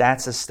that, but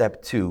that's a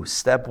step 2.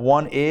 Step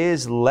 1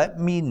 is let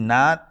me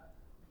not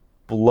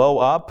blow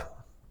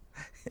up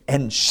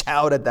and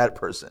shout at that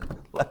person.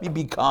 Let me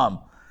be calm.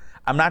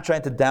 I'm not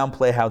trying to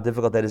downplay how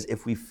difficult that is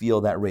if we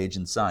feel that rage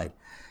inside.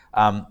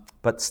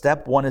 But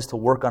step 1 is to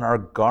work on our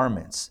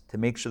garments, to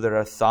make sure that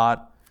our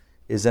thought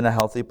is in a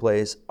healthy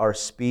place, our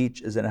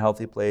speech is in a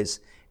healthy place,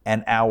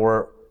 and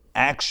our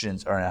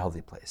actions are in a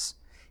healthy place.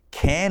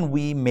 Can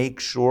we make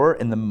sure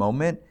in the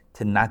moment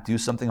to not do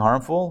something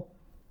harmful?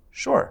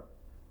 Sure.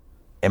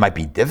 It might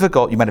be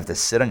difficult. You might have to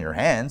sit on your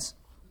hands.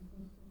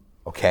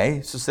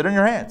 Okay, so sit on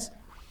your hands.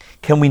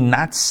 Can we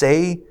not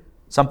say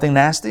something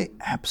nasty?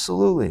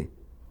 Absolutely.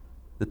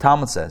 The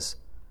Talmud says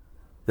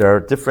there are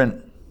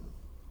different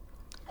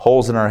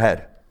holes in our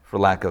head, for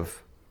lack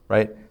of,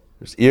 right?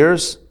 There's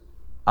ears,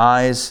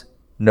 eyes,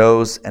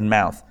 nose, and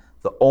mouth.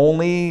 The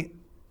only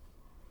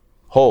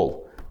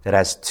hole that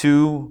has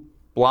 2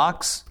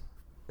 blocks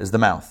is the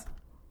mouth.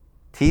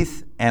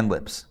 Teeth and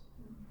lips.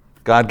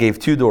 God gave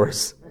 2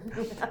 doors.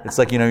 It's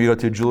like, you go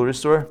to a jewelry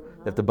store,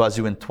 they have to buzz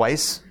you in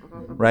twice,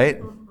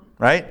 right?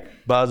 Right?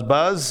 Buzz,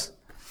 buzz.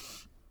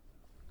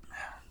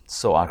 It's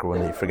so awkward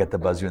when they forget to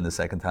buzz you in the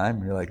second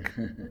time. You're like,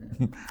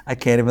 I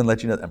can't even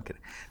let you know. I'm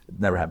kidding. It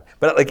never happened.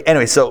 But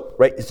anyway, so,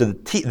 right, so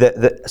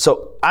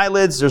so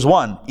eyelids, there's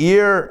 1.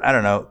 Ear, I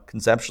don't know,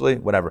 conceptually,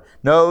 whatever.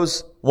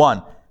 Nose,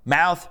 1.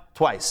 Mouth,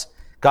 twice.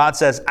 God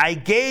says, I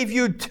gave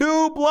you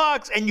 2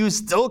 blocks and you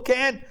still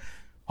can't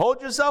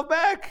hold yourself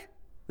back?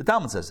 The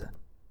Talmud says that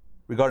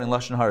regarding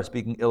Lashon Hara,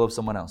 speaking ill of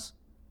someone else.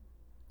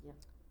 Yeah.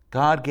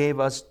 God gave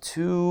us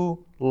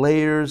 2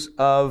 layers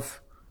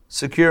of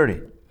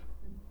security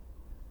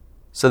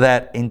so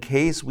that in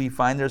case we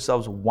find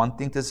ourselves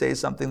wanting to say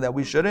something that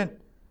we shouldn't,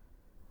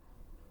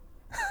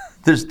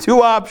 there's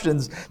 2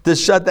 options to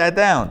shut that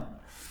down.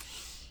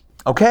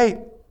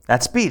 Okay,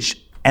 that's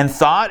speech. And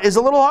thought is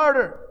a little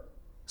harder.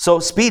 So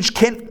speech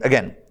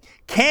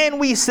can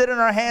we sit in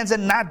our hands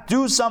and not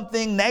do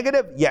something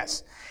negative?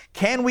 Yes.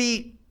 Can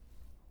we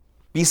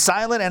be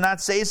silent and not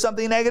say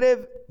something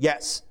negative?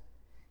 Yes.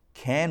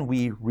 Can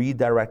we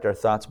redirect our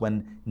thoughts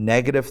when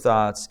negative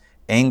thoughts,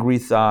 angry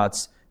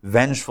thoughts,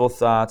 vengeful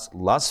thoughts,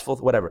 lustful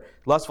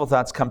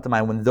thoughts come to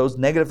mind? When those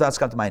negative thoughts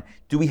come to mind,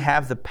 do we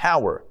have the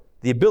power,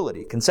 the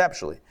ability,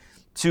 conceptually,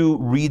 to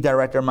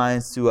redirect our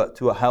minds to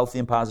a healthy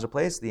and positive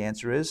place? The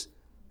answer is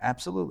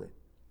absolutely.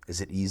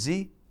 Is it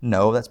easy?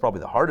 No, that's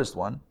probably the hardest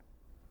one.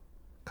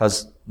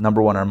 Because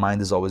number 1, our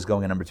mind is always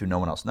going, and number 2, no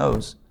one else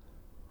knows,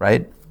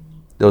 right?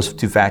 Those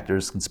 2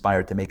 factors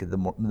conspire to make it the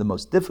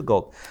most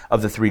difficult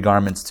of the 3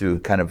 garments to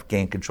kind of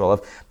gain control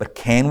of. But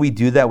can we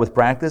do that with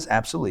practice?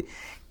 Absolutely.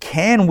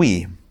 Can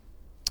we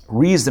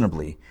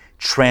reasonably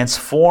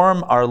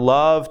transform our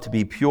love to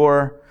be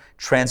pure,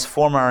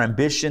 transform our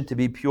ambition to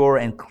be pure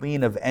and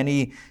clean of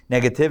any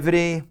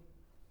negativity?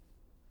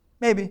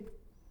 Maybe,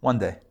 one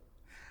day.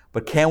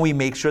 But can we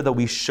make sure that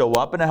we show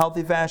up in a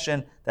healthy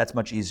fashion? That's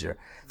much easier.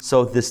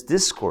 So this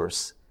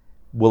discourse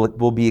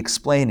will be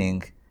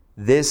explaining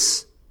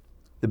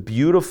the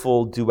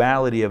beautiful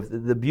duality of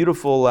the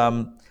beautiful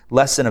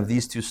lesson of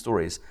these 2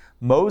 stories.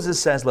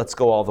 Moses says, let's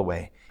go all the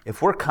way.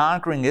 If we're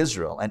conquering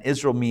Israel, and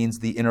Israel means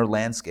the inner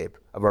landscape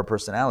of our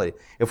personality,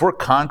 if we're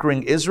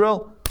conquering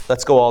Israel,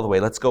 let's go all the way.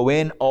 Let's go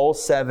in all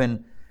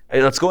 7,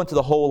 let's go into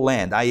the whole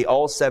land, i.e.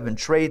 all 7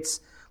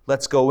 traits.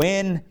 Let's go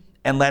in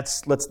and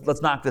let's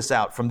knock this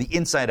out from the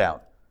inside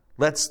out.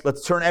 Let's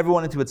turn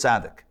everyone into a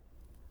tzaddik.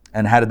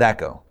 And how did that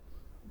go?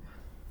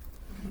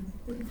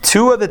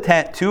 2 of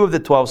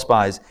the 12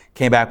 spies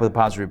came back with a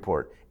positive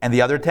report. And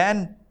the other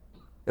 10,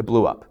 it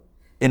blew up.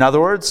 In other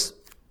words,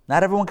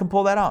 not everyone can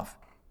pull that off.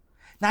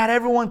 Not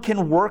everyone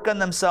can work on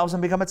themselves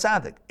and become a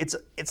tzaddik.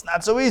 It's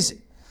not so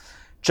easy.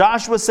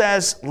 Joshua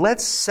says,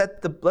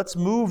 let's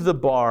move the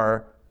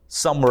bar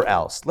somewhere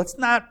else. Let's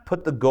not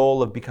put the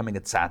goal of becoming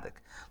a tzaddik.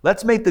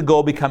 Let's make the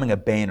goal becoming a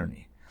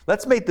Beinoni.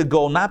 Let's make the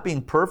goal not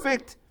being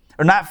perfect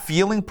or not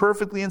feeling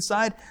perfectly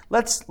inside.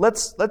 Let's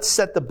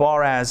set the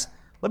bar as,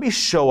 let me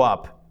show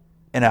up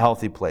in a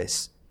healthy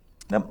place.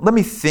 Now, let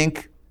me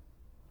think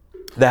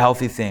the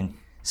healthy thing,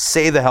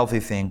 say the healthy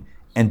thing,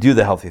 and do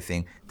the healthy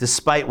thing,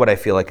 despite what I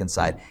feel like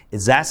inside.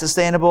 Is that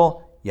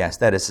sustainable? Yes,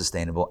 that is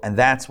sustainable. And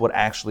that's what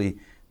actually,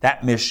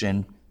 that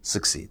mission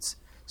succeeds.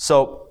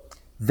 So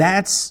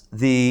that's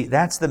the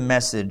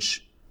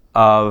message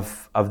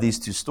of these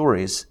 2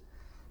 stories.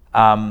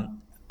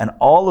 And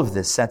all of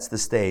this sets the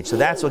stage. So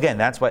that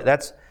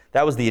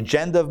was the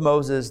agenda of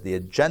Moses, the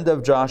agenda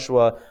of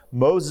Joshua.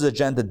 Moses'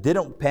 agenda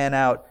didn't pan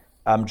out,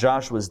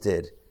 Joshua's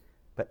did.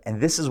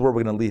 And this is where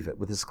we're going to leave it,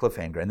 with this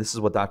cliffhanger. And this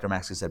is what Dr.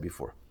 Maxey said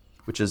before,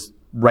 which is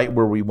right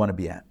where we want to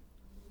be at.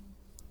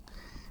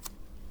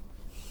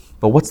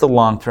 But what's the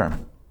long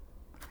term?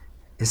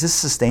 Is this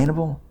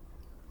sustainable?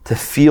 To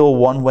feel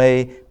one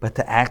way, but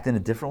to act in a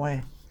different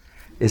way?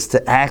 Is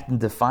to act in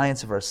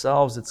defiance of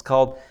ourselves.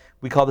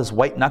 We call this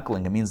white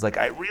knuckling. It means like,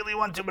 I really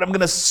want to, but I'm going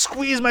to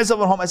squeeze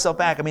myself and hold myself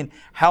back. I mean,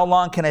 how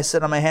long can I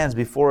sit on my hands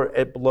before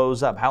it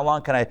blows up? How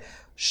long can I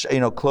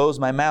close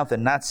my mouth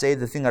and not say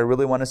the thing I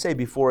really want to say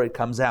before it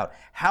comes out?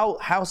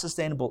 How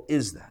sustainable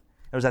is that?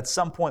 There's at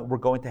some point we're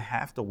going to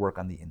have to work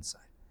on the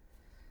inside.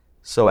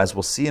 So as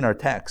we'll see in our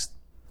text,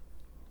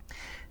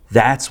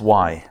 that's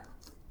why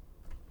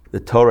the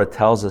Torah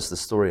tells us the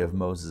story of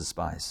Moses'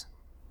 spies.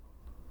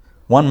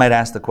 One might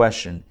ask the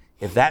question,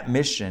 if that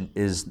mission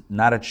is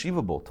not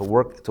achievable to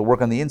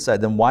work on the inside,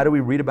 then why do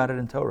we read about it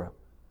in Torah?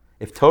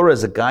 If Torah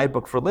is a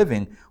guidebook for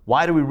living,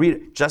 why do we read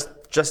it?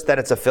 Just that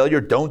it's a failure,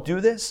 don't do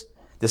this?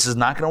 This is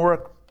not going to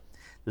work?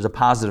 there's a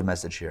positive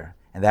message here.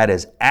 And that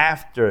is,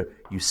 after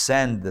you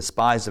send the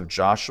spies of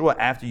Joshua,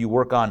 after you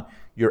work on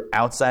your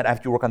outside,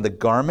 after you work on the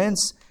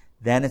garments,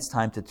 then it's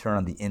time to turn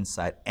on the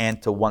inside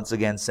and to once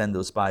again send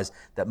those spies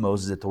that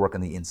Moses did to work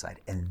on the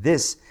inside. And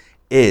this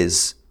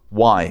is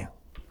why.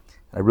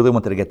 I really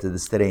wanted to get to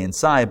this today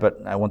inside,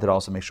 but I wanted to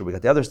also make sure we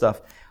got the other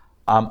stuff.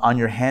 On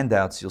your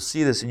handouts, you'll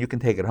see this, and you can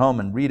take it home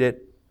and read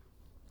it.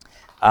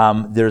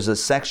 There's a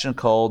section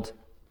called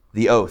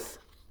the oath,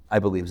 I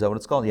believe. Is that what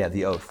it's called? Yeah,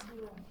 the oath.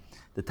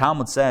 The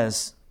Talmud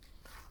says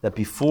that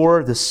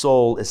before the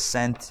soul is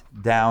sent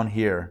down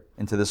here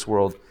into this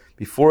world,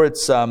 before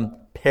it's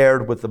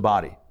paired with the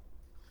body,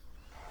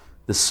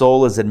 the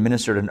soul is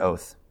administered an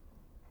oath.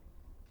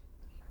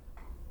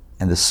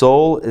 And the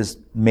soul is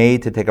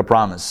made to take a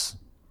promise.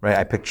 Right?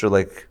 I picture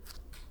like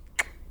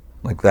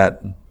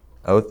that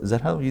oath. Is that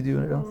how you do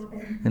an oath?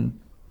 And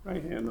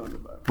Right hand on the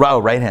Bible. oh,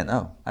 right hand.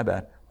 Oh, my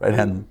bad. Right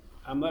hand.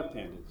 I'm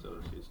left-handed, so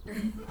it's just...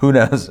 Who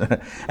knows?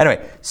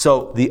 Anyway,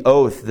 so the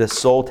oath, the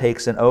soul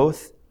takes an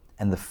oath,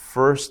 and the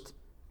first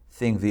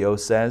thing the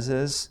oath says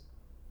is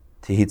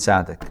Tihi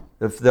Tzaddik.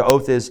 The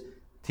oath is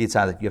Tihi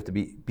Tzaddik. You have to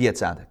be a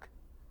Tzaddik.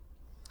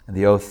 And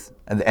the oath,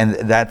 and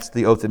that's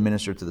the oath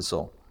administered to the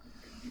soul.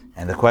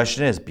 And the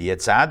question is, be a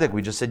tzaddik.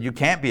 We just said you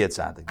can't be a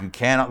tzaddik. You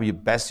cannot. The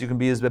best you can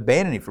be is a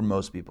Beinoni for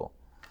most people.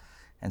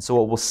 And so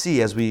what we'll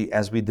see as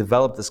we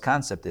develop this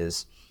concept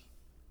is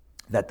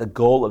that the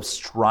goal of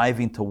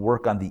striving to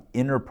work on the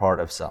inner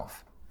part of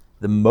self,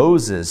 the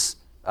Moses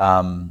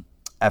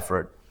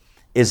effort,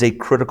 is a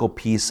critical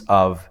piece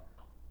of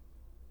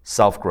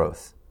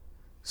self-growth.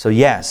 So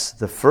yes,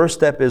 the first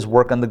step is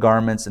work on the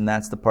garments, and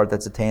that's the part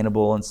that's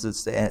attainable, and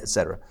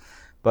etc.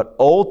 But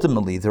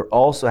ultimately, there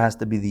also has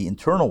to be the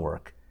internal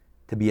work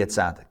to be a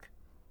tzaddik,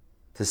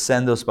 to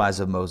send those spies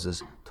of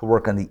Moses to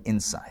work on the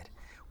inside.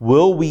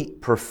 Will we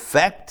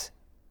perfect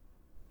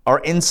our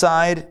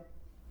inside?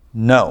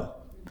 No.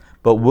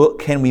 But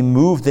can we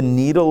move the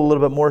needle a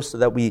little bit more so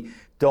that we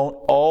don't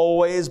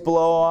always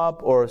blow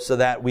up, or so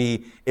that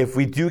if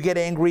we do get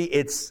angry,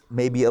 it's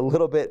maybe a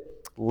little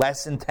bit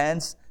less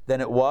intense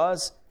than it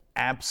was?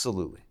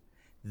 Absolutely.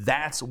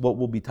 That's what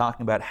we'll be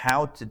talking about,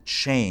 how to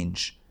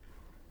change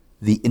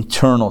the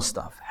internal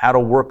stuff, how to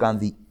work on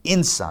the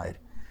inside.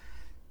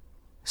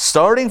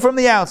 Starting from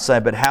the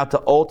outside, but how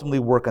to ultimately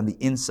work on the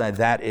inside.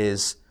 That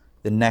is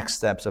the next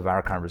steps of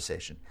our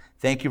conversation.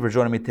 Thank you for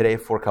joining me today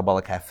for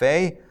Kabbalah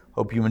Café.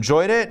 Hope you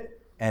enjoyed it,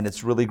 and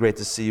it's really great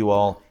to see you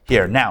all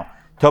here. Now,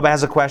 Toba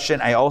has a question.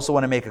 I also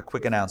want to make a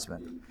quick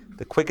announcement.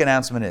 The quick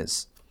announcement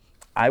is,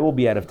 I will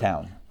be out of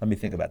town. Let me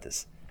think about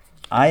this.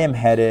 I am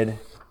headed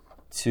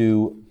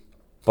to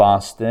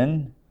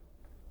Boston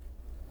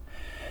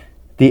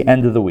the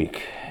end of the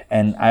week,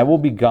 and I will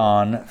be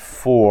gone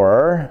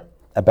for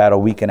about a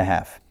week and a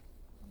half,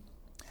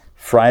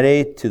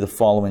 Friday to the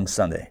following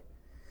Sunday.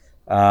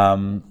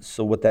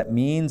 So what that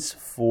means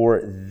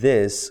for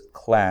this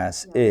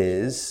class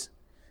is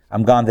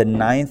I'm gone the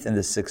 9th and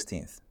the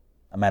 16th.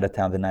 I'm out of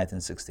town the 9th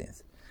and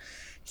 16th.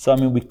 So,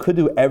 we could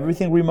do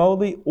everything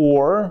remotely,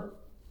 or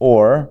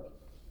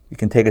you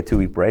can take a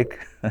 2-week break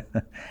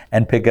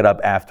and pick it up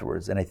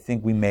afterwards. And I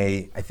think we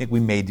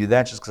may do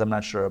that, just because I'm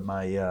not sure of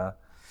my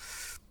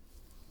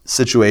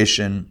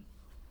situation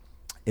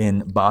in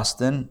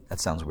Boston. That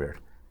sounds weird.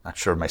 Not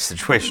sure of my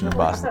situation in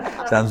Boston.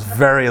 Sounds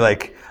very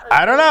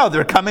I don't know.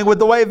 They're coming with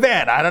the white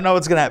van. I don't know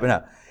what's going to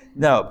happen.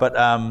 No, but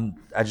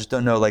I just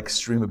don't know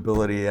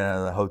streamability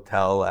in the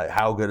hotel.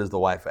 How good is the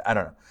Wi-Fi? I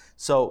don't know.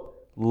 So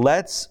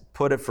let's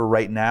put it for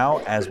right now,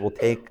 as we'll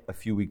take a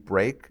few-week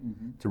break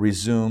to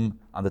resume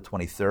on the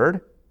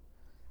 23rd.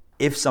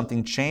 If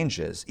something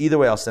changes, either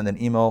way, I'll send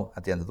an email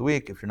at the end of the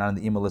week. If you're not on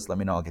the email list, let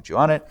me know. I'll get you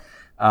on it.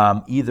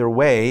 Either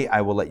way,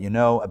 I will let you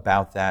know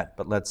about that.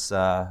 But let's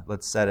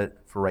set it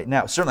for right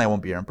now. Certainly, I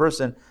won't be here in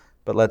person,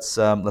 but let's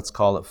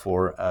call it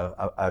for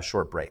a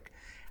short break.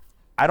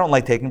 I don't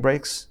like taking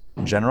breaks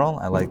in general.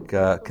 I like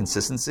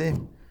consistency.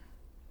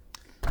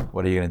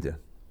 What are you going to do?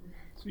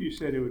 So you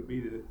said it would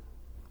be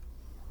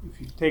if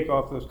you take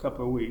off those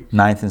couple of weeks.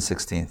 9th and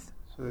 16th.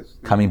 So that's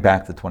coming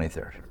back the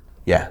 23rd.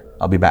 Yeah,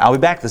 I'll be back. I'll be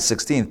back the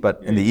 16th,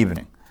 but in the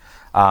evening.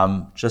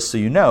 Just so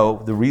you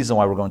know, the reason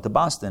why we're going to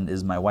Boston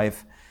is my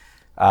wife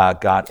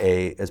got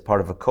as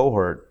part of a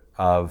cohort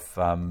of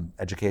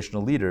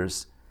educational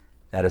leaders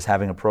that is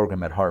having a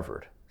program at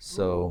Harvard.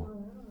 So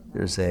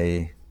there's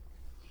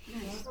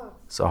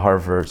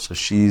Harvard. So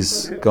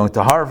she's going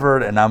to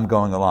Harvard, and I'm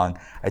going along.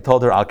 I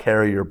told her I'll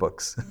carry your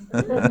books. You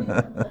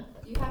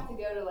have to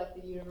go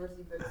to the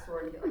university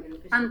bookstore and get an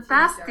official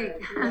Fantastic.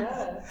 T-shirt.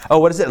 Yeah. Oh,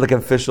 what is it? Like an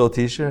official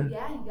T-shirt?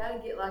 Yeah, you gotta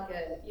get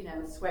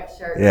a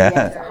sweatshirt.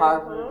 Yeah. To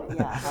Harvard.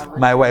 Yeah, Harvard.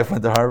 My wife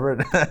went to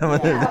Harvard.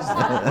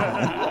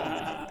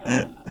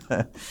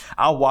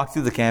 I'll walk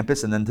through the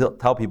campus and then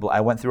tell people I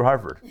went through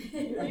Harvard.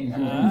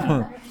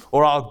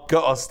 Or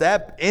I'll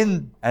step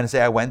in and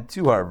say I went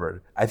to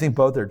Harvard. I think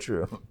both are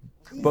true.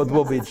 Both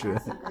will be true.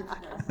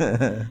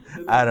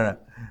 I don't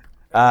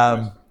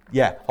know.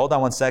 Yeah, hold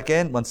on one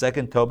second.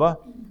 Toba.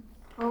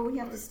 Well, we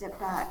have to step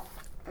back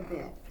a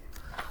bit.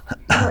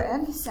 We're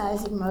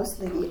emphasizing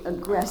mostly the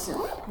aggressive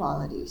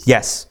qualities.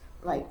 Yes.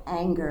 Like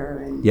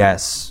anger and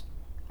Yes.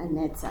 and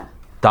netzach.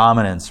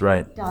 Dominance,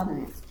 right.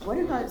 Dominance. What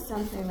about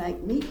something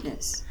like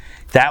meekness?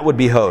 That would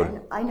be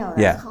Hod. I know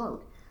that's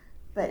Hod.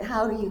 But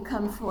how do you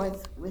come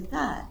forth with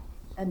that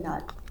and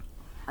not?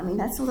 I mean,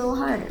 that's a little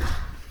harder.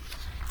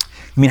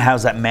 You mean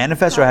how's that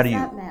manifest, or how do you?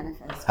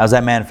 Manifest? How's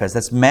that manifest?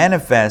 That's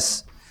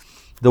manifest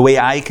the way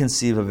I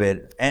conceive of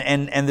it,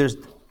 and there's,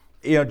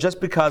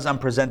 just because I'm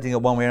presenting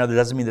it one way or another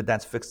doesn't mean that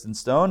that's fixed in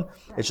stone.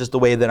 Right. It's just the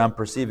way that I'm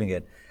perceiving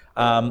it.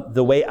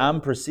 The way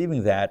I'm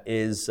perceiving that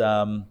is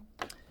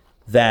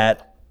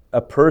that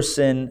a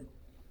person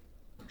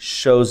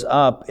shows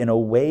up in a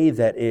way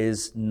that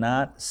is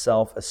not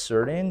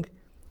self-asserting,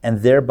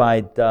 and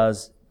thereby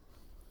does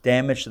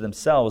damage to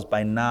themselves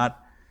by not,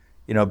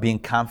 being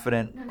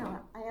confident. No,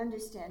 I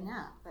understand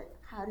that, but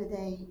how do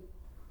they?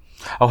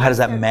 Oh, how does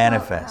that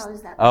manifest? How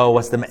is that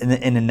what's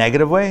in a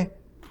negative way?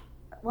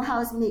 Well, how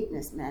is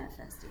meekness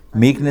manifested?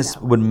 Meekness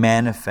would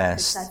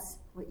manifest. That's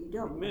what you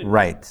don't.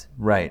 Right.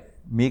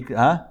 Meek,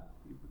 huh?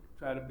 You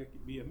try to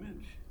be a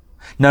mensch.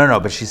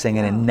 No, but she's saying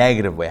in a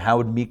negative way. How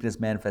would meekness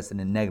manifest in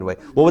a negative way?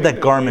 What would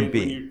that garment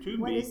be?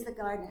 What is the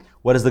garment?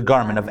 What is the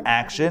garment of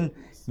action?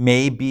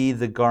 Maybe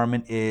the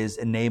garment is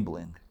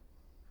enabling.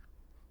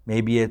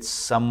 Maybe it's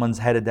someone's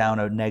headed down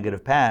a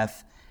negative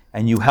path,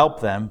 and you help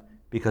them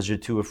because you're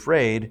too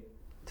afraid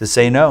to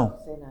say no.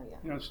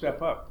 You don't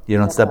step up. You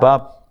don't step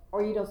up.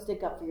 Or you don't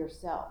stick up for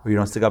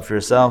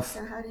yourself.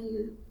 So how do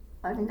you?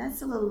 I mean,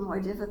 that's a little more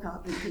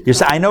difficult.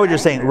 I know what you're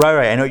saying.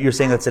 Right. I know what you're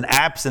saying. That's an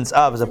absence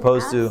of, as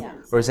opposed to.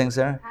 What are you saying,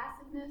 Sarah?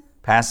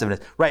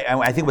 Passiveness. Right.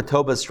 I think what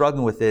Toba is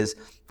struggling with is,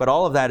 but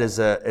all of that is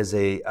an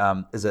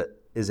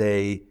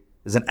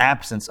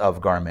absence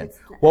of garment.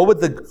 What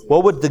would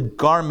the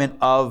garment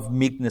of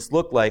meekness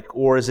look like,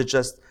 or is it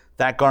just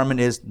that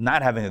garment is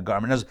not having a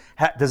garment?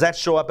 Does that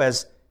show up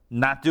as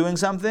not doing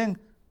something,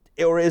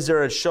 or is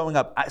there a showing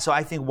up? So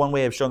I think one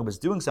way of showing up as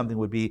doing something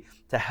would be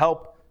to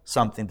help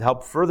something, to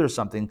help further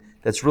something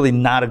that's really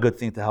not a good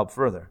thing to help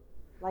further.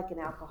 Like an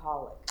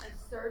alcoholic.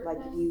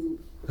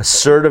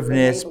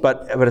 Assertiveness,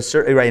 but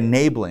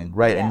enabling,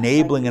 right? Yeah,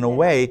 enabling in a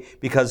way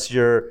because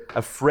you're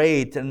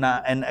afraid to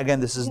not. And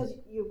again, this is because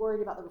you're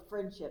worried about the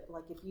friendship.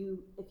 Like if you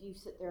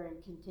sit there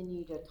and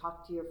continue to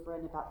talk to your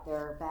friend about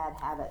their bad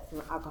habits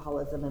and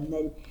alcoholism,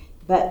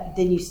 but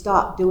then you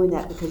stop doing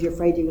that because you're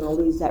afraid you're going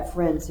to lose that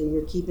friend. So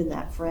you're keeping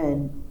that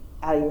friend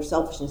out of your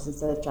selfishness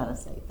instead of trying to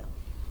save them.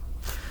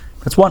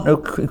 That's one.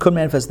 It could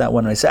manifest that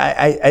one way.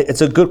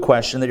 It's a good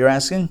question that you're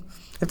asking.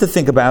 You have to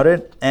think about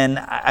it, and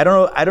I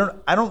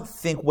don't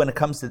think when it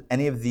comes to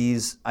any of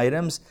these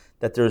items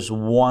that there's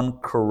one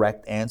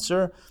correct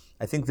answer.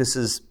 I think this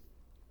is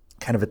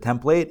kind of a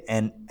template,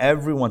 and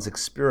everyone's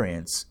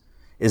experience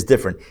is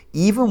different.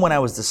 Even when I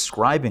was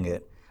describing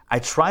it, I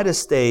try to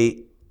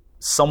stay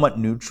somewhat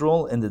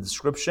neutral in the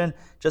description,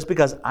 just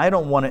because I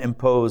don't want to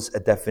impose a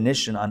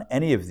definition on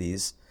any of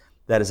these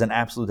that is an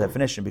absolute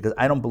definition, because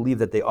I don't believe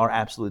that they are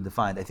absolutely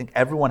defined. I think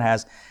everyone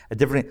has a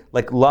different,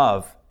 like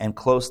love and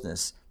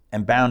closeness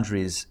and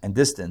boundaries and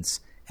distance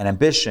and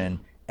ambition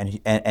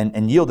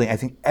and yielding. I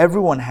think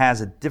everyone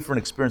has a different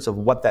experience of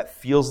what that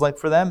feels like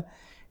for them.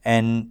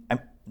 And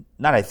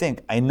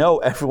I know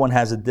everyone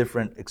has a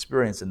different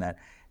experience in that.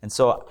 And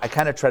so I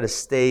kind of try to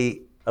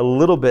stay a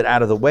little bit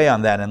out of the way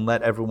on that and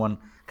let everyone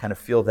kind of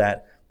feel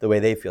that the way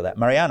they feel that.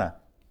 Mariana,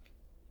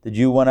 did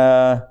you want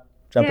to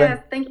jump in?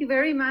 Yes, thank you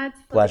very much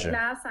for the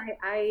class.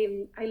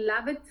 I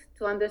love it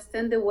to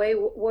understand the way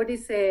what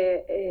is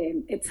a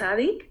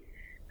tzaddik,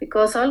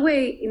 because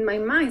always in my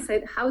mind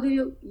said, how do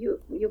you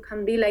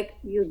can be like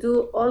you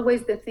do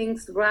always the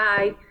things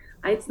right?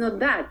 It's not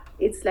that.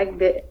 It's like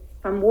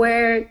from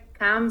where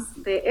comes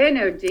the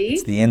energy.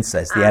 It's the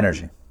insights, the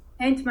energy.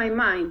 Change my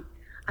mind.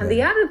 And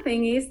the other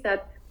thing is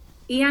that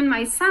Ian,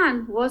 my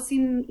son, was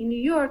in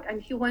New York,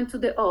 and he went to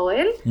the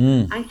OL,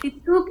 and he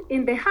took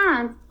in the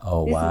hand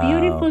these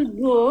beautiful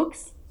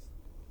books.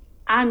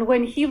 And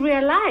when he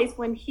realized,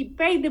 when he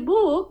paid the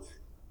books,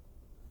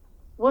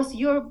 was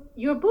your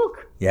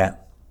book. Yeah.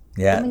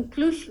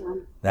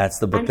 Inclusion. That's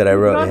the book that I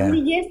wrote. He brought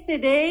me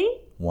yesterday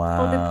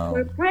for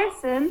the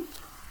present,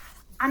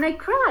 and I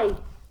cried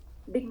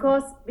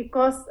because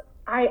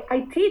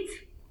I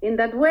teach in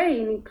that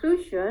way in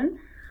inclusion.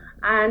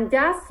 And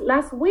just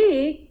last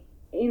week,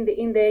 in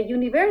the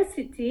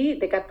university,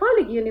 the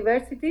Catholic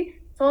university,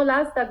 told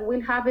us that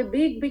we'll have a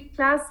big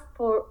class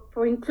for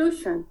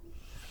inclusion,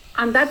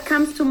 and that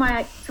comes to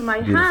my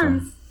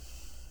hands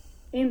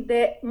in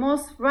the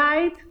most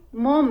right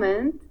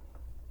moment,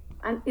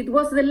 and it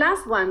was the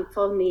last one.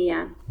 Told me,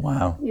 Ian.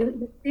 Wow!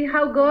 You see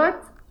how God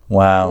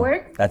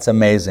works? That's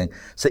amazing.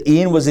 So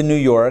Ian was in New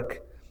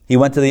York. He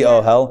went to the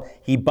OHEL.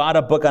 He bought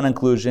a book on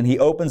inclusion. He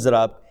opens it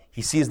up.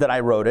 He sees that I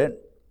wrote it.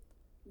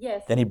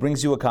 Yes. Then he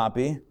brings you a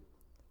copy.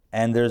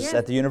 And there's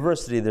at the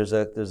university there's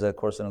a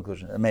course on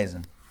inclusion.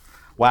 Amazing.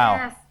 Wow.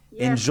 Yes.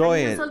 Enjoy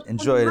it.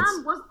 Enjoy it.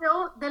 Mom was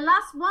the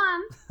last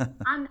one,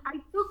 and I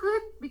took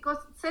it because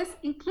it says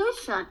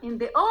inclusion in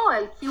the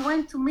OL. He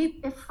went to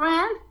meet a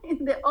friend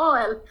in the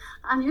OL,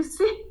 and you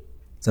see,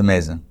 It's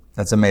amazing.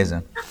 That's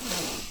amazing.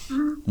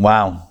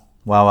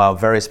 Wow.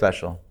 Very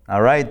special.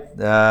 All right.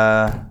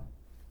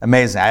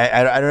 Amazing.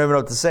 I don't even know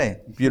what to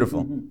say.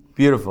 Beautiful.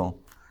 Beautiful.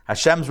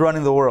 Hashem's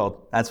running the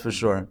world. That's for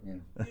sure.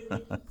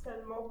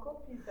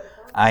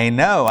 I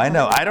know. I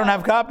don't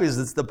have copies.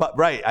 It's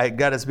right. I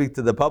got to speak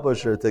to the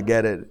publisher to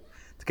get it.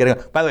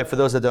 By the way, for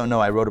those that don't know,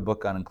 I wrote a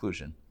book on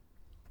inclusion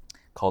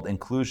called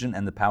Inclusion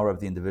and the Power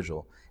of the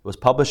Individual. It was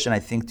published in, I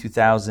think,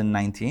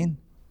 2019,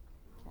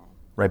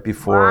 right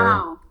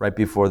before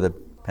the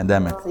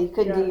pandemic. So you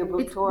couldn't do your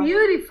book tour? It's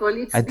beautiful.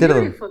 I did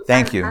beautiful.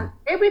 Thank you. And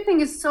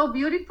everything is so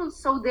beautiful,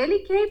 so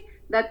delicate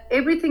that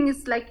everything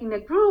is like in a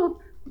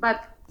group,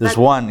 but there's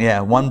one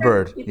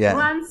bird. It's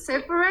one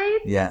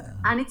separate. Yeah.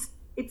 And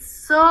it's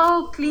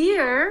so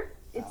clear.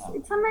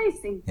 It's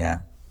amazing. Yeah.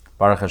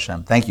 Baruch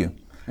Hashem. Thank you.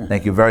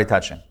 Thank you. Very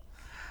touching.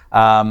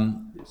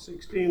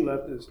 16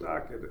 left in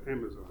stock at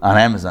Amazon. On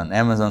Amazon.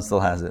 Amazon still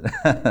has it.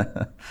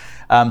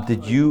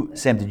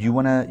 Sam, you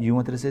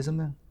wanted to say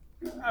something?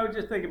 I was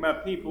just thinking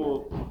about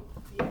people.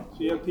 So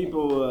you have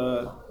people,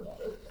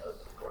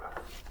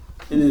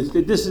 and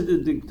this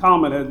is the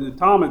Talmud. The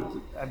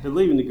Talmud, I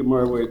believe in the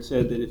Gemara where it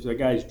said that if a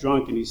guy's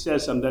drunk and he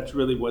says something, that's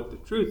really what the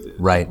truth is.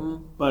 Right.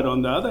 But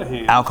on the other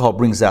hand, alcohol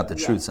brings out the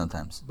truth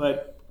sometimes.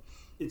 But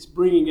it's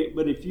bringing it.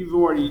 But if you've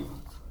already,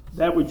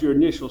 that was your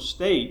initial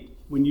state.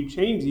 When you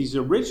change these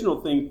original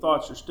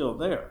thoughts are still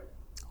there.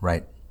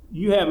 Right.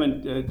 You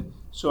haven't.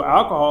 So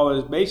alcohol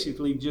is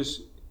basically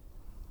just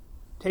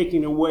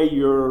taking away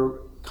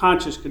your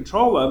conscious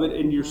control of it,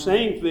 and you're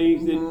saying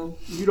things that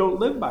you don't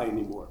live by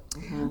anymore.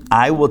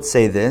 I would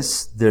say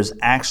this. There's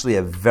actually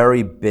a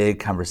very big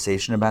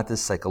conversation about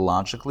this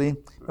psychologically.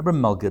 Remember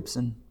Mel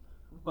Gibson?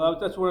 Well,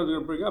 that's what I was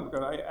going to bring up,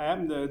 because I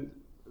am the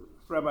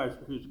rabbi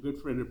who's a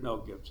good friend of Mel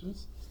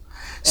Gibson's.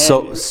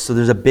 So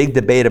there's a big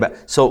debate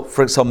about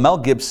so Mel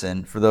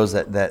Gibson, for those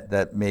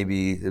that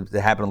maybe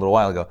that happened a little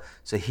while ago.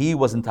 So he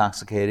was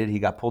intoxicated. He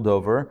got pulled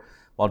over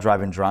while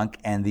driving drunk,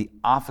 and the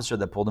officer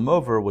that pulled him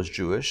over was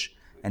Jewish,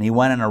 and he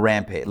went on a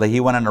rampage. He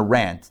went on a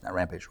rant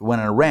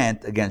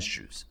against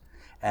Jews,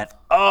 and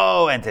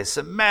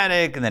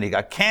anti-Semitic, and then he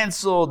got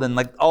canceled, and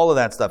all of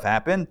that stuff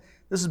happened.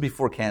 This is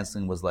before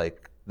canceling was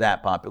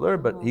that popular,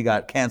 but he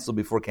got canceled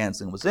before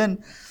canceling was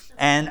in.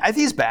 And I think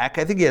he's back.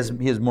 I think he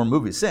has more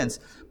movies since.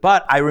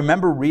 But I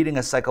remember reading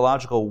a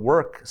psychological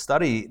work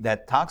study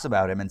that talks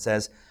about him and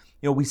says,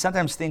 we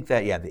sometimes think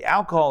that, the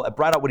alcohol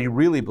brought out what he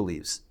really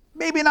believes.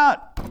 Maybe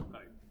not.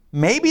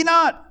 Maybe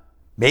not.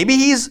 Maybe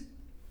he's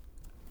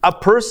a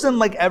person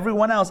like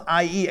everyone else,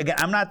 i.e., again,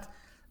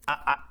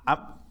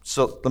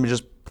 so let me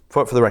just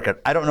put for the record,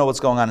 I don't know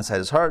what's going on inside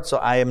his heart, so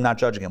I am not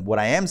judging him. What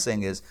I am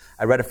saying is,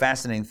 I read a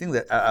fascinating thing,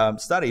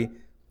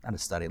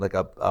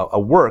 a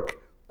work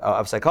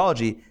of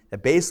psychology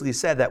that basically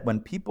said that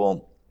when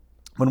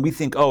we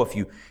think, if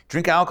you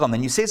drink alcohol and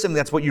then you say something,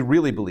 that's what you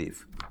really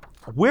believe.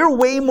 We're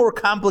way more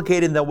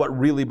complicated than what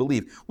really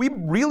believe. We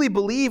really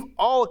believe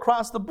all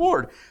across the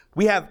board.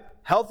 We have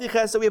healthy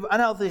chesed, we have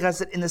unhealthy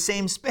chesed in the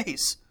same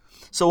space.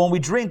 So when we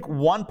drink,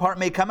 one part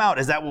may come out.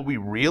 Is that what we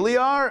really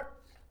are?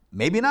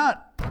 Maybe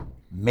not.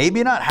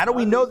 Maybe not. How do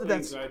we know that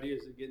that's...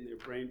 ideas that get in your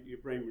brain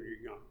when you're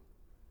young.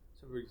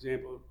 So for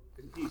example,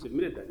 he's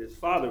admitted that his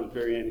father was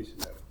very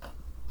anti-Semitic.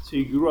 So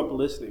he grew up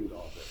listening to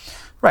all this.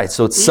 Right,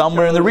 so it's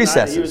somewhere in the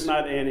recesses. He was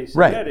not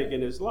anti-Semitic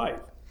in his life.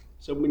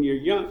 So when you're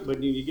young, but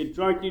when you get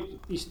drunk,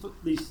 it's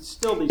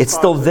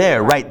still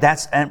there, right?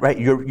 Right.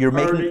 You're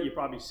making it. You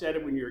probably said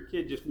it when you were a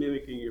kid, just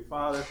mimicking your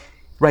father.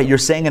 Right. You're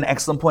saying an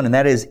excellent point, and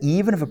that is,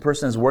 even if a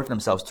person has worked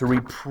themselves to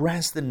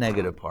repress the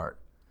negative part,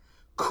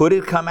 could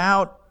it come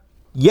out?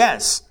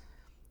 Yes.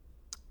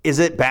 Is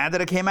it bad that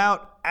it came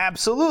out?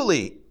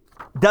 Absolutely.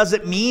 Does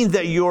it mean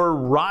that you're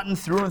rotten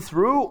through and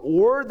through,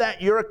 or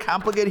that you're a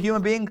complicated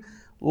human being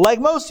like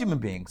most human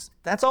beings?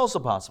 That's also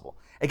possible.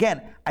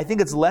 Again, I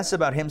think it's less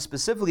about him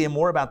specifically and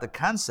more about the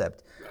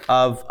concept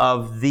of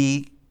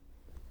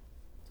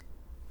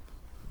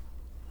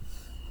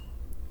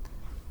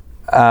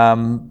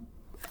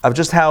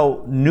just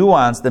how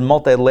nuanced and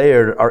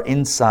multi-layered our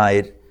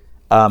inside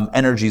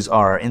energies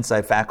are, our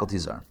inside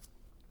faculties are.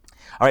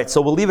 All right,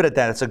 so we'll leave it at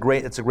that. It's a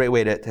great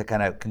way to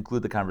kind of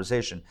conclude the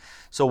conversation.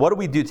 So what do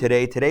we do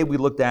today? Today we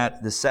looked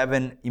at the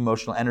 7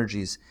 emotional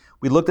energies.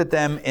 We looked at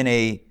them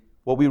in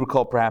what we would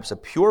call perhaps a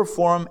pure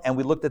form, and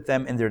we looked at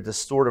them in their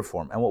distorted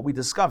form. And what we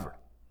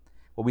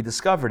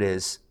discovered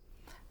is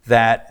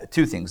that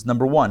 2 things.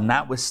 Number 1,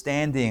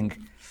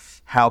 notwithstanding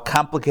how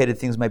complicated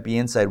things might be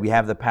inside, we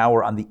have the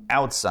power on the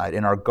outside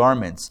in our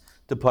garments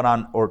to put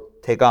on or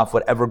take off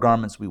whatever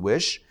garments we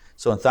wish.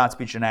 So in thought,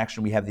 speech, and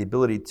action, we have the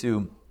ability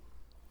to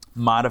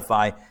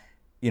modify,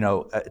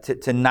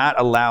 to not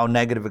allow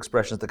negative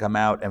expressions to come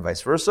out, and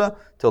vice versa,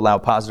 to allow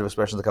positive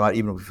expressions to come out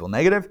even if we feel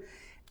negative.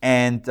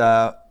 And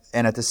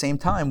at the same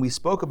time, we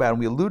spoke about and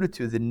we alluded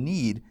to the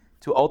need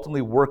to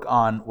ultimately work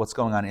on what's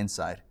going on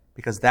inside,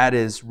 because that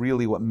is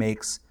really what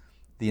makes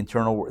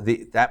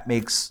that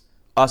makes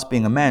us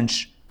being a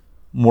mensch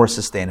more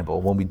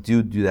sustainable when we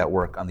do that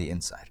work on the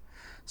inside.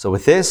 So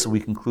with this, we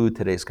conclude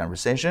today's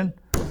conversation.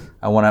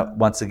 I want to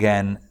once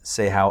again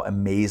say how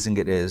amazing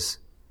it is,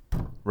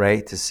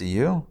 Ray, to see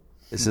you.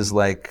 This is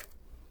like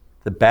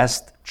the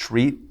best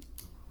treat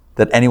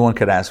that anyone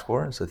could ask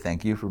for. So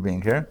thank you for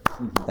being here.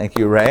 Thank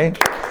you, Ray.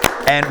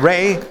 And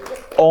Ray,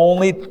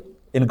 only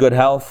in good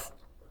health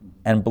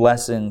and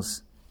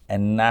blessings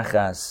and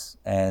nachas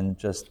and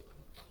just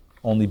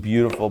only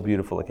beautiful,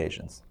 beautiful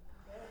occasions.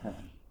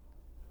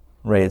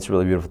 Ray, it's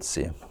really beautiful to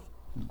see you.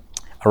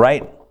 All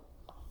right.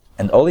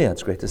 And Olia,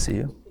 it's great to see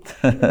you.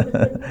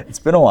 It's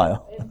been a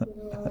while.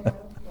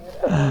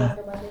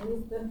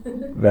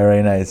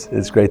 Very nice.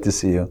 It's great to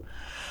see you.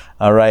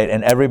 All right.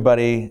 And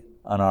everybody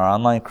on our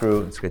online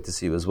crew, it's great to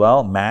see you as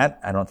well. Matt,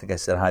 I don't think I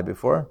said hi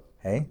before.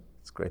 Hey,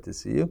 it's great to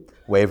see you.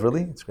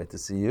 Waverly, it's great to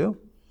see you.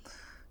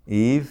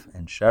 Eve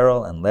and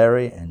Cheryl and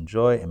Larry and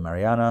Joy and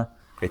Mariana,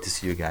 great to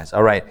see you guys.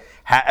 All right.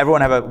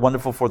 Everyone have a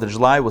wonderful 4th of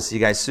July. We'll see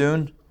you guys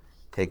soon.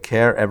 Take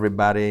care,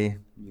 everybody.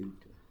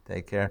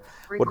 Take care.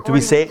 What do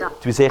we say? Do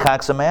we say Chag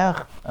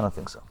Sameach? I don't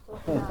think so.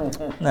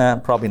 Nah,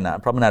 probably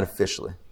not. Probably not officially.